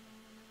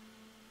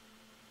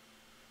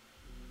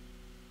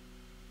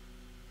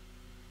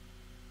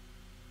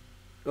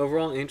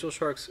 Overall,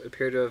 Angelsharks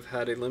appear to have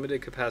had a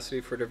limited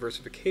capacity for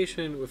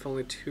diversification, with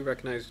only 2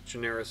 recognized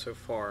genera so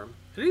far.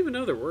 I didn't even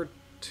know there were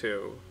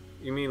 2.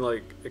 You mean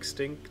like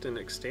extinct and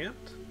extant?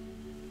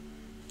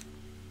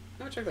 I'm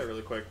gonna check that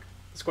really quick.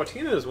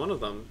 Squatina is one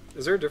of them.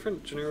 Is there a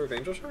different genera of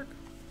Angelshark?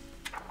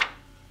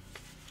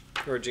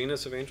 Or a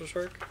genus of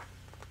Angelshark?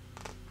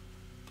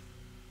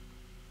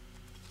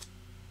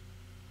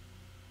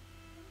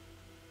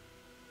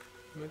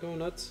 Am I going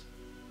nuts?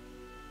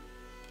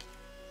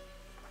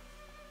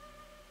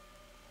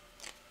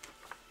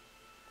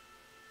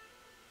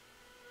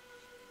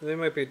 They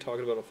might be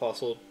talking about a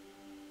fossil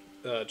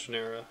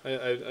genera,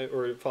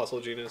 or a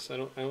fossil genus. I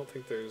don't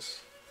think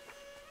there's.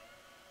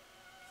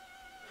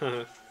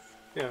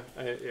 Yeah.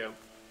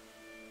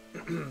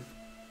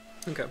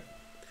 Okay.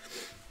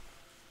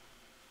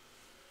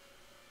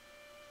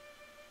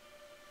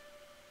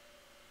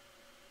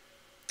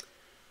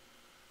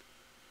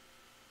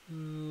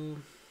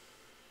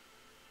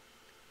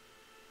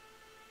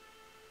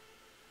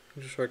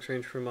 Sharks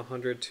range from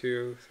 100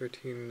 to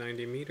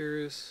 1390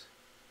 meters.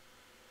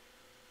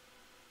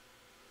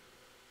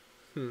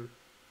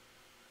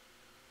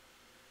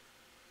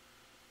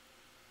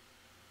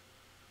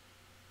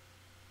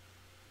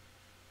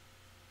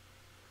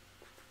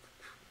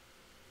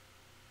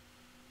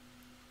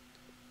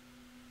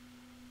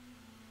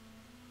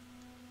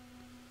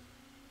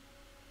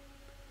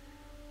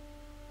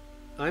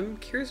 I'm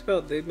curious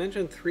about, they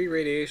mentioned 3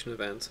 radiation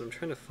events, and I'm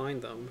trying to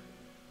find them.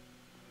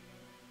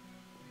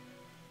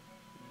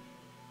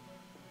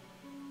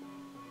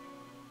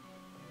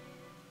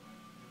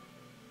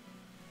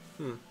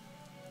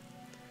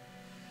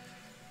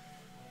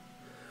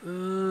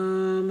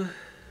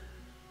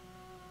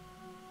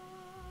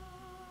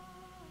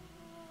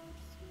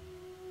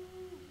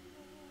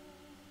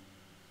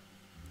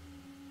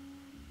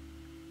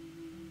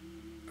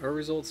 Our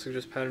results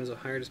suggest patterns of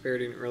higher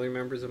disparity in early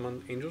members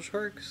among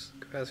Angelsharks.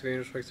 Capacity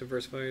of Angelsharks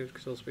diversified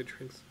could also be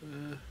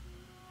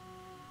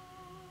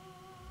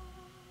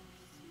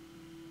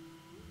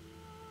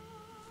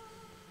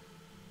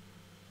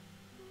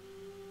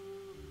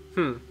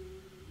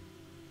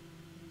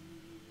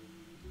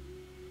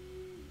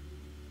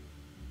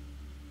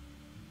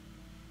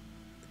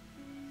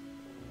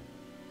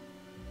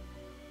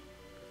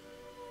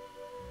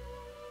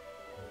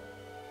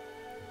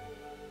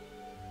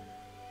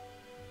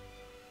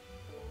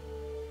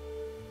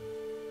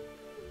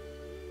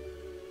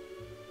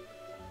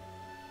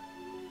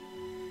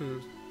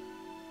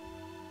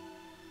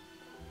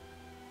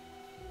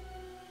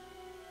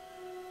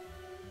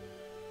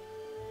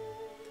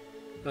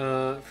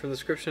From the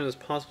description, it is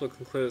possible to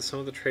conclude that some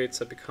of the traits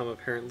that become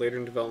apparent later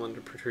in development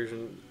are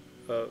protrusion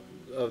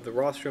of the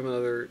rostrum and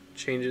other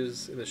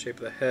changes in the shape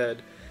of the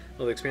head,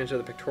 while the expansion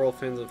of the pectoral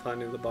fins and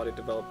flattening of the body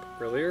developed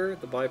earlier.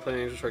 The body plan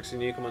of Angelsharks is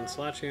unique among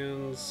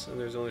Slachians, and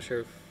there's only a share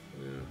of...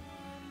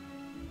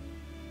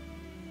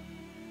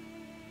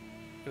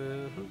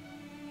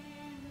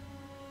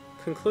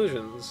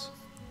 Conclusions.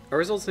 Our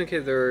results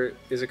indicate there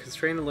is a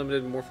constrained and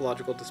limited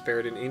morphological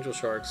disparity in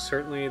Angelsharks.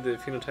 Certainly, the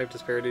phenotype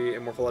disparity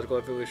and morphological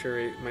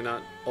evolutionary might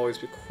not always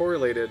be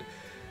correlated.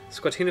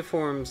 Squatina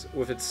forms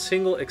with its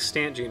single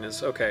extant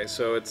genus. Okay,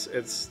 so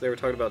it's they were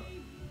talking about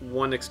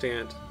one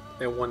extant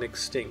and one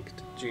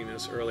extinct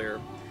genus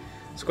earlier.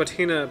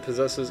 Squatina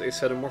possesses a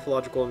set of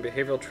morphological and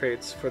behavioral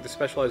traits for the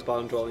specialized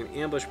bottom-dwelling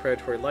ambush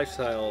predatory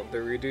lifestyle.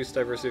 The reduced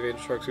diversity of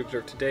Angelsharks we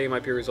observe today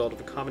might be a result of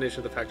a combination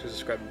of the factors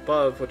described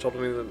above, which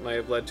ultimately might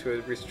have led to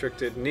a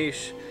restricted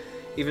niche,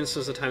 even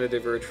since the time they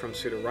diverged from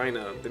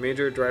Pseudorhina. The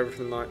major driver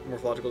for the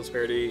morphological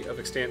disparity of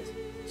extant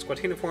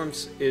Squatina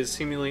forms is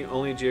seemingly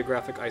only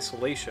geographic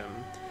isolation.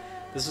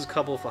 This is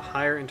coupled with a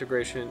higher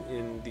integration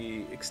in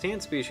the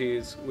extant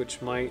species,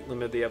 which might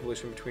limit the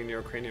evolution between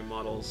neurocranian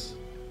models.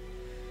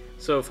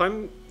 So if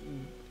I'm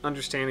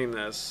understanding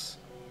this,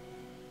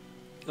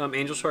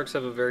 Angelsharks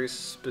have a very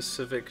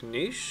specific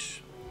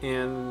niche,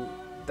 and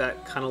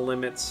that kind of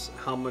limits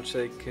how much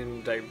they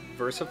can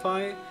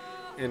diversify,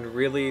 and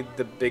really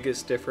the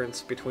biggest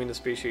difference between the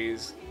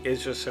species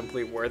is just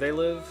simply where they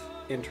live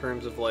in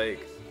terms of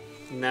like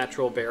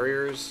natural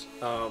barriers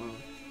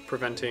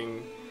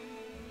preventing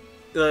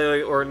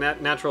or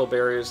natural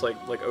barriers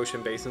like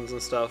ocean basins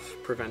and stuff,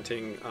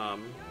 preventing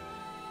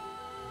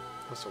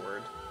what's the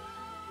word?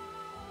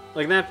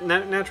 Like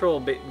natural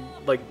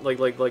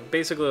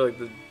basically like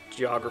the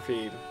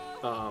geography,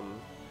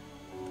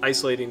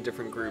 isolating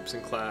different groups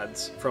and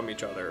clades from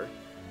each other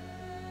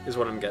is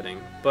what I'm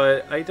getting,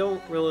 but I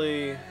don't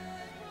really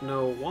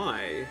know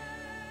why.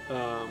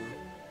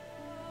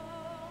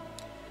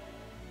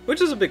 Which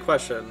is a big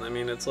question. I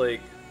mean, it's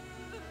like,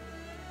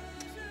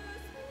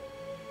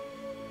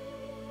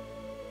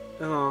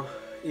 oh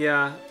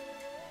yeah,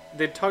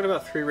 they talked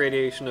about 3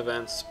 radiation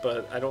events,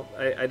 but I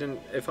didn't,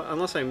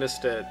 unless I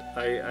missed it,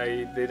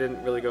 they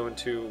didn't really go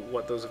into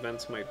what those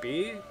events might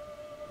be.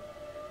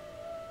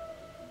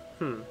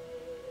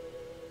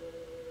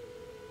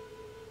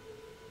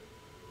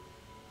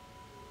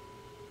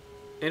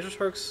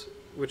 Angelsharks,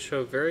 which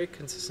show very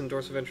consistent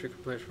dorsal ventry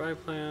complex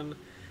plan,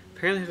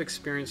 apparently have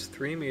experienced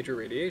 3 major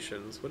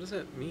radiations. What does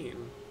that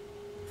mean?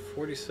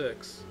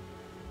 46.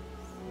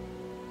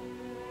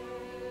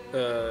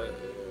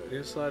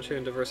 Neoslatia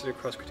and diversity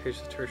across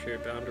Cretaceous tertiary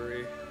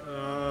boundary.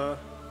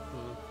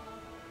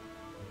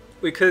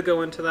 We could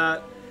go into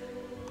that.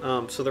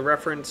 So the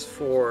reference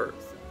for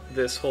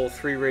this whole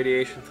 3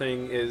 radiation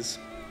thing is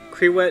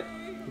Crewet,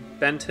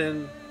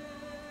 Benton.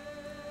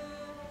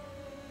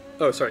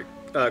 Oh, sorry.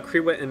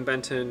 Crewet and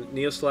Benton,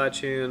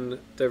 Neoslacian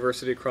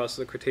diversity across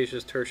the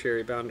Cretaceous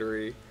tertiary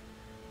boundary,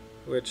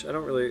 which I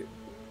don't really...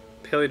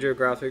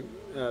 Paleogeography,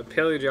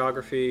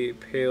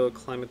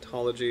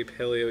 paleoclimatology,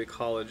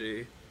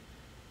 paleoecology.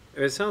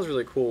 It sounds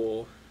really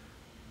cool.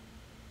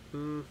 I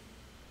don't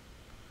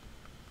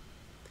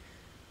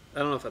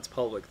know if that's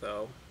public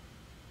though.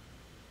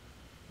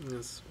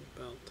 It's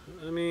about...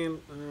 I mean...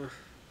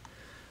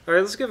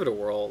 Alright, let's give it a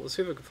whirl. Let's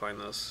see if we can find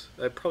this.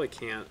 I probably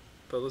can't,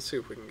 but let's see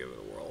if we can give it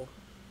a whirl.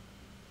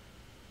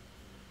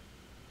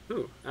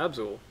 Ooh,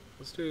 Abzul.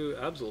 Let's do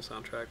Abzul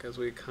soundtrack as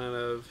we kind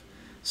of...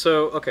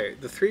 So, okay,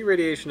 the 3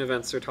 radiation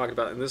events they're talking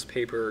about in this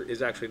paper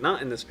is actually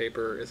not in this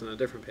paper, it's in a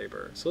different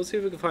paper. So let's see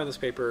if we can find this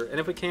paper, and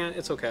if we can't,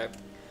 it's okay.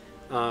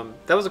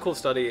 That was a cool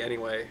study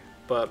anyway,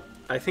 but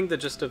I think the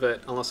gist of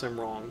it, unless I'm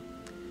wrong,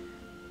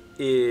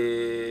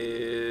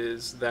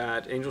 is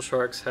that angel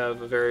sharks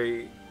have a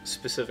very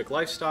specific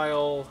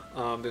lifestyle.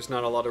 There's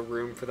not a lot of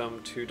room for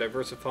them to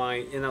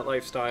diversify in that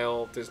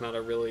lifestyle. There's not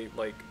a really,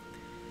 like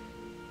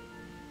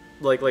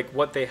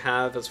what they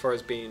have as far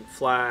as being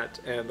flat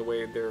and the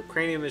way their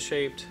cranium is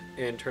shaped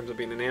in terms of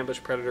being an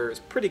ambush predator is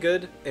pretty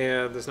good,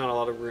 and there's not a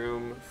lot of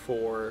room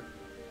for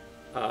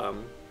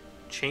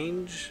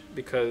change,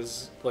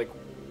 because like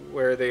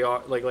where they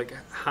are, like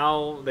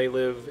how they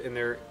live in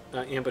their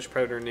ambush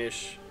predator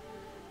niche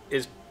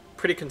is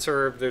pretty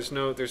conserved. There's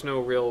no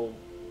real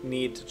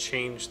need to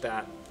change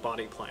that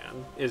body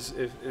plan is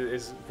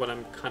what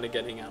I'm kind of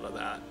getting out of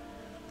that.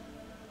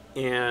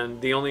 And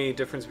the only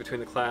difference between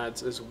the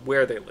clades is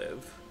where they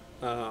live.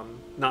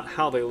 Not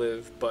how they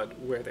live, but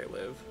where they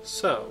live.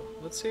 So,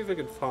 let's see if we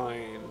can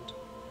find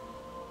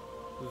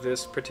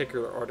this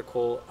particular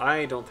article.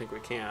 I don't think we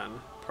can,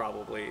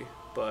 probably,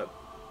 but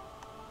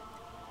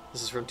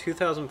this is from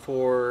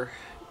 2004,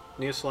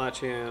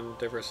 Neoslacian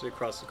diversity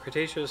across the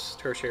Cretaceous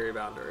tertiary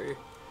boundary.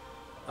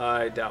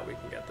 I doubt we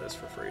can get this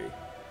for free.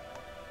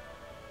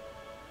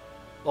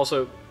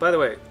 Also, by the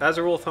way, as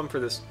a rule of thumb for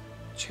this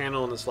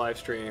channel and this live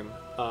stream,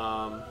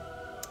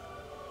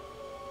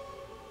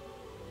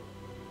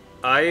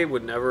 I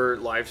would never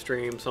live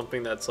stream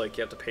something that's like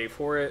you have to pay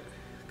for it,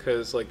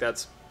 because like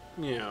that's,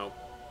 you know,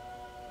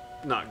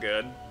 not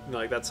good.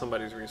 Like that's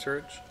somebody's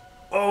research.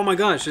 Oh my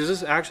gosh, is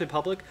this actually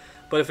public?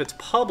 But if it's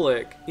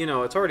public, you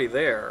know, it's already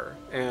there,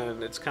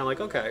 and it's kind of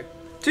like, okay,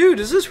 dude,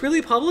 is this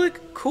really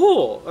public?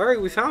 Cool. All right,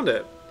 we found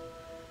it.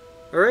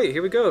 All right,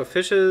 here we go.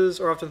 Fishes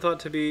are often thought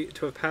to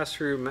have passed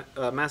through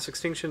mass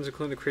extinctions,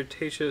 including the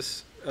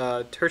Cretaceous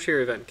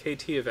tertiary event,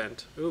 KT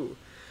event. Ooh,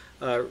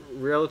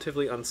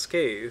 relatively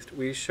unscathed.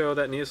 We show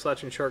that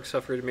Neoslacian sharks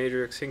suffered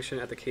major extinction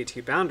at the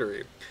KT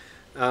boundary.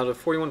 Out of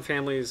 41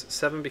 families,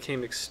 7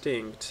 became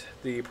extinct.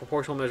 The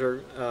proportional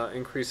measure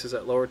increases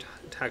at lower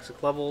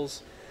taxic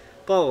levels.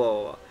 Blah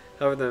blah blah.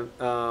 However,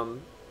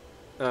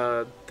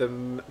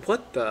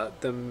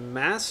 the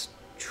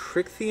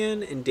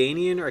Maastrichtian and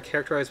Danian are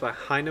characterized by a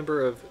high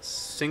number of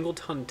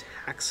singleton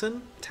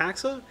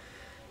taxa.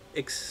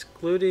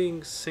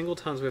 Excluding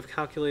singletons, we have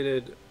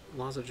calculated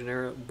laws of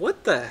genera.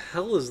 What the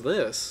hell is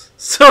this?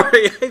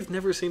 Sorry, I've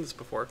never seen this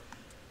before.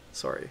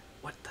 Sorry.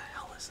 What the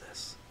hell is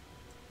this?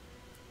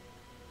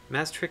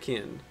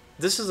 Maastrichtian.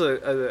 This is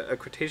a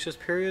Cretaceous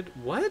period?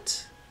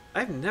 What?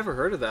 I've never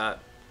heard of that.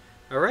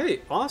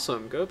 Alright,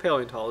 awesome. Go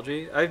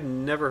paleontology. I've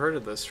never heard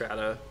of this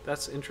strata.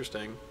 That's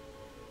interesting.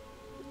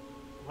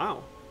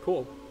 Wow,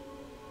 cool.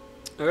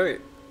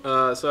 Alright,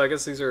 so I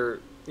guess these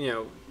are, you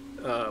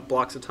know,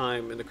 blocks of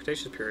time in the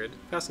Cretaceous period.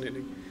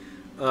 Fascinating.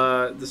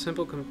 The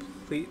simple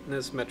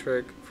completeness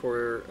metric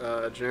for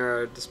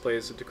genera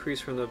displays a decrease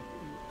from the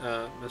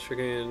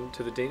Maastrichtian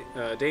to the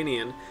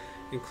Danian,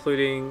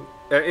 indicating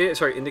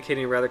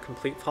a rather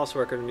complete fossil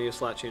record of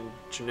Neoslacian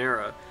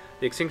genera.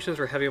 The extinctions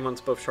were heavy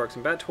amongst both sharks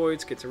and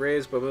batoids, gets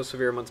rays, but most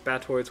severe amongst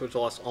batoids, which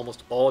lost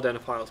almost all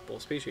identifiable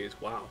species.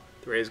 Wow,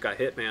 the rays got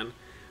hit, man.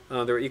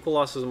 There were equal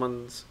losses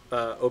amongst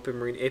open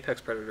marine apex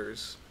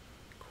predators.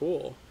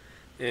 Cool.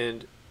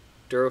 And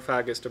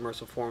durophagous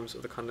demersal forms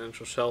of the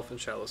continental shelf and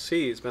shallow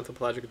seas.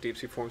 Benthopelagic deep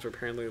sea forms were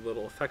apparently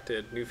little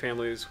affected. New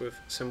families with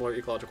similar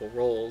ecological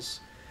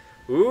roles.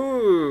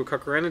 Ooh,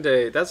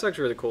 Carcharodontidae. That's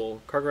actually really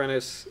cool.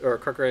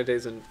 Carcharodontidae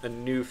is a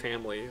new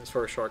family as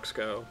far as sharks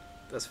go.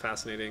 That's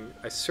fascinating.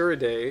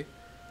 Isuridae.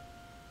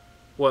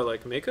 What,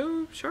 like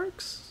mako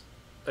sharks?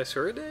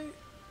 Isuridae?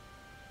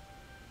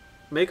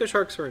 Mako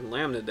sharks are in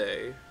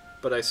Lamnidae,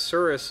 but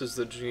Isurus is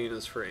the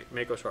genus for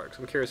mako sharks.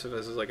 I'm curious if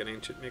this is like an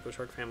ancient mako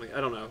shark family.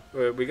 I don't know.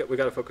 We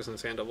got to focus on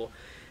sand devil.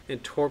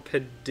 And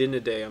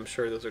Torpedinidae, I'm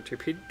sure those are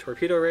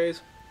torpedo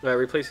rays.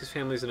 Replace these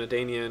families in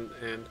Adanian,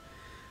 and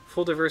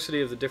full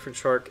diversity of the different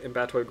shark and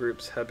batoid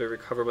groups had been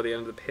recovered by the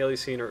end of the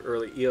Paleocene or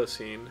early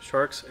Eocene.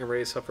 Sharks and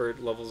rays suffered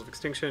levels of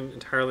extinction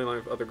entirely in line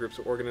with other groups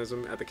of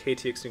organisms at the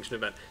KT extinction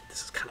event.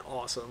 This is kind of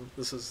awesome.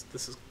 This is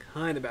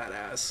kind of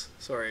badass.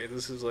 Sorry,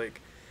 this is like...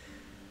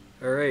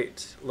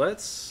 Alright,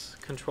 let's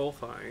control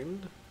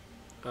find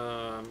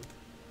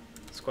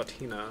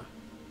Squatina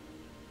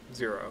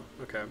 0.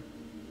 Okay.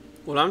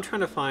 What I'm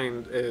trying to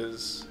find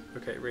is...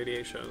 Okay,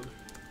 radiation.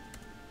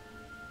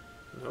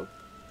 Nope.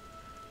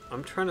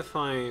 I'm trying to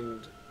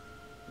find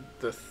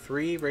the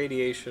 3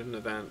 radiation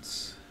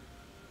events.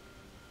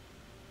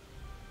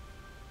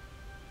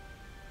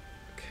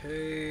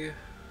 Okay.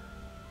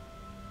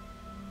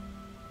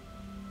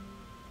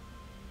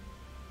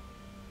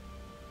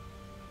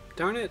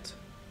 Darn it.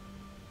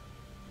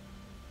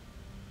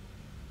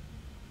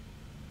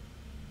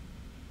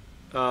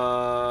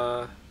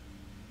 Am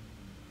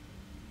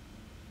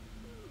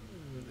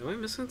I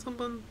missing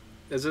something?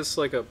 Is this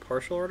like a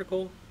partial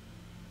article?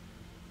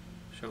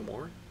 Show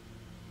more?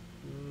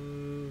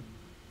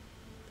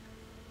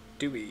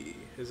 Dewey.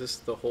 Is this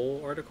the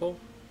whole article?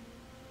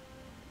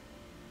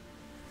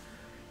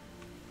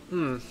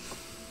 No,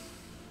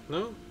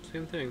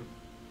 same thing.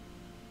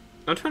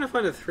 I'm trying to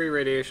find the 3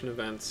 radiation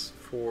events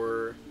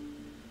for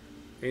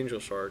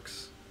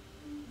Angelsharks.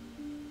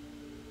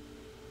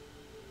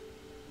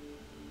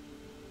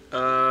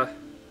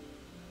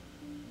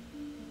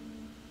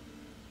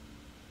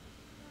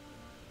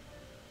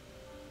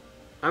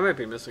 I might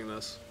be missing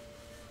this.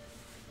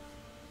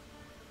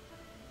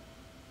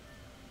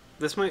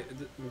 This might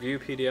view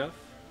PDF.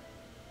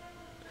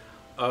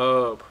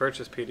 Oh,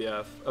 purchase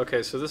PDF.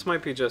 Okay, so this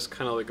might be just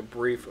kind of like a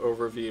brief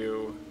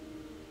overview.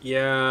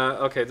 Yeah,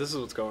 okay, this is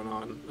what's going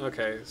on.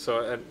 Okay,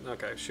 so,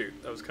 okay, shoot,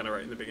 that was kind of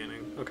right in the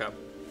beginning. Okay.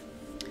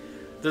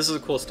 This is a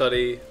cool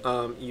study.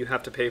 You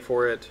have to pay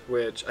for it,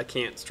 which I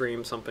can't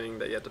stream something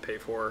that you have to pay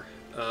for.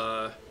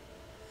 What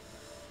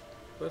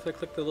if I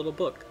click the little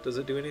book? Does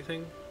it do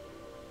anything?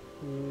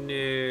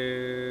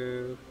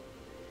 No,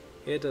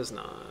 it does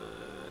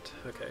not.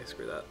 Okay,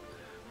 screw that.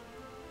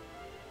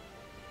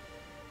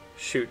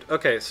 Shoot.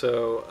 Okay,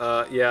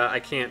 so, yeah, I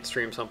can't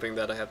stream something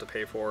that I have to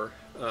pay for,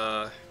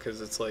 because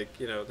it's like,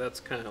 you know,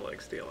 that's kind of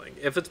like stealing.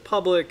 If it's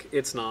public,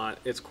 it's not.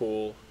 It's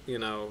cool. You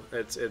know,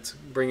 it's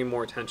bringing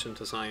more attention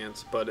to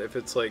science, but if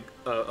it's like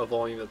a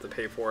volume that they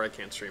pay for, I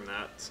can't stream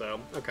that. So,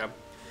 okay.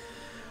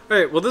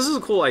 Alright, well this is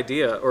a cool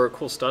idea, or a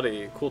cool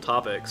study, cool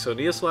topic. So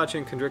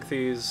Neoslachian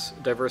chondrichthyes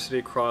diversity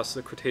across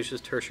the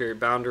Cretaceous-Tertiary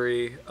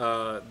boundary.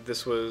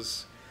 This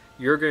was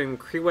Jürgen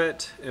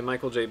Kriwet and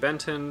Michael J.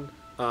 Benton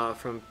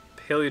from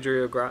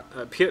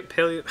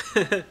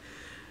Paleogeography,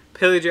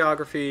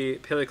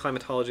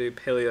 Paleoclimatology,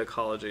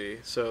 Paleoecology.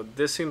 So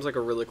this seems like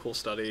a really cool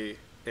study,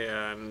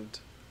 and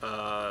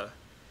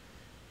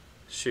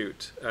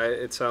shoot,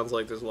 it sounds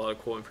like there's a lot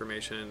of cool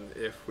information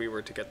if we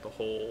were to get the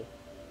whole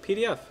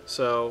PDF.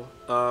 So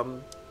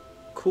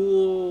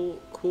cool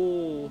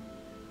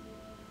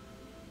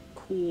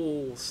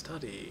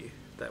study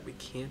that we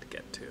can't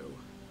get to,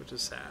 which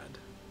is sad,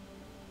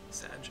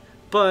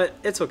 but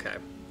it's okay,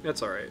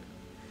 it's all right.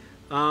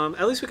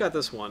 At least we got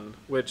this one,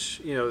 which,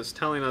 you know, is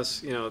telling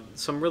us, you know,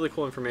 some really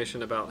cool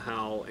information about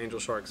how angel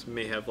sharks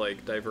may have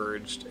like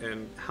diverged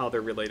and how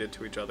they're related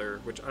to each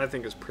other, which I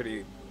think is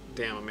pretty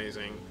damn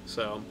amazing.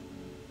 So,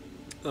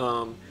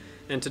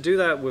 and to do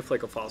that with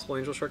like a fossil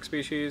angel shark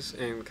species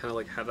and kind of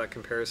like have that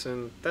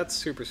comparison, that's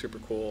super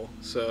cool.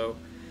 So,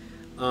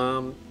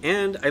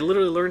 and I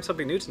literally learned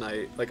something new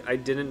tonight. Like, I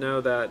didn't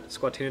know that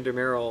Squatina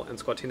demeral and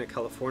Squatina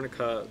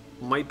californica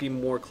might be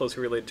more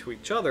closely related to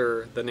each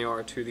other than they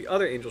are to the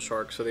other angel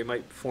sharks, so they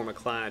might form a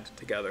clade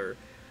together,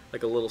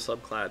 like a little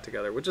subclad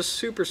together, which is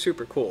super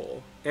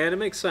cool. And it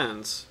makes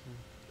sense.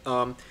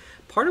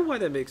 Part of why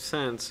that makes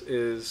sense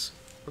is,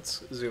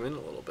 let's zoom in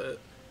a little bit.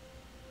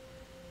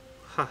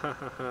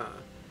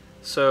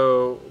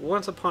 So,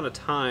 once upon a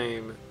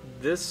time,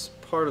 this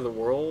part of the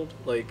world,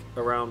 like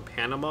around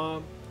Panama,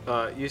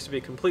 used to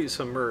be completely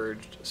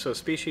submerged, so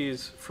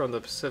species from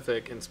the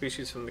Pacific and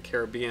species from the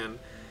Caribbean,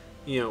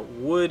 you know,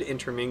 would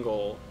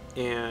intermingle,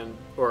 and,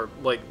 or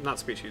like, not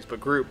species, but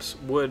groups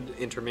would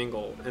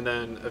intermingle, and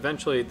then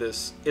eventually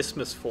this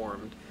isthmus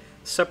formed,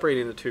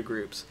 separating the two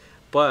groups.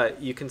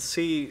 but you can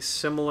see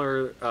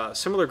similar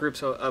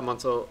groups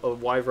amongst a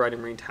wide variety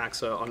of marine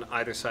taxa on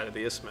either side of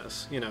the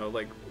isthmus. You know,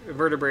 like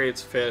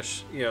vertebrates,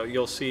 fish. You know,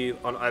 you'll see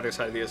on either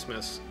side of the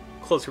isthmus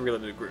closely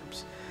related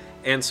groups,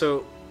 and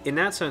so in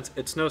that sense,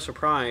 it's no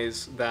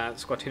surprise that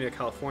Squattina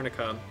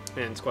californica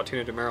and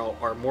Squattina demeril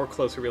are more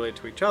closely related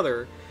to each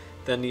other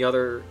than the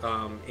other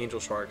angel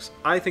sharks.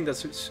 I think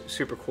that's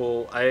super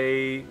cool.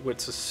 I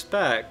would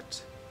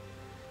suspect,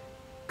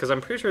 because I'm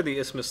pretty sure the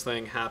isthmus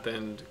thing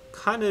happened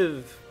kind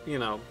of, you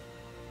know,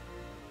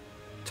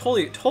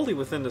 totally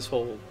within this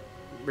whole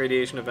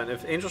radiation event.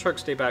 If angel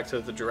sharks date back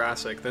to the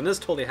Jurassic, then this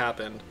totally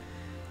happened,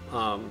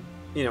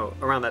 you know,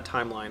 around that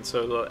timeline.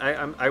 So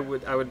I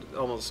would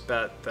almost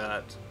bet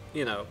that,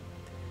 you know,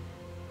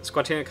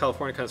 Squattina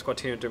californica and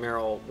Squattina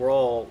demeril were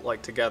all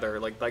like together,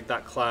 like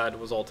that clade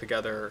was all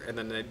together, and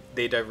then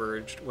they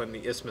diverged when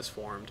the isthmus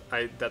formed.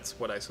 That's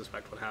what I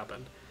suspect would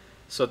happen.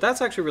 So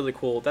that's actually really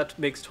cool. That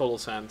makes total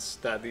sense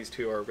that these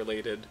two are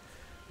related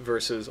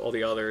versus all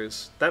the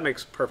others. That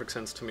makes perfect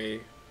sense to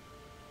me.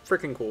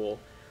 Freaking cool.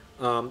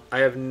 I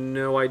have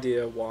no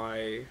idea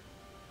why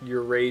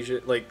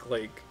Eurasia, like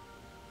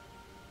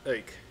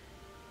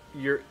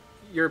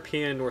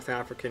European, North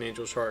African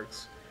angel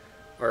sharks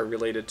are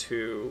related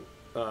to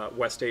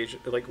West Asia,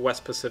 like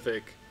West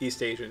Pacific,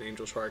 East Asian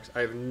angel sharks.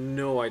 I have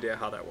no idea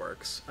how that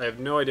works. I have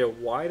no idea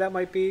why that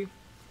might be.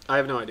 I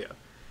have no idea.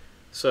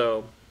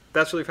 So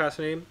that's really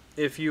fascinating.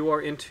 If you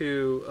are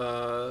into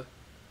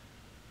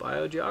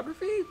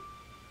biogeography,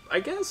 I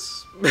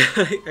guess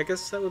I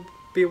guess that would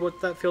be what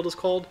that field is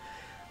called.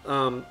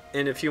 And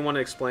if you want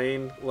to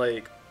explain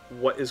like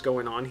what is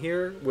going on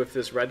here with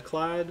this red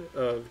clad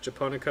of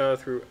Japonica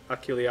through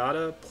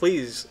Aculeata,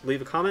 please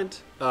leave a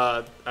comment.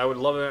 I would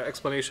love an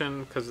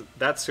explanation, because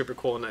that's super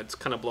cool and it's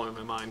kind of blowing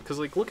my mind. Because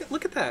like look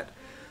at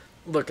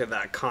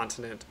that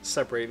continent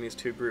separating these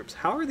two groups.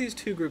 How are these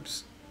two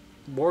groups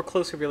more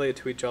closely related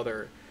to each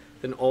other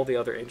than all the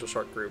other angel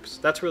shark groups?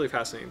 That's really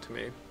fascinating to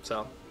me.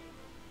 So,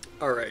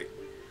 all right.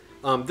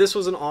 This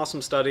was an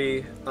awesome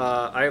study.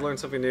 I learned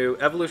something new.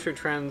 Evolutionary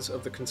trends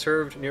of the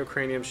conserved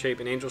neocranium shape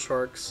in angel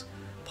sharks,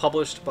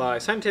 published by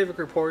Scientific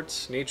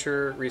Reports,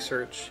 Nature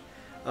Research,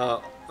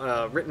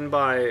 written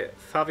by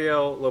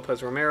Fabio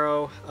Lopez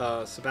Romero,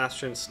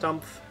 Sebastian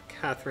Stumpf,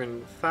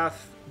 Catherine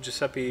Pfaff,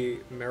 Giuseppe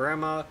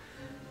Maremma,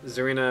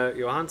 Zarina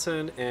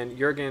Johansson, and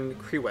Jürgen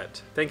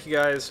Kriwet. Thank you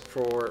guys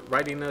for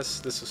writing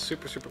this. This is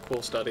super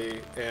cool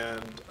study,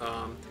 and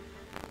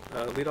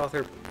lead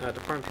author,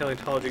 Department of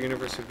Paleontology,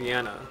 University of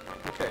Vienna.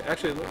 Okay,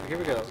 actually, look, here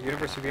we go.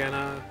 University of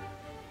Vienna,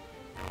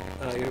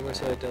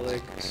 Università degli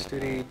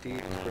Studi di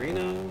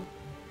Torino,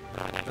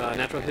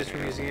 Natural History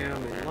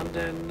Museum in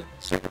London.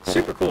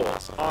 Super cool.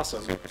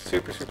 Awesome.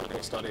 Super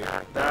cool study.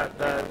 That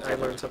I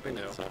learned something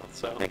new.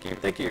 So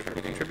thank you for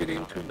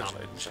contributing to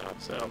knowledge.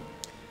 So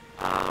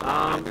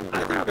I think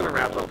we're going to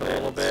wrap up a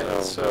little bit.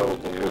 So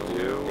what we'll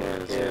do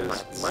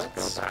is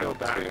let's go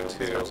back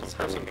to, let's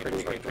have some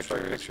pretty angel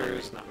shark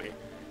pictures. Not me.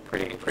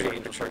 Pretty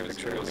angel shark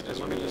pictures.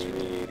 Let me just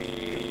read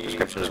the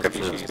description of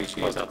the species.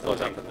 Close out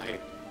the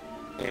night.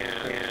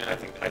 And I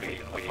think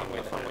it'll be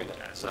a fun way to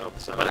that. So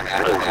but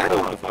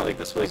I think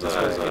this was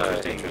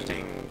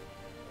interesting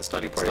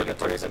study party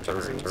that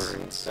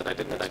turns that I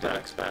didn't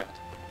expect.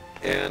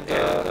 And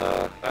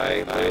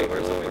I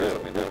learned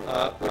something new,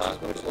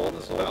 which is all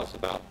this is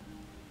about.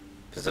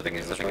 Pacific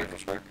angel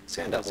shark,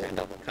 sand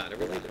devil, kind of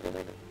related.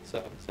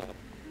 So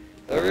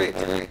all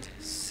right,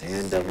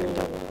 sand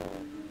devil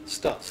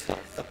stuff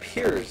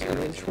appears in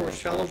inshore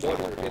shallow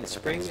water in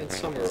spring and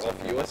summer off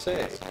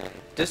USA,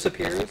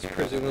 disappears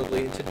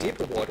presumably into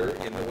deeper water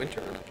in the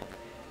winter.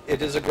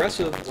 It is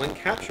aggressive when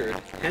captured,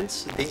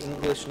 hence the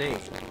English name,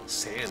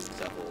 sand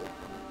devil.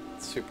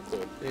 Super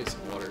cool. I need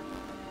some water.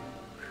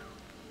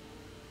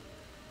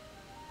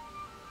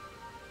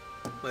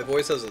 My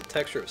voice has the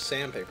texture of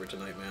sandpaper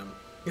tonight, man.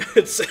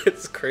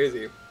 it's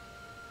crazy.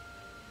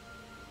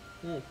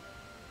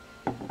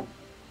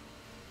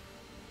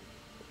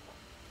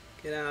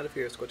 Get out of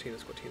here, Squattina.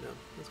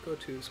 Let's go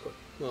to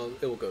well,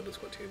 it will go to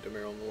Squattina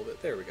demeril in a little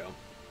bit. There we go.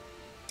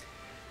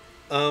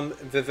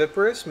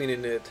 Viviparous,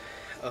 meaning it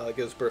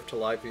gives birth to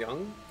live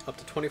young. Up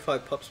to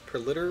 25 pups per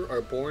litter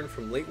are born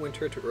from late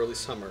winter to early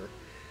summer.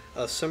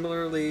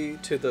 Similarly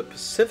to the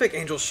Pacific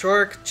angel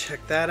shark,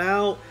 check that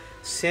out.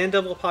 Sand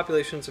devil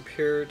populations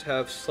appear to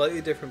have slightly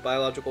different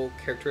biological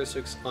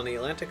characteristics on the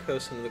Atlantic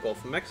coast and in the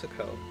Gulf of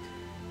Mexico.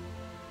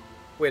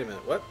 Wait a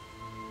minute, what?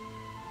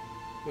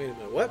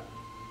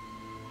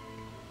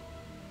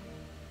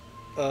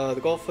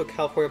 The Gulf of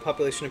California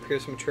population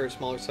appears to mature at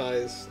smaller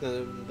size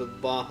than the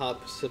Baja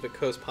Pacific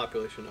Coast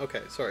population.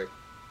 Okay, sorry.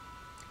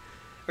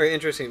 Alright,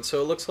 interesting.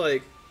 So it looks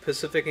like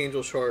Pacific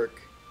angel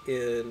shark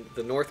in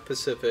the North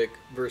Pacific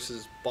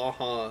versus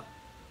Baja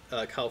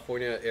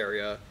California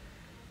area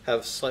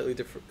have slightly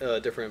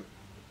different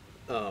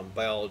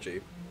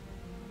biology.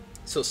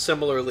 So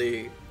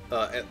similarly,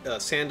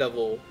 sand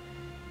devil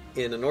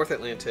in the North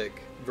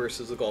Atlantic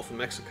versus the Gulf of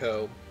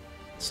Mexico,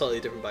 slightly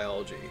different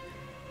biology.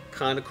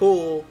 kind of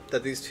cool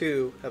that these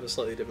two have a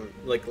slightly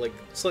different, like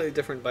slightly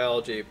different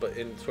biology, but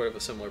in sort of a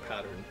similar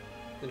pattern.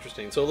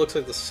 Interesting. So it looks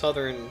like the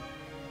southern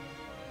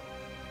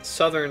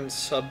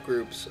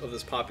subgroups of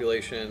this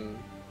population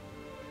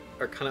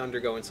are kind of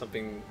undergoing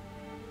something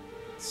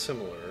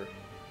similar.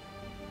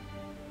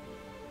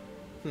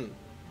 Let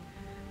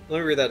me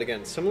read that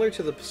again. Similar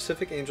to the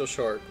Pacific angel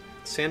shark,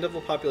 sand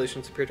devil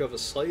populations appear to have a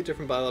slightly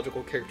different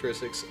biological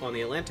characteristics on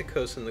the Atlantic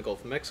coast and the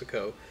Gulf of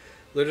Mexico.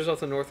 Litters off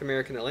the North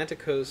American Atlantic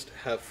coast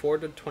have 4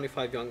 to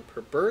 25 young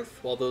per birth,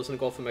 while those in the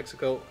Gulf of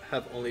Mexico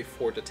have only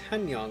 4 to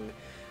 10 young,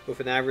 with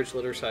an average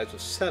litter size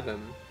of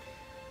 7.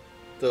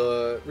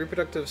 The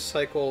reproductive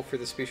cycle for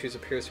the species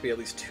appears to be at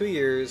least 2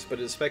 years, but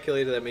it is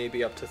speculated that it may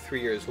be up to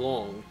 3 years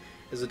long.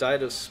 It is a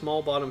diet of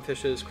small bottom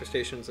fishes,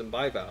 crustaceans, and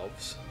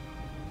bivalves.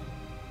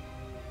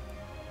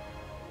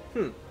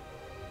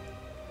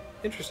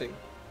 Interesting.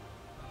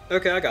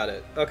 Okay, I got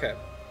it. Okay.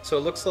 So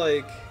it looks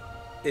like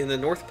in the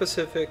North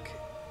Pacific,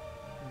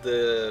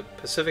 the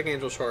Pacific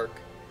angel shark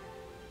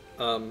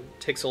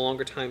takes a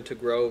longer time to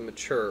grow and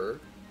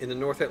mature. In the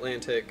North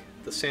Atlantic,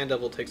 the sand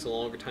devil takes a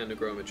longer time to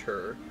grow and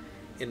mature.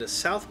 In the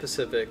South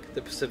Pacific,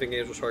 the Pacific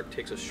angel shark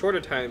takes a shorter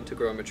time to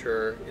grow and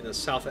mature. In the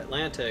South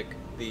Atlantic,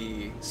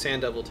 the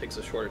sand devil takes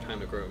a shorter time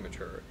to grow and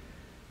mature.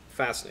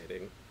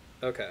 Fascinating.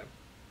 Okay.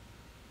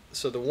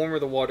 So the warmer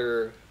the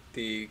water,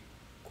 the...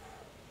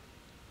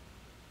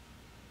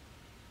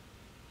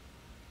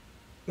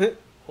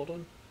 Hold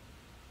on.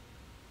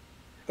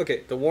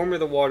 Okay, the warmer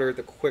the water,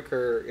 the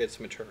quicker it's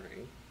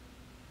maturing.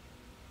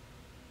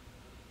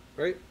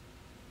 Right?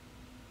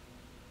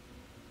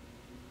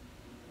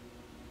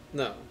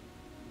 No.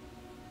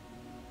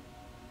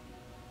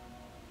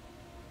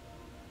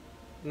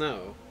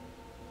 No.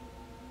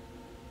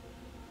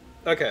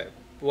 Okay,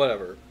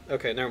 whatever.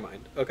 Okay, never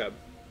mind. Okay.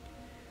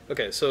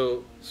 Okay,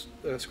 so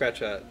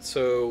scratch that.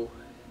 So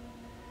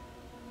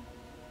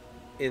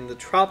in the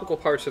tropical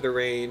parts of the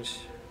range,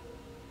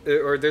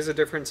 or there's a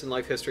difference in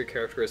life history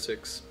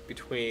characteristics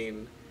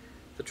between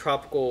the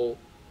tropical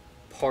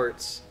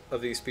parts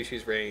of these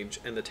species range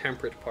and the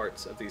temperate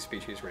parts of these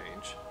species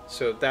range.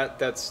 So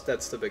that's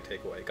the big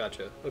takeaway.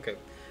 Gotcha. Okay.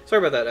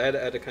 Sorry about that.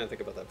 I had to kind of think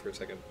about that for a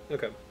second.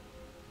 Okay.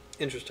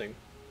 Interesting.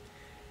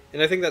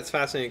 And I think that's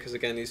fascinating because,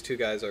 again, these two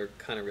guys are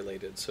kind of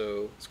related.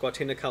 So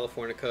Squatina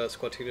californica,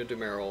 Squatina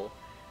dumeral,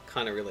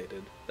 kind of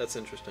related. That's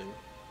interesting.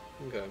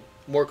 Okay.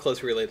 More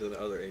closely related than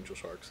other angel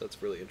sharks.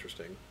 That's really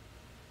interesting.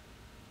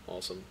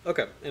 Awesome.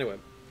 Okay, anyway.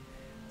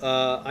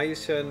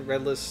 IUCN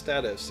Red List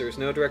status. There is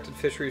no directed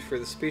fisheries for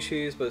the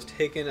species, but is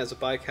taken as a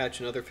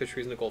bycatch in other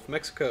fisheries in the Gulf of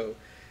Mexico.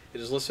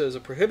 It is listed as a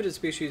prohibited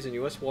species in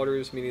U.S.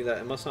 waters, meaning that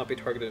it must not be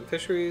targeted in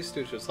fisheries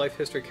due to its life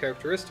history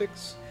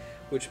characteristics,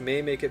 which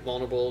may make it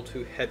vulnerable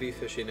to heavy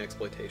fishing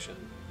exploitation.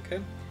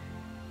 Okay.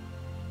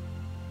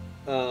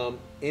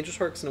 Angel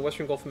sharks in the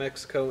western Gulf of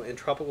Mexico and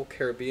tropical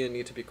Caribbean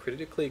need to be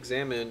critically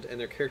examined and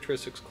their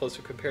characteristics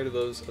closely compared to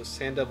those of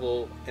sand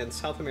devil and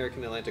South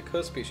American Atlantic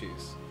coast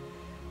species.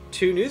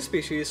 Two new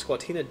species,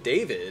 Squatina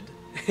David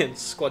and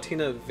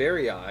Squatina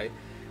varii,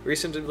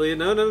 recently...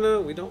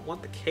 No, we don't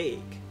want the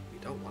cake. We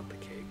don't want the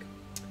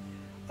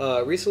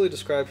cake. Recently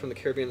described from the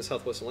Caribbean and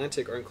Southwest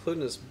Atlantic are included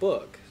in this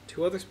book.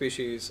 Two other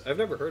species, I've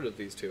never heard of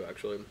these two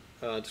actually,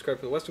 described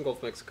from the western Gulf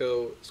of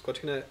Mexico,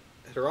 Squatina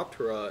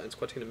heteroptera and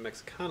Squatina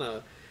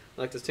mexicana,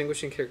 lack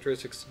distinguishing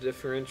characteristics to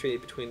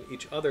differentiate between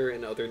each other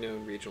and other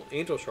known regional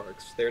angel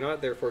sharks. They are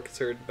not therefore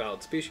considered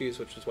valid species,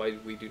 which is why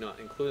we do not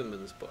include them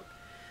in this book.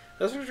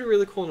 That's actually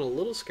really cool and a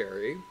little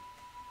scary.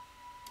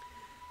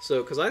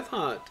 So, because I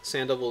thought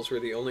sand devils were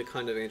the only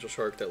kind of angel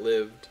shark that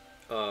lived,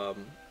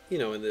 you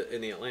know, in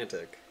the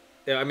Atlantic.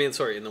 Yeah, I mean,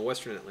 sorry, in the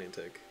Western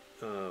Atlantic,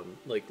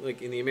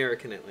 like in the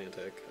American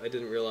Atlantic. I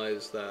didn't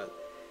realize that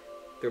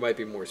there might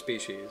be more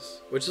species,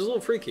 which is a little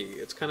freaky.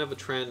 It's kind of a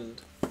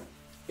trend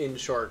in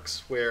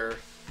sharks where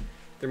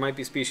there might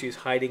be species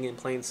hiding in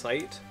plain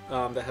sight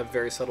that have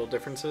very subtle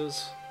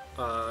differences.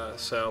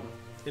 So,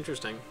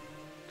 interesting.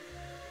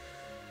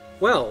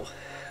 Well,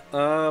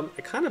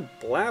 I kind of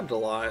blabbed a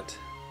lot,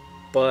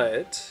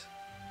 but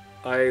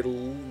I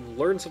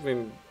learned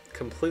something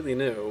completely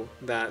new,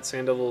 that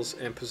sand devils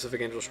and Pacific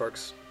angel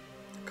sharks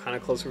are kind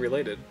of closely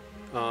related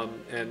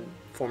and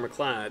form a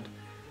clade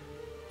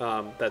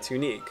that's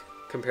unique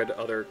compared to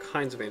other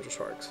kinds of angel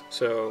sharks.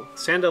 So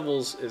sand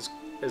devils is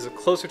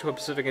closer to a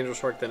Pacific angel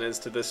shark than it is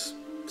to this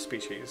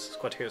species,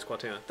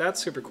 Squatina.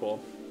 That's super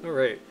cool. All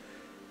right.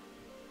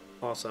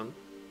 Awesome.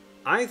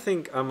 I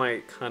think I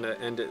might kind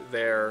of end it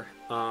there.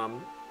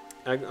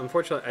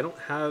 Unfortunately, I don't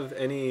have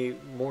any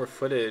more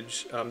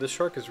footage. This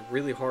shark is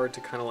really hard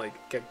to kind of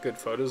like get good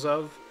photos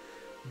of.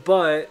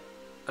 But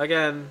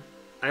again,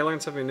 I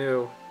learned something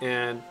new,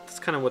 and that's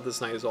kind of what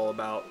this night is all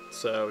about.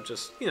 So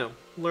just, you know,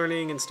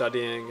 learning and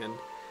studying and,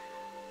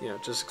 you know,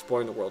 just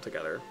exploring the world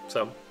together.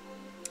 So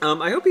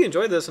I hope you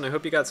enjoyed this, and I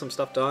hope you got some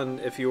stuff done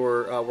if you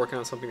were working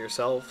on something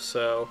yourself.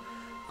 So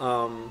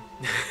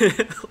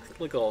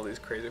look at all these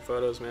crazy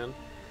photos, man.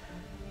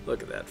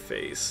 Look at that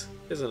face.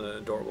 Isn't it an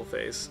adorable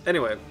face?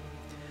 Anyway,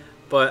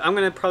 But I'm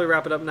going to probably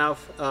wrap it up now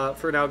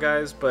for now,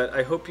 guys. But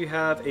I hope you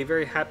have a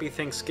very happy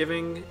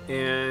Thanksgiving,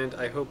 and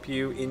I hope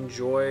you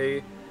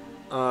enjoy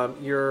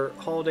your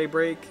holiday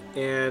break,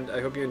 and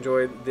I hope you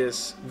enjoyed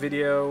this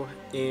video.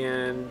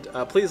 And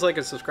please like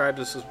and subscribe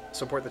to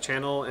support the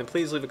channel, and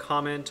please leave a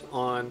comment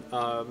on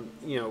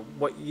you know,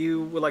 what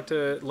you would like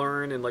to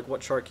learn and like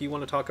what shark you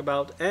want to talk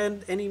about,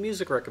 and any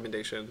music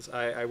recommendations.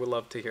 I would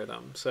love to hear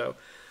them. So,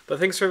 but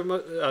thanks so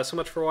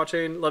much for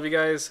watching. Love you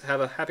guys.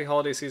 Have a happy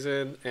holiday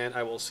season, and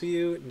I will see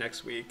you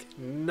next week,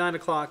 9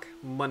 o'clock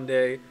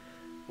Monday.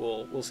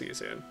 We'll see you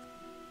soon.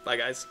 Bye,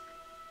 guys.